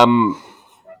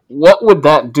 What would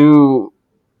that do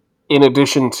in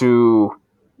addition to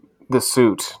the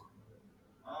suit?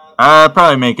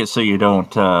 Probably make it so you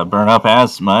don't burn up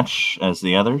as much as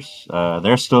the others.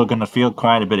 They're still going to feel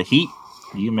quite a bit of heat.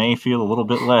 You may feel a little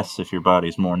bit less if your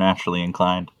body's more naturally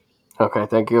inclined. Okay,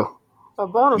 thank you.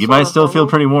 bonus. You might still feel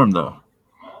pretty warm, though.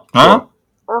 Huh?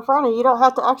 Franny, you don't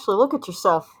have to actually look at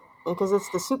yourself because it's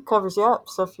the suit covers you up.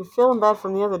 So if you're feeling bad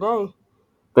from the other day,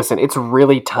 Listen, it's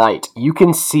really tight. You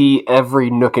can see every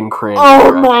nook and cranny.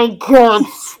 oh my god,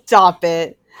 Stop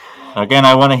it. Again,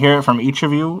 I want to hear it from each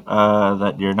of you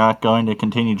that you're not going to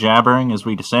continue jabbering as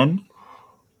we descend.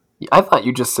 I thought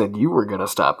you just said you were going to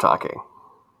stop talking.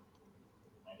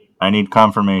 I need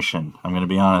confirmation. I'm going to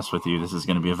be honest with you. This is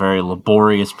going to be a very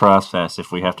laborious process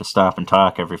if we have to stop and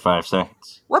talk every 5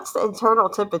 seconds. what's the internal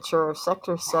temperature of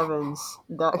Sector 7's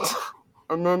duct?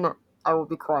 And then I will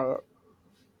be quiet.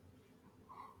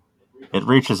 It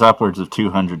reaches upwards of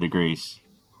 200 degrees.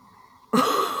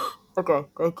 Okay,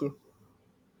 thank you.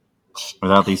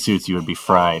 Without these suits, you would be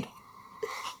fried.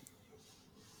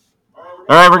 All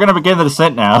right, we're going to begin the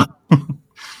descent now.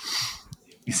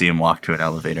 You see him walk to an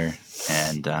elevator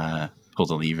and pull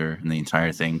the lever, and the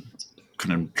entire thing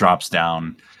kind of drops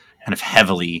down kind of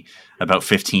heavily about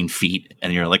 15 feet,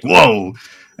 and you're like, whoa!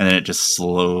 And then it just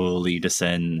slowly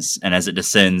descends, and as it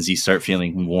descends, you start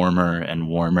feeling warmer and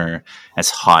warmer as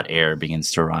hot air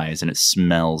begins to rise, and it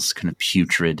smells kind of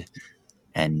putrid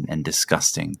and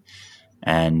disgusting.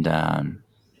 And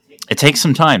it takes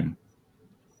some time.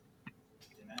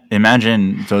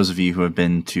 Imagine those of you who have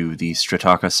been to the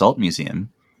Strataka Salt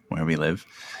Museum, where we live.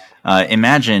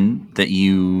 Imagine that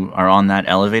you are on that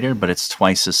elevator, but it's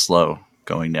twice as slow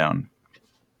going down.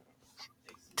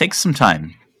 It takes some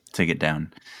time to get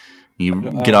down.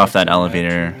 You get off that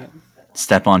elevator,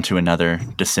 step onto another,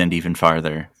 descend even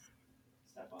farther.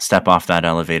 Step off that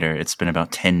elevator. It's been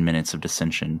about 10 minutes of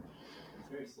descension.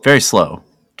 Very slow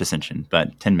descension,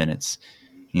 but 10 minutes.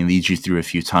 He leads you through a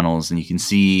few tunnels, and you can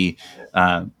see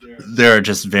there are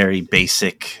just very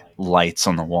basic lights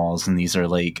on the walls, and these are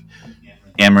like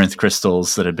amaranth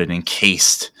crystals that have been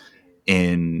encased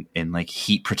in like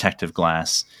heat protective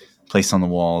glass placed on the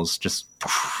walls, just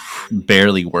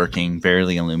barely working,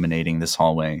 barely illuminating this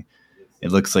hallway.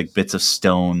 It looks like bits of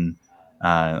stone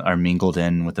are mingled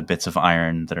in with the bits of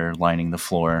iron that are lining the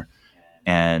floor,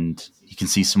 and you can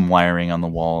see some wiring on the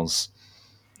walls.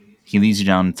 He leads you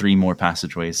down 3 more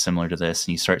passageways similar to this,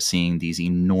 and you start seeing these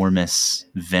enormous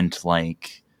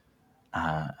vent-like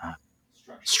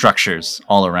structures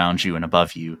all around you and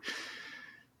above you.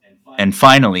 And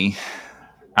finally,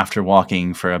 after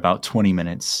walking for about 20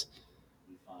 minutes,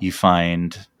 you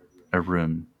find a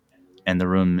room. And the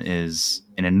room is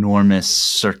an enormous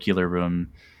circular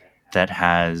room that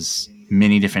has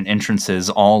many different entrances,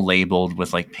 all labeled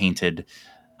with like painted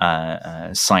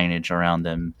signage around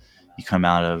them. You come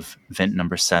out of vent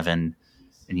number 7,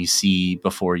 and you see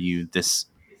before you this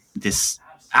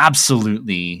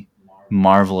absolutely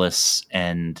marvelous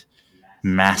and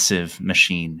massive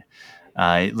machine.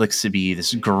 It looks to be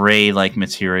this gray-like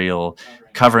material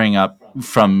covering up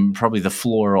from probably the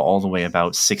floor all the way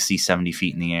about 60, 70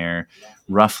 feet in the air,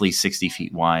 roughly 60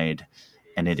 feet wide,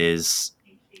 and it is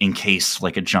encased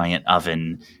like a giant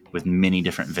oven with many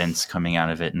different vents coming out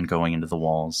of it and going into the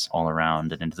walls all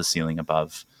around and into the ceiling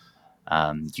above.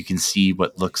 You can see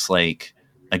what looks like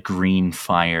a green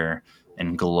fire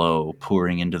and glow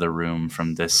pouring into the room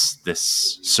from this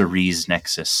Ceres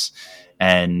nexus.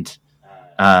 And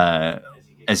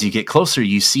as you get closer,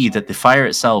 you see that the fire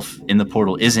itself in the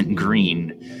portal isn't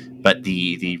green, but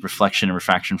the reflection and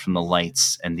refraction from the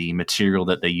lights and the material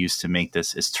that they use to make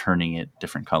this is turning it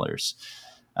different colors.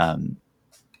 And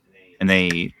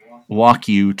they walk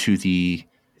you to the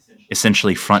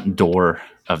essentially front door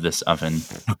of this oven.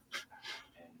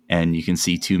 And you can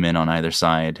see 2 men on either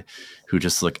side who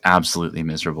just look absolutely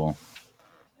miserable.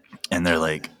 And they're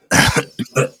like,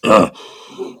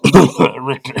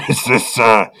 Richter, is this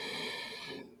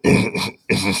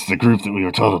the group that we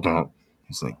were told about?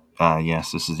 He's like,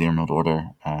 yes, this is the Emerald Order.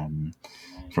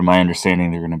 From my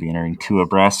understanding, they're going to be entering 2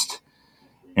 abreast,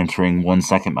 entering 1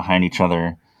 second behind each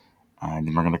other. And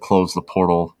then we're going to close the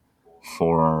portal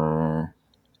for...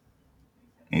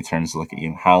 He turns to look at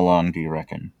you. How long do you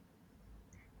reckon?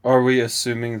 Are we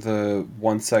assuming the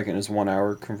 1 second is 1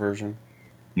 hour conversion?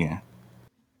 yeah.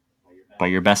 By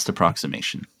your best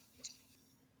approximation.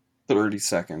 30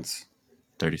 seconds.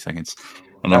 30 seconds.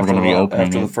 And then we're going to be opening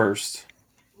after it. the first.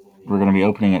 We're going to be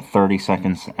opening it 30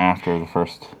 seconds after the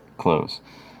first close.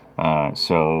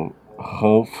 So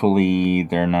hopefully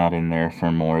they're not in there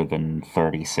for more than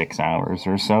 36 hours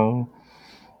or so.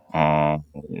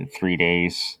 3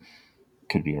 days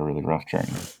could be a really rough journey.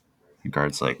 The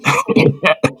guard's like,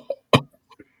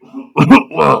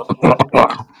 Well,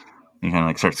 he kind of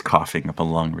like starts coughing up a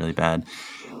lung really bad.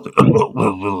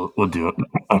 we'll do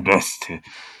our best to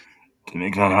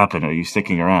make that happen. Are you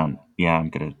sticking around? Yeah, I'm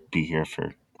going to be here for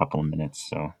a couple of minutes,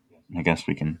 so I guess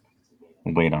we can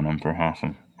We'll wait on him for half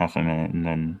a minute and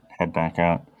then head back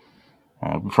out.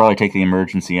 We'll probably take the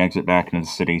emergency exit back into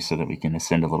the city so that we can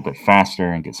ascend a little bit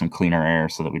faster and get some cleaner air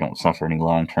so that we don't suffer any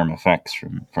long-term effects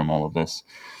from all of this.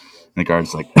 And the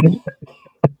guard's like,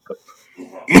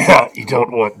 yeah, you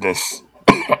don't want this.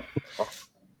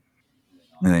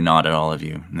 And they nod at all of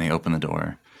you, and they open the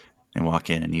door. They walk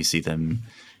in, and you see them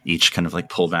each kind of like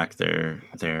pull back their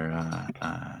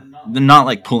not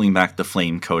like pulling back the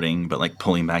flame coating, but like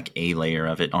pulling back a layer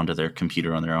of it onto their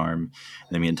computer on their arm.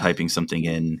 And they begin typing something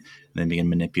in, and then begin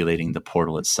manipulating the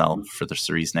portal itself for the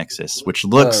Ceres Nexus, which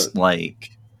looks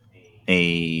like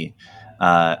a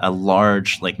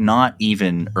large, like not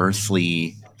even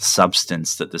earthly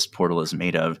substance that this portal is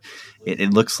made of.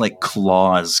 It looks like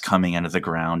claws coming out of the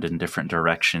ground in different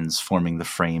directions, forming the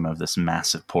frame of this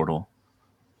massive portal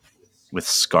with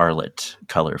scarlet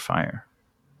color fire.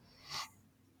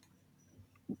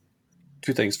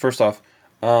 Two things. First off,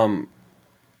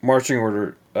 marching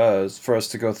order is for us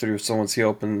to go through, so once he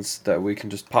opens that we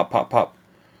can just pop.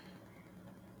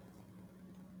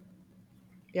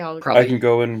 Yeah, I can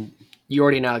go in.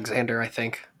 Yordi and Alexander, I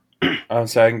think.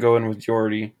 So I can go in with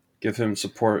Yordi, give him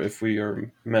support if we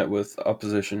are met with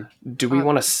opposition. Do we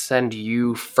want to send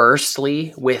you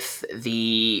firstly with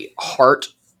the heart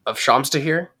of Shamsta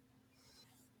here?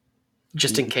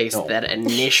 Just in case that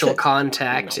initial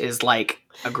contact is like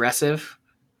aggressive?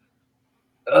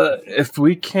 If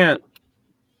we can't...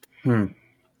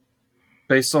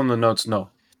 Based on the notes, no.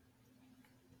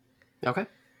 Okay.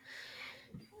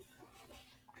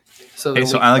 So,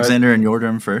 so Alexander and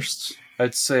Yordam first.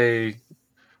 I'd say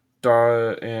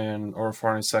Dara and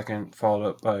Orfarni second, followed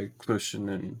up by Klushin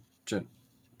and Jin.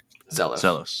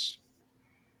 Zelos.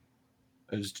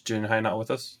 Is Jinhai not with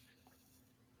us?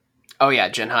 Oh yeah,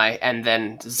 Jinhai, and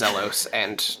then Zelos,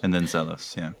 and then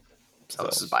Zelos. Yeah,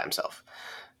 Zelos is by himself.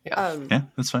 Yeah, yeah,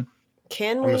 that's fine.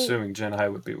 Can I'm we assuming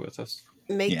Jinhai would be with us.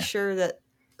 make sure that?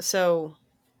 So,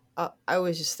 I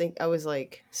was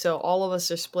like, so all of us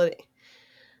are splitting.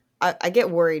 I get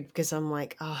worried because I'm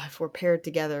like, oh, if we're paired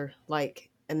together,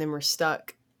 like, and then we're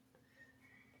stuck.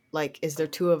 Like, is there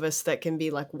two of us that can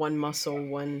be like one muscle,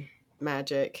 one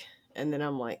magic? And then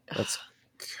I'm like, that's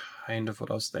kind of what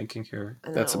I was thinking here.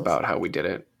 That's about how we did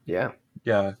it. Yeah.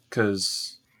 Yeah,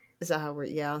 because... Is that how we're...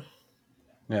 Yeah.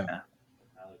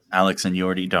 Alex and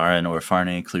Yordi, Dara and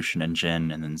Orfarne, Klushin and Jin,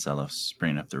 and then Zelos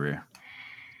bringing up the rear.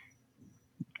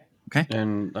 Okay.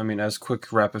 And, I mean, as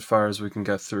quick rapid fire as we can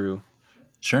get through.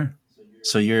 Sure.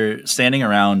 So you're standing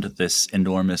around this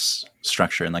enormous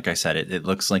structure, and like I said, it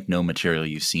looks like no material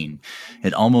you've seen.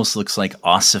 It almost looks like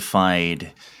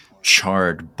ossified,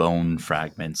 charred bone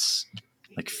fragments,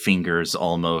 like fingers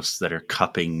almost, that are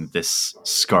cupping this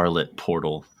scarlet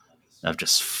portal of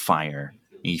just fire.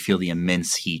 And you feel the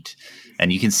immense heat.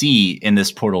 And you can see in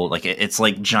this portal, like it's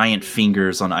like giant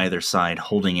fingers on either side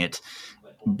holding it,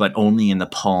 but only in the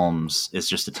palms is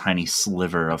just a tiny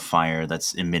sliver of fire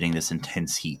that's emitting this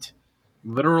intense heat.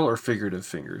 Literal or figurative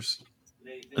fingers?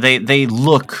 They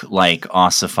look like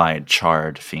ossified,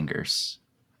 charred fingers.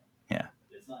 Yeah.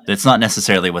 It's not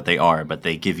necessarily what they are, but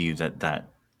they give you that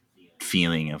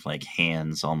feeling of like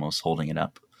hands almost holding it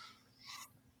up.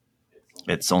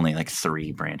 It's only like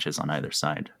 3 branches on either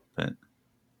side, but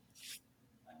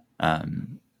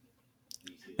and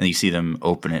you see them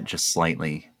open it just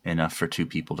slightly, enough for 2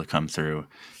 people to come through,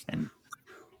 and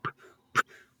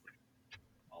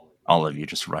all of you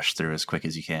just rush through as quick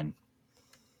as you can.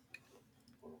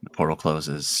 The portal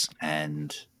closes,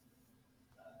 and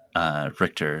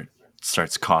Richter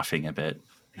starts coughing a bit.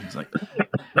 He's like,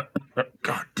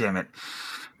 God damn it.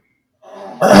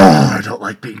 I don't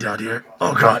like being down here.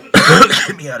 Oh, God.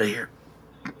 Get me out of here.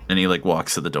 And he like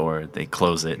walks to the door. They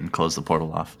close it and close the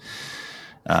portal off.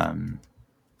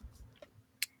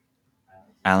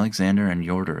 Alexander and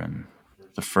Yordarim,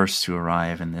 the first to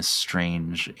arrive in this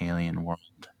strange alien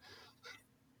world.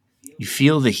 You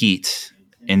feel the heat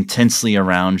intensely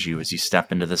around you as you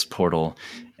step into this portal,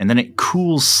 and then it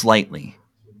cools slightly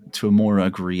to a more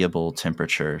agreeable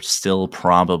temperature, still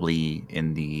probably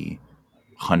in the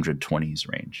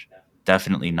 120s range.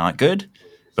 Definitely not good,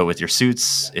 but with your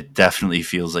suits, it definitely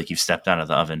feels like you've stepped out of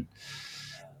the oven.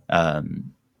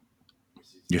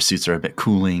 Your suits are a bit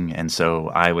cooling, and so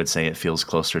I would say it feels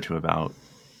closer to about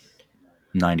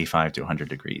 95 to 100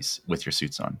 degrees with your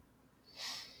suits on.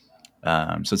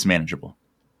 So it's manageable.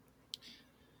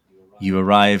 You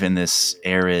arrive in this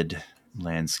arid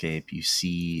landscape. You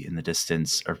see in the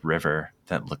distance a river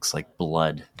that looks like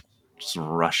blood just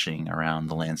rushing around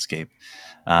the landscape.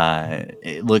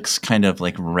 It looks kind of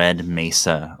like red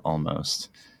mesa almost.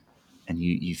 and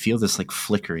you feel this like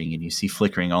flickering, and you see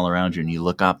flickering all around you, and you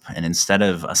look up, and instead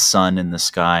of a sun in the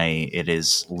sky, it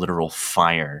is literal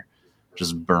fire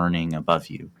just burning above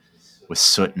you, with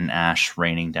soot and ash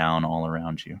raining down all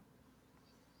around you.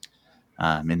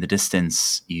 In the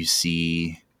distance, you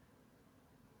see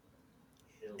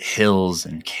hills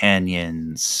and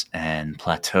canyons and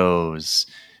plateaus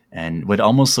and what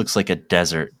almost looks like a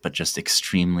desert, but just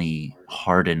extremely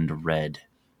hardened red,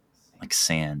 like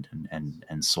sand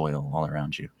and soil all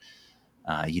around you.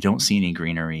 You don't see any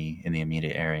greenery in the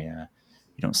immediate area.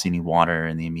 You don't see any water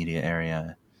in the immediate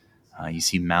area. You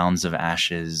see mounds of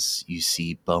ashes. You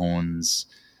see bones,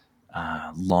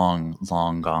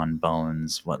 long gone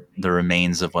bones, the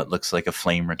remains of what looks like a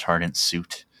flame retardant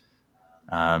suit.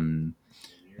 And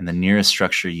the nearest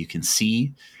structure you can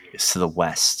see is to the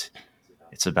west.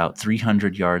 It's about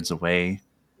 300 yards away,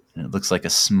 and it looks like a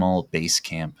small base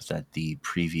camp that the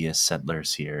previous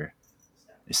settlers here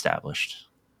established.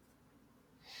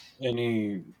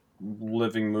 Any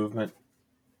living movement?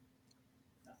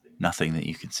 Nothing that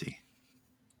you can see.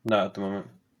 Not at the moment.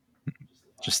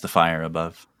 Just the fire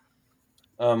above.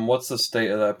 What's the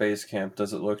state of that base camp?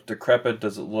 Does it look decrepit?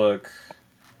 Does it look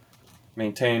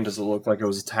maintained? Does it look like it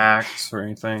was attacked or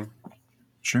anything?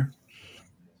 Sure.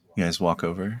 You guys walk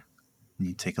over and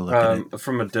you take a look at it.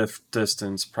 From a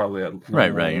distance, probably.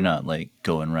 Right. You're not like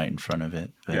going right in front of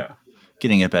it, but yeah.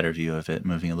 Getting a better view of it,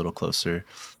 moving a little closer.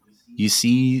 You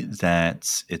see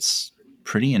that it's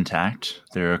pretty intact.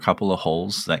 There are a couple of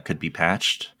holes that could be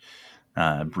patched,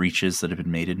 breaches that have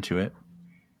been made into it.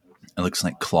 It looks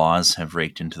like claws have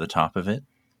raked into the top of it.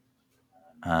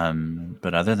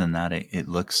 But other than that, it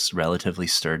looks relatively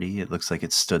sturdy. It looks like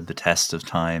it stood the test of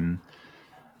time.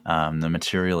 The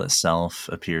material itself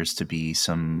appears to be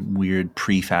some weird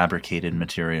prefabricated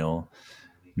material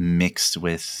mixed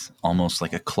with almost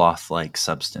like a cloth-like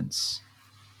substance,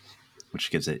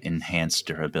 which gives it enhanced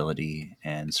durability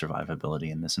and survivability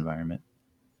in this environment.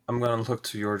 I'm going to look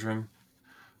to Yordrim.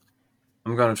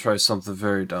 I'm going to try something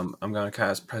very dumb. I'm going to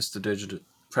cast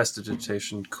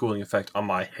Prestidigitation cooling effect on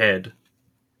my head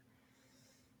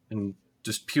and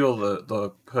just peel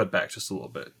the hood back just a little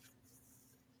bit.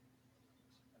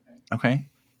 Okay.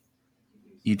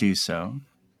 You do so,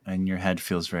 and your head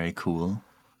feels very cool.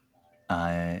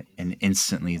 And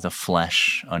instantly the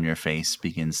flesh on your face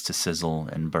begins to sizzle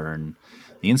and burn.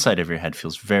 The inside of your head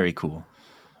feels very cool.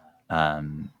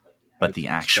 But the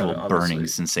actual burning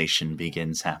sensation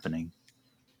begins happening.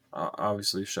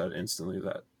 Obviously shut instantly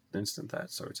that instant that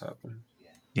starts happening.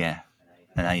 Yeah.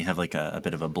 And now you have like a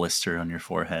bit of a blister on your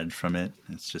forehead from it.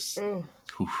 It's just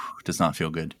does not feel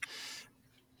good.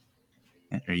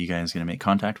 Are you guys going to make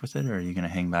contact with it, or are you going to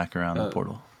hang back around the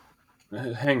portal?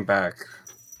 Hang back.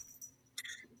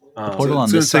 The portal on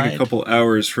this side. It's going to take a couple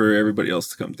hours for everybody else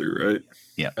to come through, right?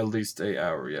 Yeah. At least 8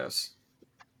 hours, yes.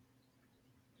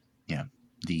 Yeah.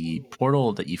 The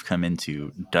portal that you've come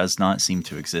into does not seem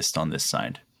to exist on this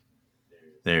side.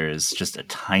 There is just a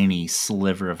tiny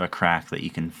sliver of a crack that you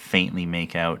can faintly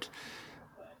make out,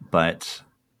 but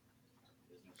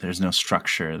there's no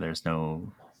structure. There's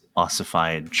no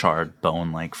ossified, charred,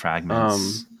 bone-like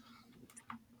fragments.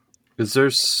 Is there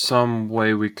some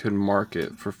way we could mark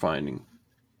it for finding?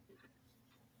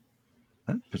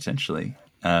 Potentially.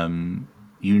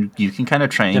 You can kind of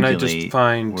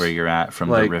triangulate where you're at from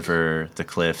the river, the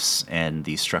cliffs, and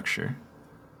the structure.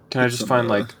 Can I just find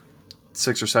like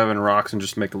 6 or 7 rocks and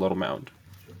just make a little mound?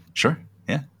 Sure.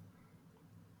 Yeah.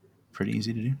 Pretty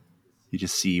easy to do. You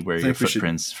just see where your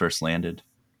footprints first landed.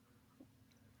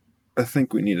 I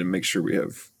think we need to make sure we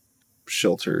have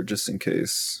shelter just in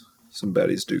case some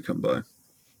baddies do come by.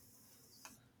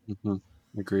 Mm-hmm.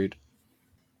 Agreed.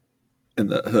 And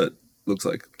that hut looks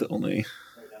like the only...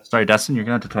 Sorry, Dustin, you're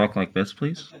going to have to talk like this,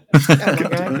 please.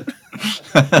 I'm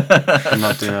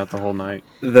not doing that the whole night.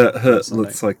 That hut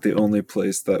looks like the only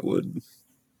place that would...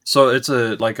 So it's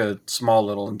like a small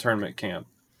little internment camp.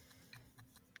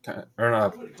 Or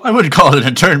not. I wouldn't call it an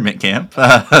internment camp.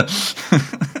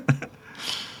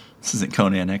 This isn't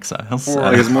Conan Exiles.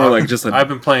 It's more like just I've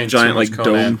been playing giant like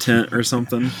dome tent or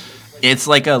something. It's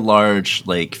like a large,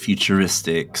 like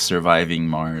futuristic surviving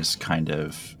Mars kind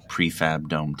of prefab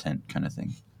dome tent kind of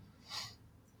thing.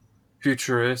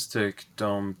 Futuristic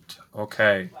dome.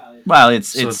 Okay. Well,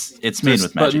 it's made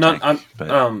with magic for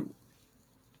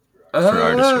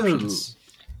our descriptions.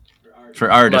 For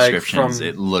our descriptions,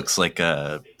 it looks like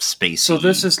a space. So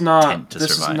this is not.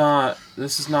 This is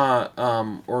not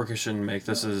Orcish and make.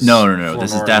 This is no.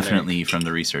 This is definitely from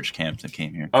the research camp that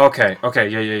came here. Okay.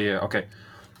 Yeah. Okay.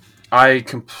 I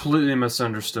completely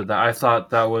misunderstood that. I thought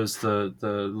that was the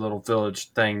little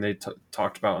village thing they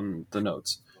talked about in the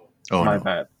notes. Oh, my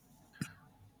bad.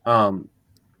 Um,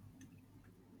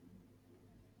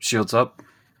 shields up.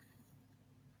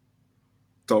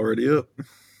 It's already up.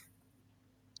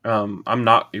 I'm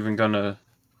not even gonna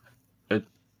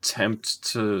attempt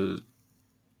to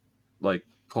like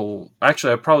pull.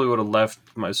 Actually, I probably would have left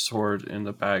my sword in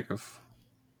the bag of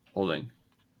holding.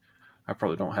 I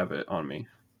probably don't have it on me.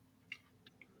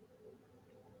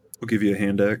 I'll give you a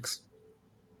hand axe.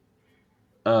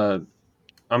 I'm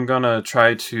gonna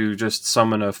try to just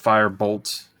summon a fire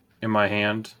bolt in my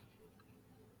hand.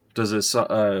 Does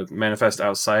it manifest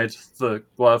outside the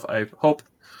glove? I hope.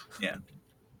 Yeah.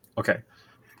 Okay.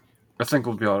 I think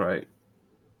we'll be all right.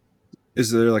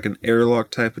 Is there like an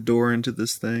airlock type of door into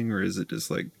this thing, or is it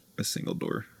just like a single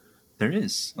door? There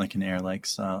is like an airlock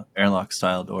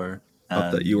style door.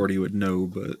 Not that you already would know,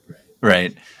 but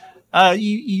Right.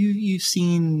 You've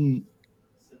seen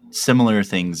similar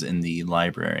things in the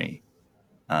library,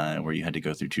 where you had to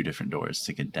go through two different doors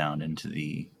to get down into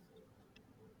the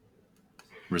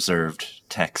reserved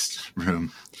text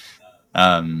room.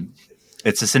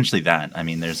 It's essentially that. I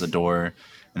mean, there's a door,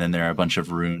 and then there are a bunch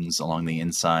of runes along the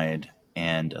inside,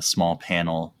 and a small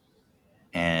panel.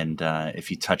 And if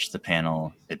you touch the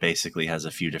panel, it basically has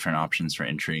a few different options for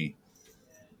entry,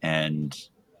 and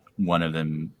one of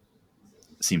them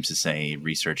seems to say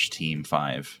Research Team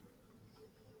 5.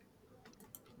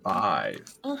 5.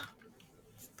 Oh.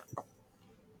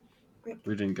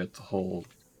 We didn't get the whole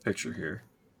picture here.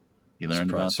 You learned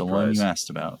Surprise, about the one you surprise. asked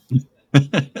about.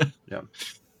 Yeah.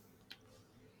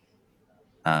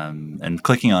 And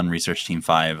clicking on Research Team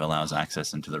 5 allows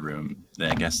access into the room.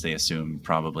 I guess they assume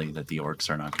probably that the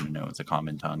orcs are not going to know it's a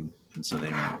common tongue, and so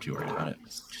they don't have to worry about it.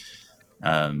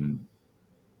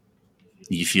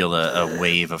 You feel a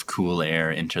wave of cool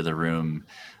air enter the room.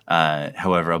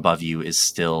 However, above you is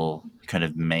still kind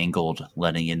of mangled,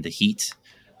 letting in the heat.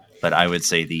 But I would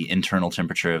say the internal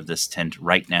temperature of this tent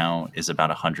right now is about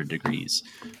 100 degrees.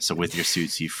 So with your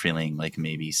suits, you're feeling like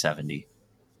maybe 70.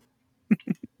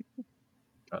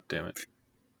 God damn it.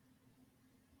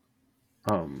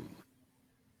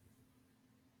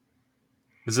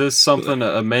 Is this something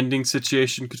a mending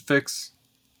situation could fix?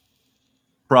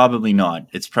 Probably not.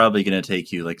 It's probably going to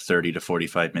take you like 30 to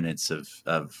 45 minutes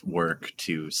of work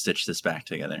to stitch this back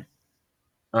together.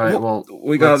 All right, well,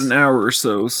 we got an hour or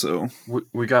so,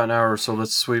 we got an hour, so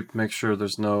let's sweep, make sure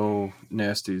there's no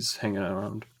nasties hanging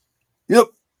around. Yep.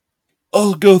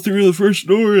 I'll go through the first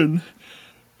door and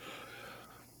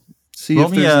see Roll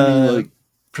if me there's any a like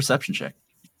perception check.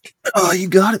 Oh, you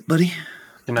got it, buddy.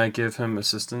 Can I give him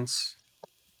assistance?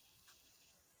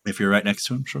 If you're right next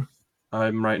to him, sure.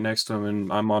 I'm right next to him,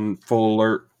 and I'm on full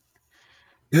alert.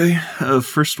 Okay,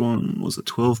 first one was a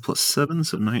 12 plus 7,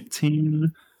 so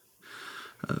 19.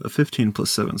 15 plus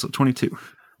 7, so 22.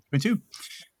 22.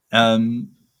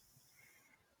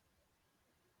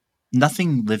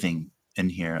 Nothing living in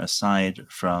here aside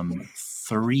from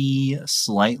 3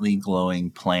 slightly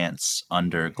glowing plants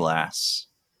under glass.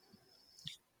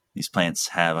 These plants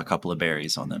have a couple of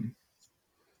berries on them.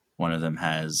 One of them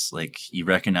has, like, you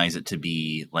recognize it to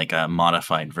be like a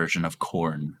modified version of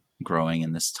corn growing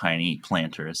in this tiny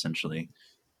planter, essentially,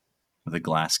 with a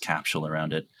glass capsule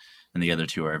around it. And the other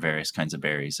 2 are various kinds of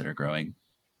berries that are growing.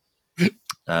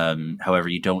 However,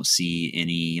 you don't see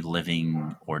any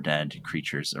living or dead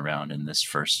creatures around in this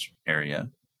first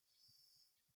area.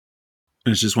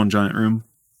 And it's just one giant room.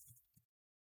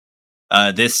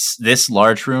 This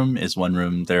large room is one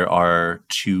room. There are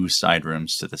 2 side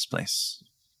rooms to this place.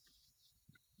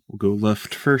 We'll go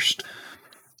left first.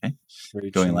 Okay.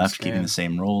 Going left, keeping the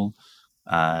same roll.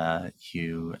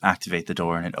 You activate the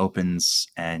door and it opens,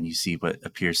 and you see what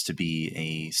appears to be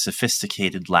a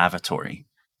sophisticated lavatory.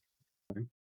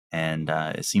 And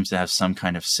it seems to have some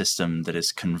kind of system that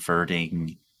is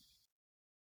converting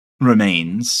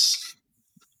remains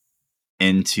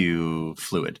into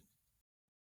fluid.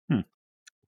 So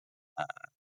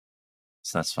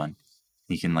that's fun.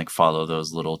 You can like follow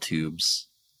those little tubes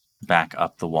back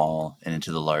up the wall and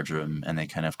into the large room, and they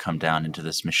kind of come down into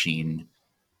this machine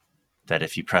that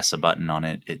if you press a button on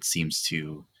it, it seems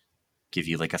to give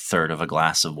you like a third of a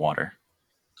glass of water.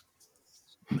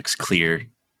 It looks clear.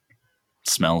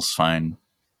 Smells fine.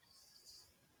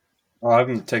 Oh, I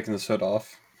haven't taken this hood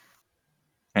off.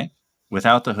 Okay.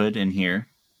 Without the hood in here,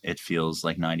 it feels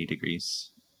like 90 degrees.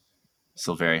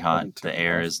 Still very hot. The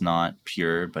air is not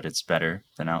pure, but it's better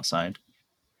than outside.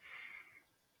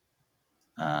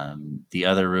 The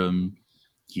other room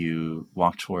you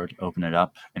walk toward, open it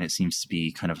up, and it seems to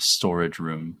be kind of a storage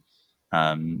room.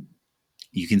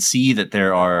 You can see that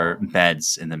there are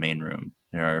beds in the main room.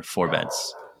 There are 4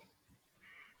 beds.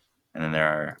 And then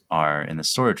there are in the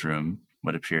storage room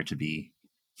what appear to be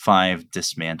 5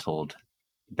 dismantled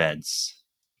beds,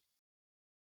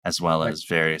 as well as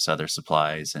various other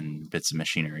supplies and bits of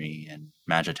machinery and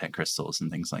Magitech crystals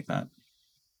and things like that.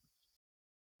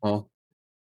 Well,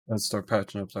 let's start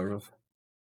patching up that roof.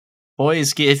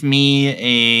 Boys, give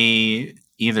me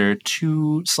either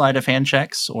 2 sleight of hand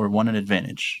checks or 1 an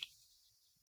advantage.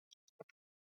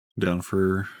 Down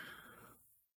for.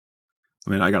 I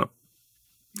mean,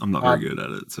 I'm not very good at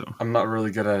it, so. I'm not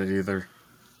really good at it either.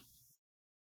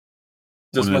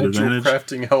 Does One my advantage? jewel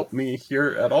crafting help me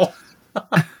here at all?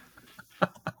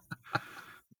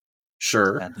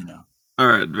 Sure. Sadly, no. All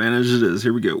right, advantage it is.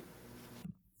 Here we go.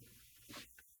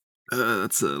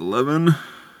 That's 11.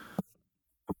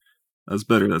 That's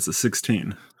better. That's a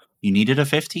 16. You needed a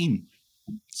 15,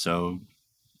 so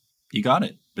you got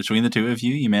it. Between the two of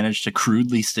you, you managed to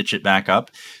crudely stitch it back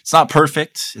up. It's not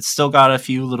perfect. It's still got a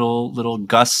few little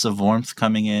gusts of warmth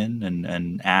coming in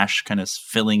and ash kind of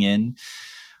filling in,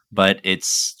 but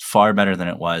it's far better than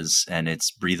it was, and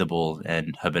it's breathable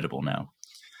and habitable now.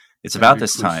 It's about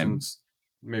this time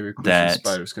Maybe that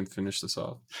spiders can finish this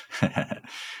off.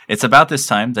 it's about this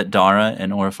time that Dara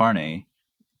and Orofarne,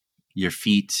 your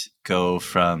feet go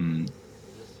from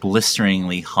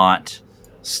blisteringly hot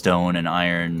stone and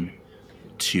iron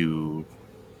to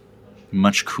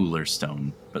much cooler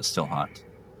stone, but still hot.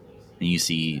 And you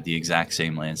see the exact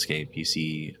same landscape. You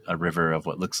see a river of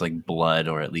what looks like blood,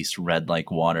 or at least red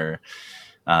like water.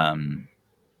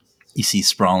 You see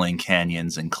sprawling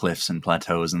canyons and cliffs and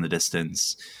plateaus in the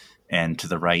distance. And to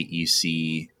the right, you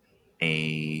see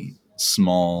a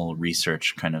small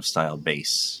research kind of style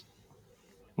base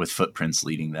with footprints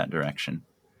leading that direction.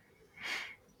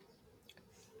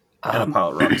 And a pile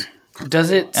of rocks.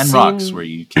 Does it And seem, rocks where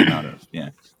you came out of, yeah.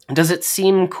 Does it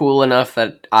seem cool enough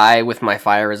that I, with my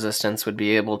fire resistance, would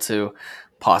be able to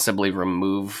possibly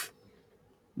remove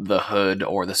the hood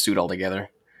or the suit altogether?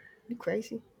 You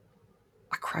crazy?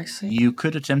 Crazy? You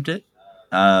could attempt it,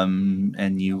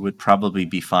 and you would probably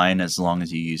be fine as long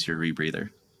as you use your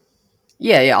rebreather.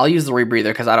 Yeah, I'll use the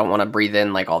rebreather because I don't want to breathe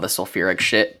in like all the sulfuric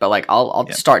shit. But like,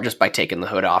 I'll start just by taking the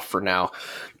hood off for now.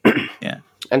 Yeah.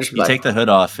 And just you take the hood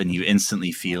off, and you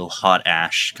instantly feel hot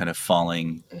ash kind of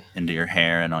falling into your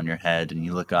hair and on your head, and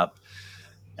you look up,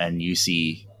 and you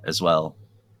see as well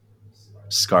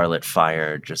scarlet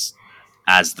fire just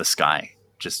as the sky,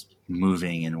 just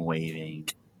moving and waving,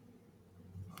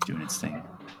 doing its thing.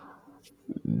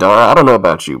 Dara, I don't know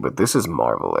about you, but this is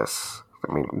marvelous.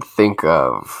 I mean, think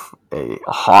of a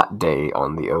hot day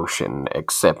on the ocean,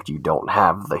 except you don't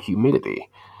have the humidity.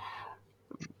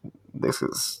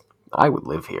 I would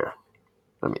live here.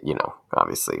 I mean,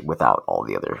 obviously, without all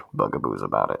the other bugaboos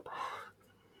about it.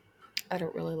 I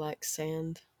don't really like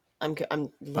sand. I'm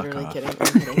literally kidding. I'm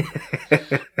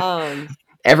kidding.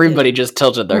 Everybody just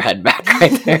tilted their head back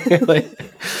right there. Like,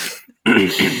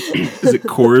 Is it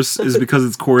coarse? Is it because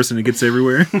it's coarse and it gets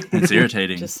everywhere? It's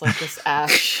irritating. Just like this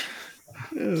ash.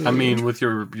 I mean, with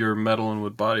your metal and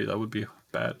wood body, that would be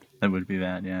bad. That would be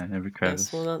bad, yeah. Every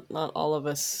crevice. Yes, well, not all of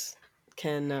us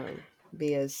can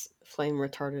be as flame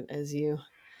retardant as you.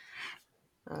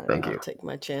 Thank you. I'll take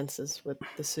my chances with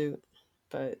the suit,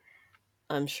 but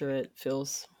I'm sure it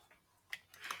feels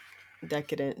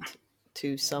decadent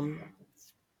to some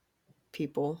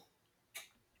people.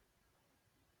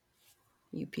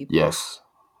 You people. Yes.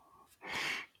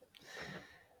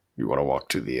 You want to walk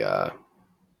to the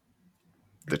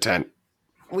tent?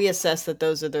 We assess that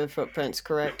those are their footprints,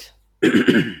 correct?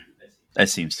 That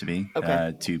seems to be.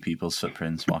 Okay. 2 people's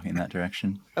footprints walking that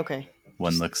direction. Okay.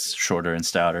 One looks shorter and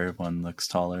stouter, one looks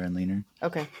taller and leaner.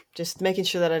 Okay. Just making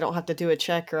sure that I don't have to do a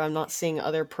check or I'm not seeing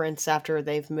other prints after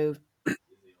they've moved.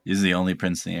 These are the only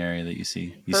prints in the area that you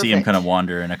see. You see them kind of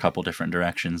wander in a couple different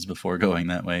directions before going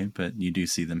that way, but you do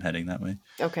see them heading that way.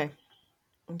 Okay.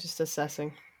 I'm just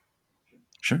assessing.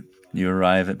 Sure. You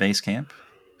arrive at base camp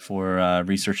for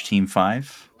Research Team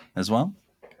 5 as well.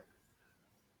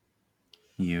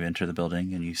 You enter the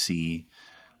building and you see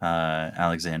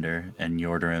Alexander and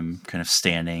Yordarim kind of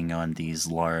standing on these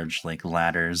large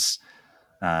ladders,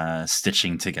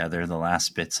 stitching together the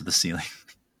last bits of the ceiling.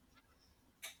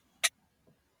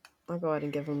 I'll go ahead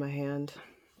and give him a hand.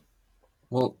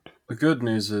 Well, the good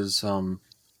news is,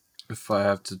 if I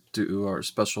have to do our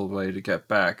special way to get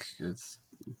back, it's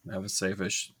have a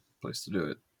safe-ish place to do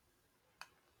it.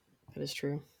 That is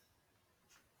true.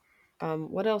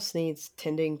 What else needs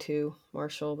tending to,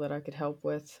 Marshall, that I could help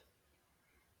with?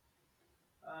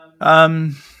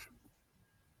 You're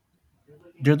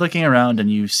looking around and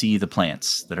you see the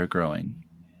plants that are growing,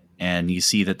 and you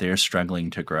see that they're struggling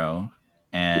to grow,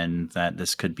 and that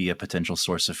this could be a potential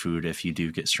source of food if you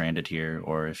do get stranded here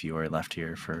or if you are left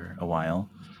here for a while.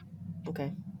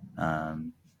 Okay.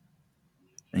 And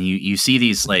you see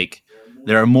these, like,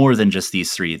 there are more than just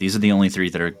these three. These are the only three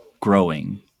that are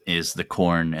growing, is the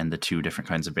corn and the two different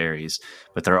kinds of berries.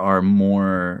 But there are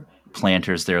more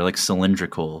planters. They're like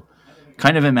cylindrical.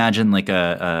 Kind of imagine like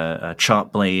a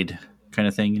chop blade kind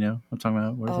of thing, you know what I'm talking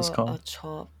about? What is this A called?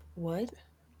 chop. What?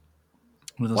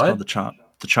 What is this What? called?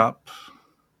 The chop?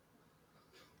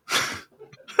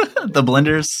 The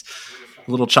blenders?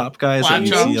 The little chop guys that Slap you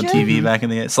chop. see on Ninja? TV back in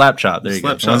the day. Slap chop, there you go.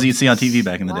 Slap The ones chop. you see on TV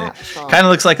back in the day. Slap chop. Kind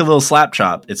of looks like a little slap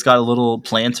chop. It's got a little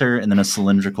planter and then a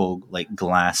cylindrical like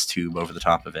glass tube over the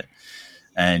top of it.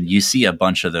 And you see a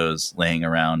bunch of those laying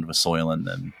around with soil in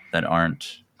them that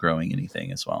aren't growing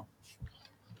anything as well.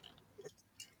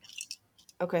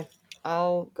 Okay.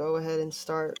 I'll go ahead and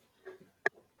start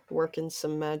working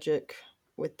some magic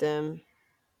with them.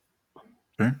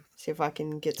 Sure. See if I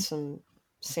can get some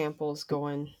samples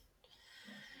going.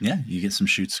 Yeah, you get some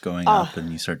shoots going up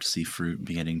and you start to see fruit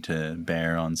beginning to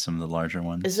bear on some of the larger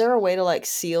ones. Is there a way to like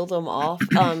seal them off?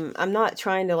 I'm not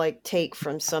trying to like take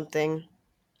from something,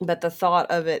 but the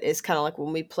thought of it is kind of like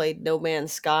when we played No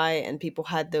Man's Sky and people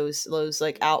had those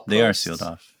like outposts. They are sealed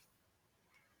off.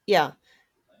 Yeah.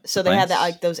 So they had that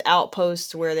Plants? like those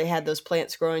outposts where they had those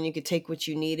plants growing. You could take what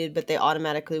you needed, but they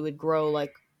automatically would grow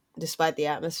like despite the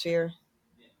atmosphere.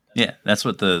 Yeah, that's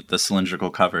what the cylindrical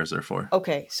covers are for.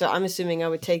 Okay, so I'm assuming I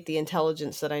would take the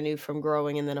intelligence that I knew from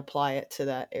growing and then apply it to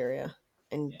that area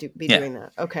and be Yeah. doing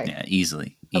that. Okay. Yeah,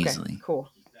 easily. Okay, cool.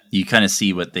 You kind of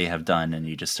see what they have done and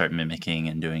you just start mimicking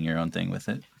and doing your own thing with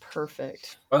it.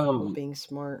 Perfect. Being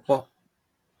smart. Well,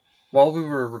 while we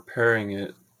were repairing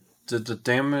it, did the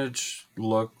damage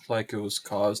look like it was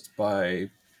caused by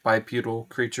bipedal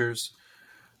creatures,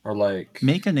 or like?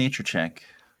 Make a nature check.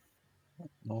 I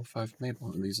don't know if I've made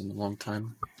one of these in a long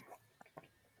time.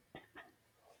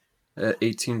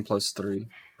 18 plus 3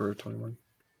 for 21.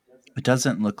 It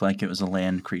doesn't look like it was a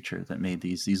land creature that made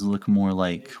these. These look more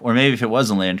like, or maybe if it was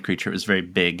a land creature, it was very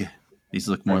big. These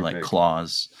look more Very like big.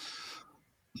 claws.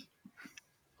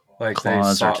 Like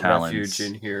Claws they or sought talons. refuge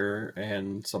in here,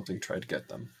 and something tried to get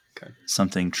them. Okay.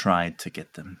 Something tried to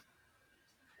get them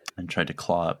and tried to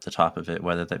claw up the top of it,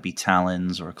 whether that be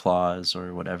talons or claws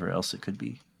or whatever else it could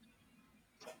be.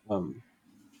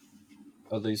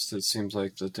 At least it seems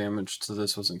like the damage to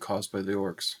this wasn't caused by the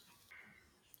orcs.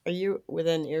 Are you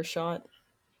within earshot?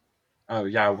 Oh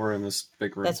yeah, we're in this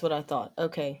big room. That's what I thought.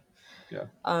 Okay. Yeah.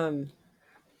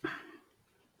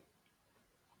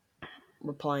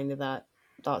 Replying to that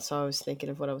thought, so I was thinking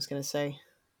of what I was going to say.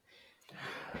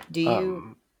 Do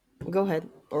you go ahead,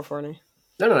 or Forney?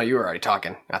 No, you were already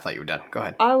talking. I thought you were done. Go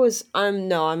ahead.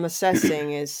 I'm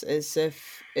assessing is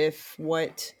if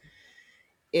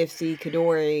the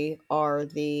Kadori are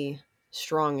the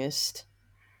strongest.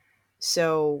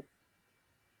 So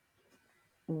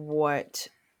what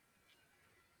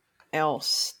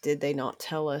else did they not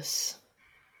tell us?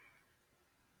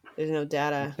 There's no I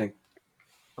data think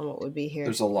on what would be here.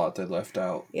 there's a lot they left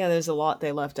out. Yeah, there's a lot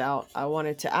they left out. I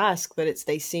wanted to ask, but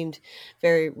they seemed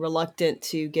very reluctant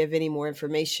to give any more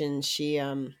information. She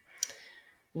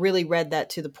really read that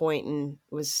to the point and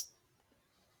was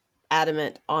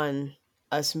adamant on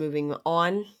us moving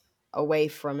on away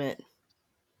from it.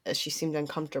 She seemed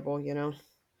uncomfortable, you know.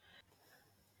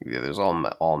 Yeah, there's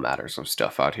all matters of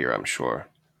stuff out here, I'm sure.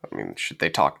 I mean, they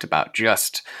talked about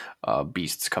just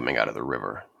beasts coming out of the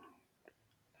river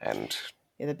and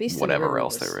Yeah, the beast in the whatever river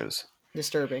else was there is.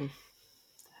 disturbing.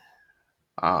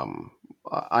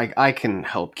 I can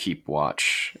help keep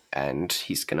watch, and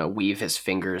he's gonna weave his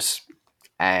fingers,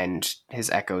 and his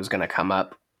echo is gonna come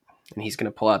up, and he's gonna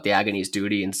pull out the Agony's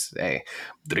Duty and say,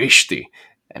 Drishti,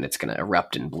 and it's gonna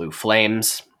erupt in blue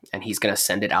flames, and he's gonna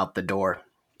send it out the door.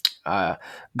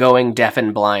 Going deaf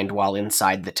and blind while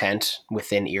inside the tent,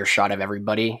 within earshot of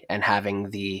everybody, and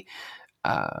having the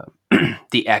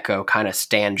the echo kind of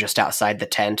stand just outside the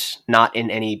tent, not in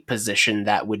any position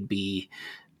that would be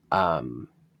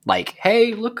like,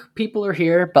 hey, look, people are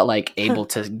here, but like able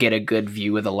to get a good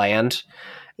view of the land.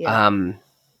 Yeah.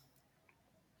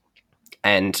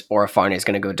 And Orifane is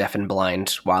going to go deaf and blind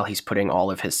while he's putting all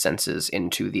of his senses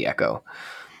into the echo.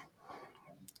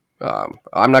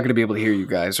 I'm not going to be able to hear you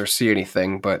guys or see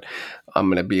anything, but I'm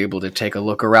going to be able to take a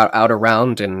look out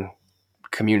around and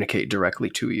communicate directly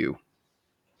to you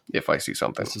if I see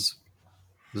something.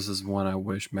 This is one I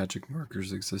wish magic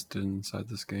markers existed inside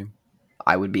this game.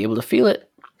 I would be able to feel it.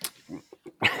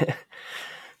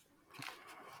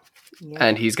 Yeah.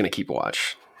 And he's going to keep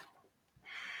watch.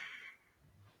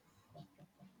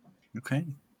 Okay.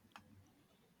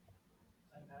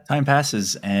 Time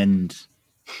passes and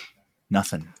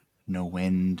nothing. No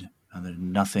wind,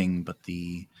 nothing but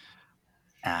the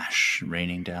ash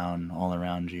raining down all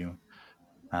around you.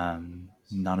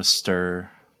 Not a stir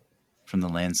from the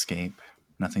landscape,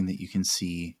 nothing that you can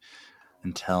see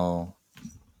until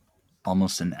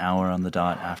almost an hour on the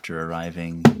dot after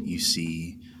arriving. You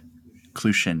see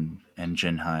Klushin and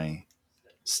Jinhai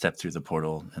step through the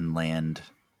portal and land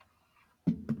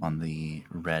on the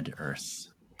red earth.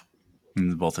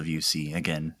 And both of you see,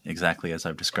 again, exactly as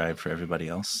I've described for everybody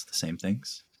else, the same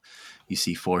things. You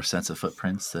see 4 sets of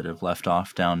footprints that have left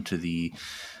off down to the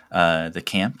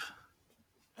camp.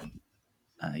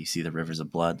 You see the rivers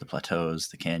of blood, the plateaus,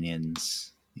 the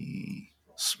canyons, the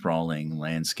sprawling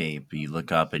landscape. You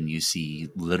look up and you see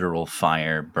literal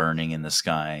fire burning in the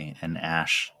sky and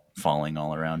ash falling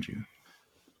all around you.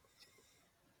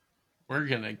 We're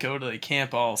going to go to the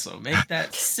camp also. Make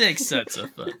that 6 sets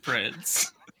of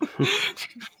footprints.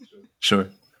 Sure.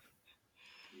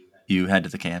 You head to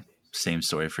the camp. Same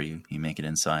story for you. You make it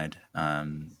inside.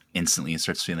 Instantly, it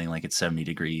starts feeling like it's 70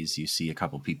 degrees. You see a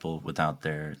couple people without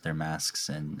their masks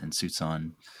and suits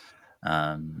on.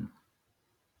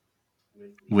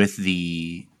 With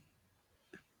the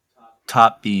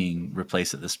top being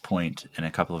replaced at this point and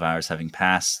a couple of hours having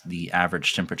passed, the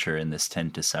average temperature in this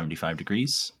 10 to 75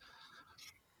 degrees.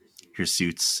 Your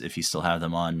suits, if you still have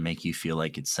them on, make you feel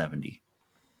like it's 70.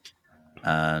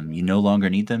 You no longer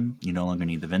need them. You no longer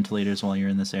need the ventilators while you're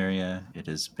in this area. It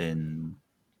has been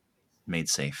made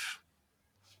safe.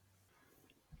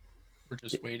 We're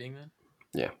just waiting then?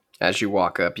 Yeah. As you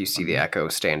walk up, you see the Echo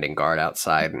standing guard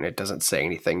outside, and it doesn't say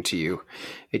anything to you.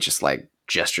 It just,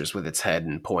 gestures with its head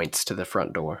and points to the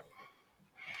front door.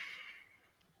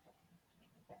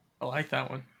 I like that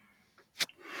one.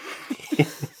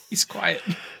 He's quiet.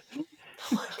 Oh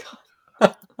my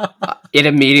god. It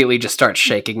immediately just starts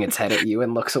shaking its head at you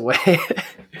and looks away.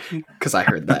 Because I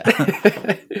heard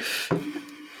that.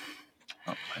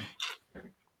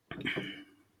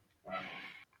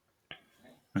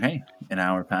 Okay, an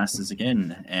hour passes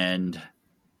again, and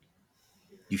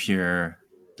you hear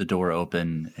the door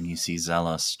open, and you see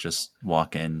Zelos just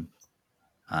walk in,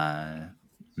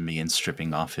 begin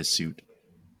stripping off his suit.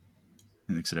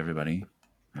 He looks at everybody.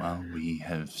 Well, we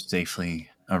have safely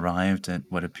arrived at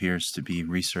what appears to be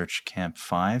Research Camp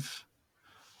 5.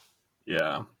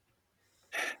 Yeah.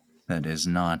 That is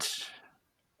not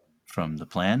from the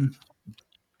plan.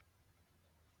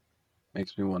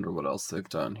 Makes me wonder what else they've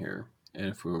done here, and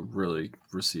if we'll really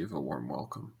receive a warm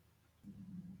welcome.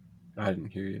 I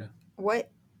didn't hear you.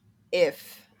 What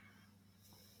if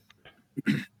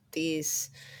these...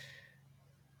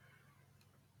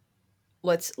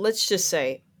 Let's just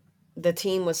say the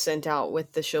team was sent out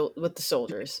with the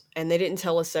soldiers, and they didn't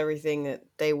tell us everything that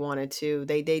they wanted to.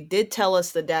 They did tell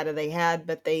us the data they had,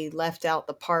 but they left out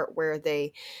the part where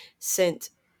they sent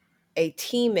a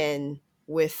team in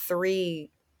with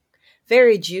 3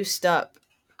 very juiced up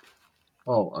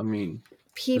Oh, I mean,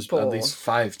 there's people. at least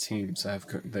 5 teams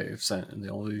they've sent, and they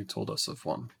only told us of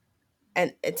one.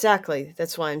 And exactly,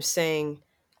 that's why I'm saying,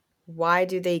 why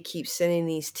do they keep sending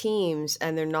these teams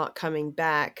and they're not coming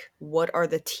back? What are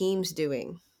the teams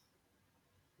doing?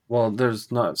 Well,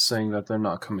 there's not saying that they're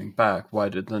not coming back. Why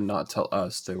did they not tell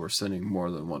us they were sending more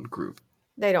than one group?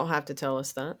 They don't have to tell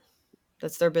us that.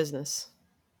 That's their business.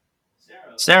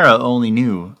 Sarah only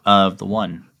knew of the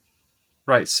one.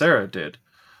 Right, Sarah did.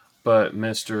 But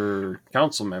Mr.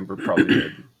 Council Member probably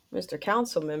did. Mr.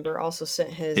 Council Member also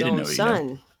sent his He didn't own know, you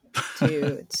son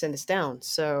to send us down.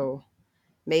 So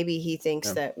maybe he thinks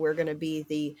Yeah. that we're going to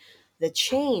be the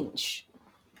change.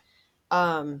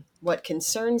 What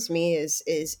concerns me is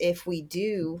if we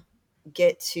do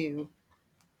get to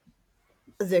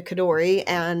the Kadori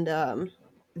and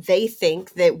they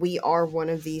think that we are one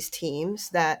of these teams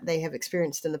that they have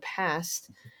experienced in the past,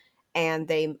 and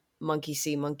they monkey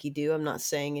see, monkey do. I'm not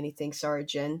saying anything. Sorry,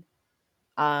 Jen.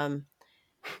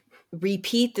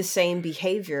 Repeat the same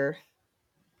behavior.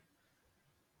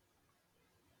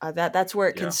 That's where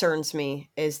it Yeah. concerns me,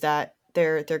 is that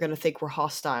they're going to think we're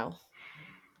hostile.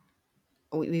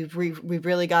 We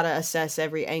really got to assess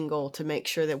every angle to make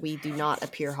sure that we do not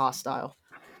appear hostile,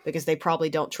 because they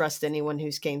probably don't trust anyone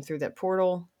who's came through that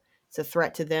portal. It's a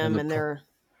threat to them and their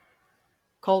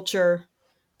culture,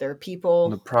 their people.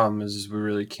 And the problem is we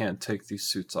really can't take these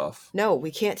suits off. No,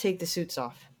 we can't take the suits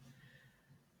off.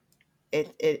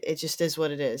 It just is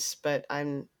what it is. But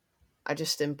I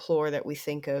just implore that we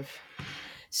think of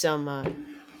some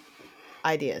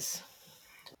ideas.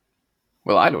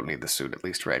 Well, I don't need the suit, at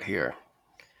least right here.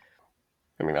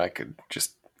 I mean, I could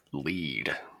just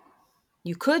lead.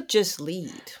 You could just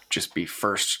lead. Just be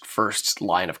first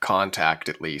line of contact,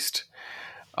 at least.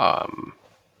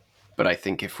 But I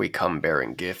think if we come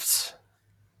bearing gifts,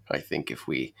 I think if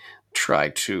we try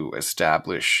to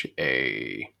establish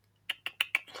a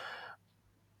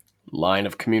line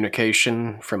of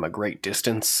communication from a great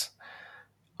distance,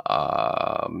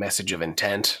 message of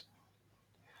intent,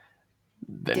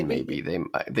 then Did we- maybe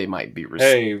they might be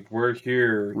Hey, we're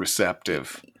here.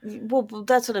 receptive. Well,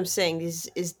 that's what I'm saying. Is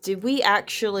did we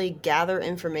actually gather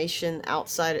information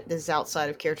outside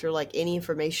of character, like any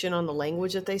information on the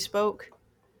language that they spoke?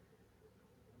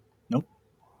 Nope.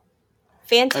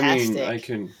 Fantastic.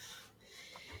 I mean,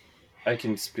 I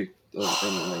can speak any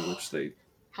language they.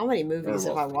 How many movies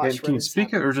have I watched? Can you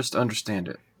speak it or just understand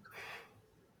it?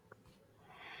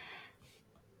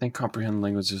 I think comprehend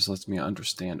language just lets me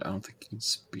understand. I don't think you can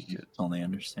speak it. Only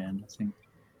understand, I think.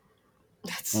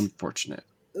 That's Unfortunate.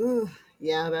 ooh,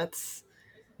 yeah. That's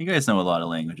You guys know a lot of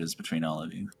languages between all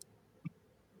of you.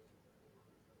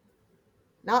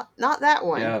 not that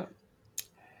one. Yeah,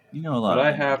 You know a lot. what of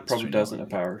I have languages probably between all doesn't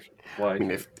of have you. powers. I Why?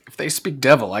 mean, if they speak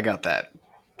devil, I got that.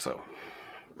 So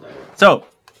So,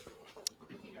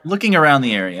 looking around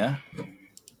the area,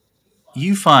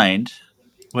 you find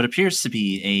what appears to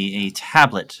be a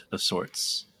tablet of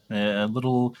sorts. A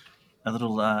little.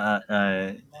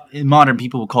 Modern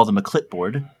people will call them a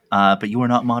clipboard, but you are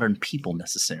not modern people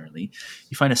necessarily.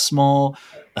 You find a small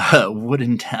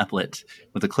wooden tablet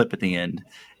with a clip at the end,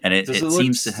 and it Does it look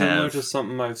seems to similar have. to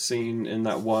something I've seen in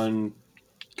that one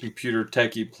computer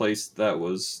techie place that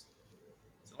was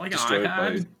Like destroyed an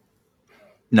by? iPad?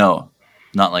 No,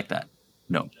 not like that.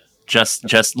 No,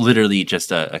 just literally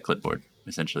just a clipboard,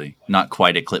 essentially. Not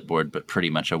quite a clipboard, but pretty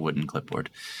much a wooden clipboard.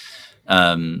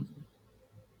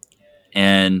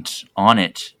 And on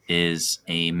it is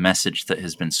a message that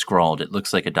has been scrawled. It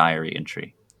looks like a diary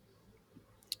entry.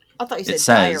 I thought you It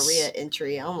said says- diarrhea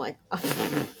entry. I'm like,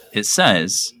 It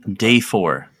says, Day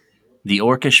 4. The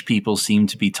Orcish people seem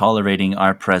to be tolerating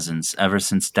our presence ever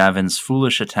since Davin's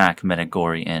foolish attack met a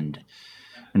gory end.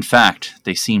 In fact,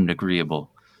 they seemed agreeable.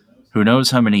 Who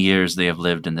knows how many years they have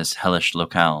lived in this hellish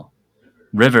locale.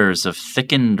 Rivers of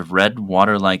thickened red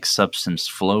water-like substance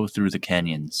flow through the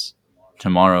canyons.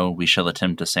 Tomorrow we shall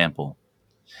attempt a sample.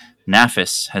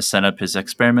 Nafis has set up his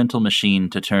experimental machine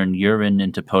to turn urine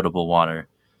into potable water.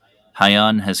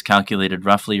 Hayan has calculated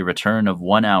roughly a return of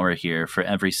 1 hour here for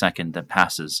every second that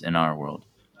passes in our world.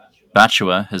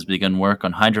 Batua has begun work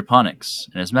on hydroponics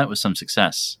and has met with some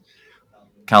success.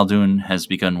 Khaldun has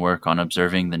begun work on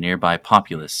observing the nearby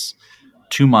populace,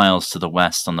 2 miles to the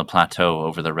west on the plateau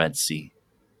over the Red Sea.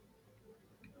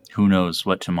 Who knows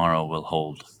what tomorrow will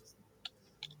hold?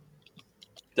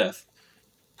 Death.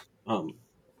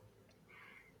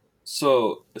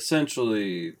 So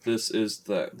essentially, this is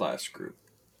the last group.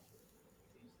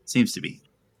 Seems to be.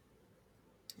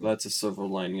 That's a silver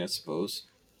lining, I suppose.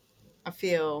 I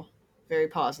feel very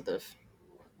positive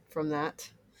from that.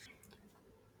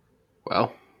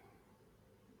 well,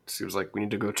 seems like we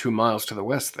need to go 2 miles to the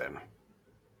west then.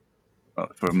 Well,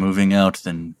 if we're moving out,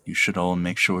 then you should all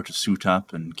make sure to suit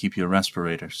up and keep your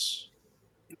respirators.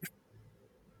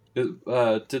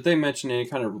 Did they mention any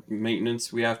kind of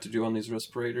maintenance we have to do on these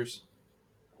respirators?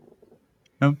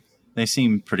 No, they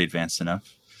seem pretty advanced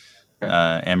enough. Okay.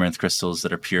 Amaranth crystals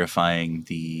that are purifying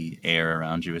the air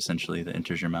around you, essentially, that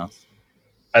enters your mouth.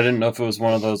 I didn't know if it was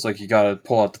one of those, like, you gotta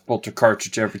pull out the filter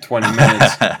cartridge every 20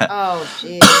 minutes. Oh,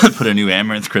 jeez. Put a new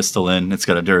amaranth crystal in. It's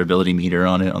got a durability meter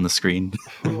on it on the screen.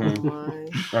 Oh, my.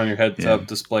 On your heads Yeah. up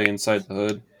display inside the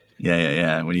hood.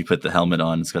 Yeah. When you put the helmet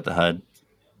on, it's got the HUD.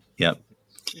 Yep.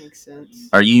 Makes sense.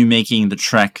 Are you making the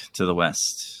trek to the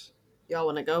west? Y'all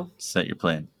want to go? Set your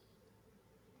plan.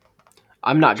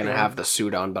 I'm not gonna have the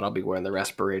suit on, but I'll be wearing the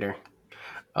respirator.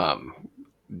 Who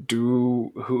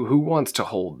wants to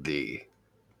hold the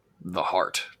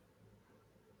heart?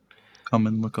 Come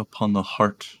and look upon the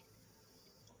heart.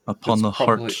 Upon It's the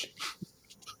probably- heart.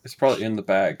 It's probably in the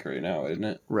bag right now, isn't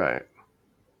it? Right.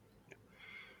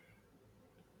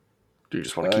 Do you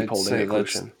just want to keep I'd holding say it,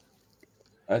 let's- Lucian?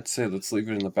 I'd say let's leave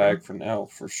it in the bag for now,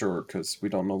 for sure, because we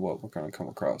don't know what we're going to come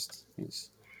across.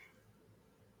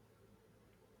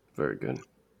 Very good.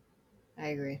 I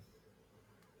agree.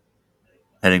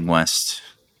 Heading west,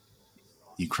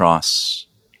 you cross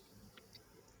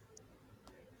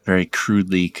a very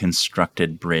crudely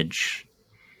constructed bridge.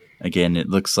 Again, it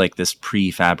looks like this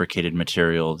prefabricated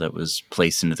material that was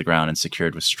placed into the ground and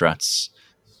secured with struts,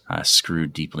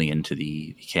 screwed deeply into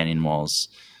the canyon walls.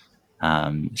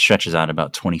 Stretches out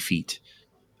about 20 feet,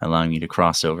 allowing you to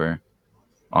cross over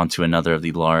onto another of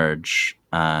the large,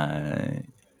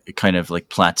 kind of like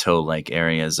plateau-like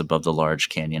areas above the large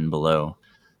canyon below.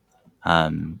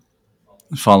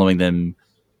 Following them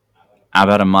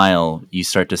about a mile, you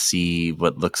start to see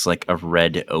what looks like a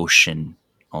red ocean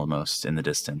almost in the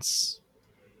distance.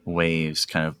 waves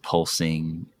kind of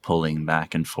pulsing, pulling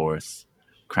back and forth,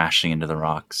 crashing into the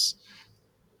rocks.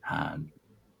 And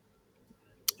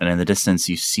in the distance,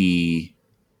 you see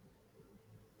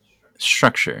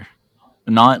structure,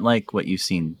 not like what you've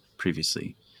seen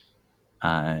previously.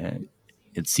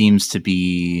 It seems to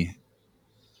be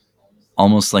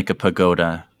almost like a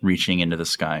pagoda reaching into the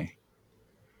sky.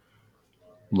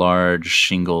 Large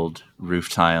shingled roof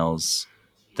tiles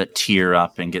that tear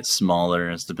up and get smaller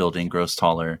as the building grows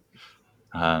taller.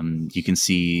 You can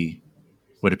see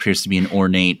what appears to be an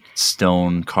ornate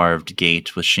stone carved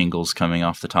gate with shingles coming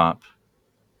off the top.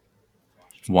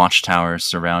 Watchtowers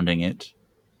surrounding it,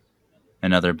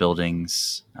 and other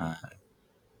buildings.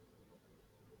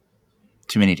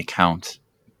 Too many to count.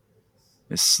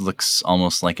 This looks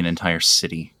almost like an entire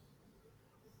city.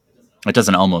 It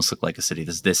doesn't almost look like a city.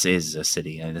 This is a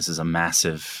city. This is a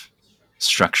massive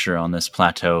structure on this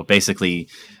plateau, basically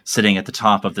sitting at the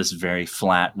top of this very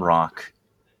flat rock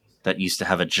that used to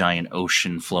have a giant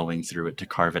ocean flowing through it to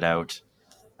carve it out.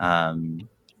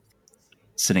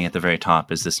 Sitting at the very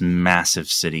top is this massive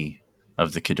city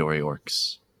of the Kidori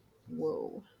Orcs.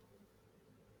 Whoa.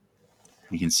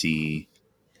 You can see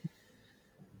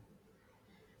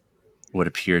what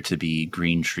appear to be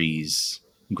green trees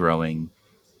growing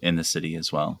in the city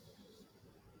as well.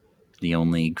 The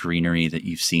only greenery that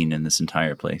you've seen in this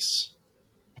entire place.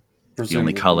 The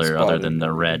only color other than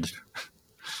the red.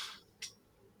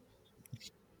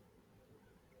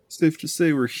 Safe to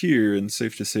say we're here, and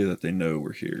safe to say that they know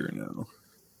we're here now.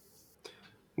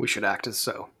 We should act as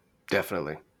so.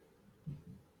 Definitely.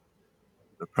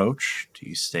 Approach? Do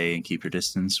you stay and keep your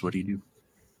distance? What do you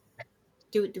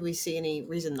do? Do we see any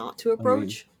reason not to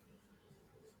approach?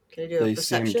 Can I do a They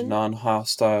perception? seemed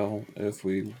non-hostile if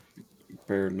we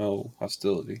bear no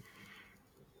hostility.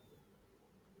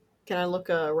 Can I look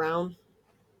around?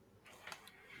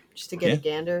 Just to get Yeah. a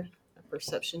gander? A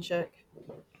perception check?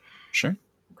 Sure.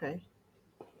 Okay.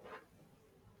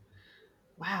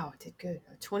 Wow, I did good.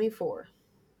 A 24.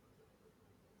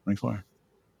 24.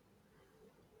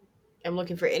 I'm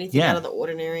looking for anything out of the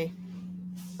ordinary.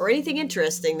 Or anything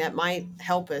interesting that might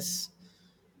help us.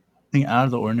 Anything out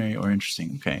of the ordinary or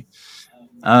interesting. Okay.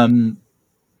 So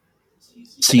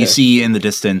you see in the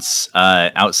distance,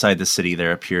 outside the city,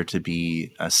 there appear to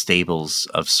be stables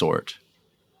of sort.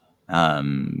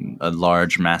 A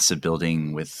large, massive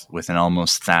building with an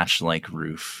almost thatch-like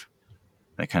roof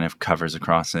that kind of covers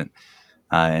across it,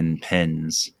 and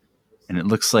pins. And it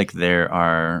looks like there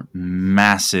are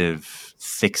massive,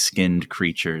 thick-skinned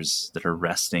creatures that are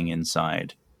resting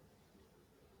inside.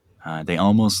 They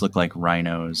almost look like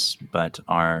rhinos, but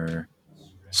are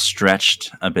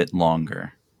stretched a bit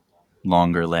longer.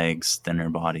 Longer legs, thinner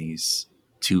bodies,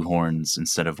 2 horns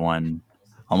instead of 1.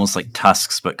 Almost like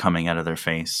tusks, but coming out of their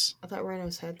face. I thought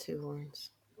rhinos had 2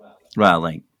 horns. Well,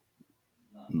 like,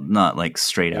 not like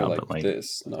straight More out, like but like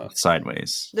this, not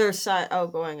sideways. They're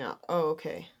going out. Oh,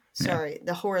 okay. Sorry.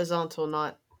 The horizontal,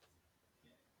 not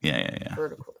Yeah.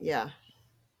 vertical. Yeah.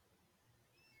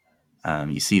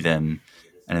 You see them,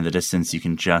 and in the distance you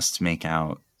can just make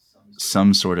out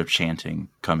some sort of chanting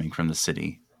coming from the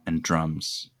city, and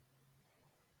drums.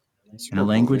 In a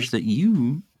language that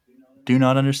you do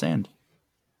not understand.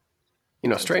 You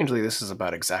know, strangely, this is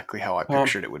about exactly how I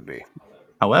pictured it would be.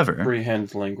 However,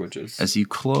 freehand languages. as you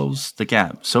close the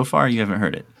gap, so far you haven't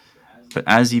heard it, but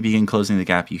as you begin closing the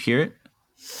gap, you hear it,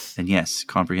 and yes,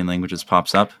 comprehend languages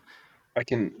pops up. I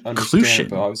can understand Clutian. it,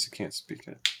 but obviously can't speak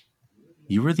it.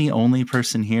 You are the only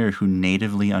person here who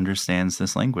natively understands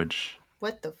this language.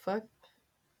 What the fuck?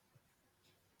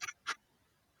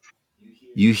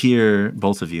 You hear,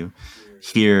 both of you,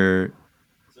 hear...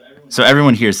 So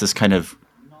everyone hears this kind of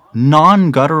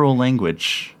non-guttural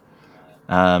language.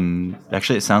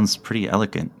 Actually, it sounds pretty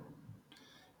elegant.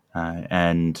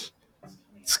 And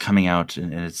it's coming out,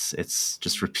 and it's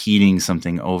just repeating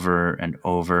something over and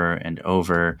over and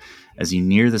over. As you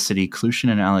near the city,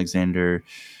 Clutian and Alexander,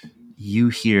 you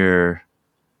hear,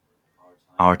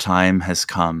 "Our time has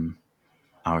come.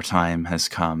 Our time has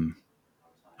come.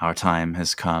 Our time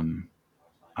has come.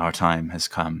 Our time has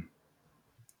come."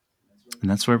 And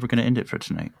that's where we're going to end it for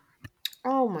tonight.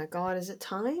 Oh my god, is it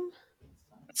time?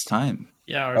 It's time.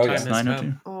 Yeah, our Oh, time yeah. has 9:02.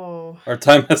 come. Oh. Our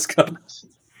time has come.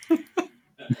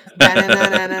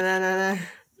 Na-na-na-na-na-na-na.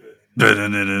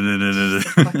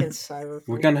 Fucking cyber.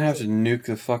 We're gonna have to nuke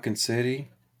the fucking city.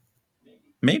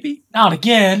 Maybe. Not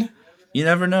again. You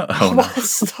never know. Oh, no.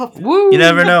 Stop. You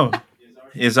never know.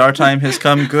 Is our time has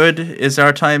come good? Is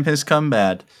our time has come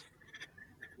bad?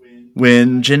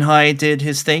 When Jinhai did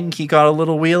his thing, he got a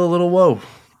little wheel, a little woe.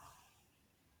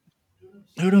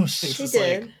 Who knows? She Chase is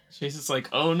did. like, Chase is like,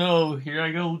 oh no, here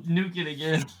I go nuking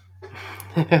again.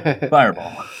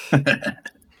 Fireball.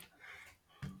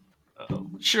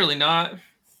 Surely not.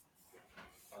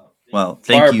 Well,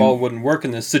 thank Fireball you. wouldn't work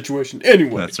in this situation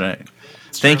anyway. That's right.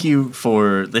 Thank you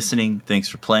for listening. Thanks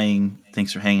for playing.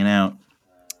 Thanks for hanging out.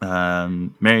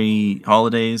 Merry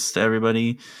holidays to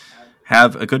everybody.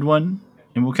 Have a good one,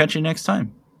 and we'll catch you next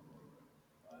time.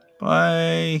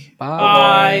 Bye.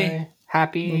 Bye.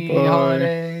 Happy Bye.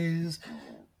 holidays.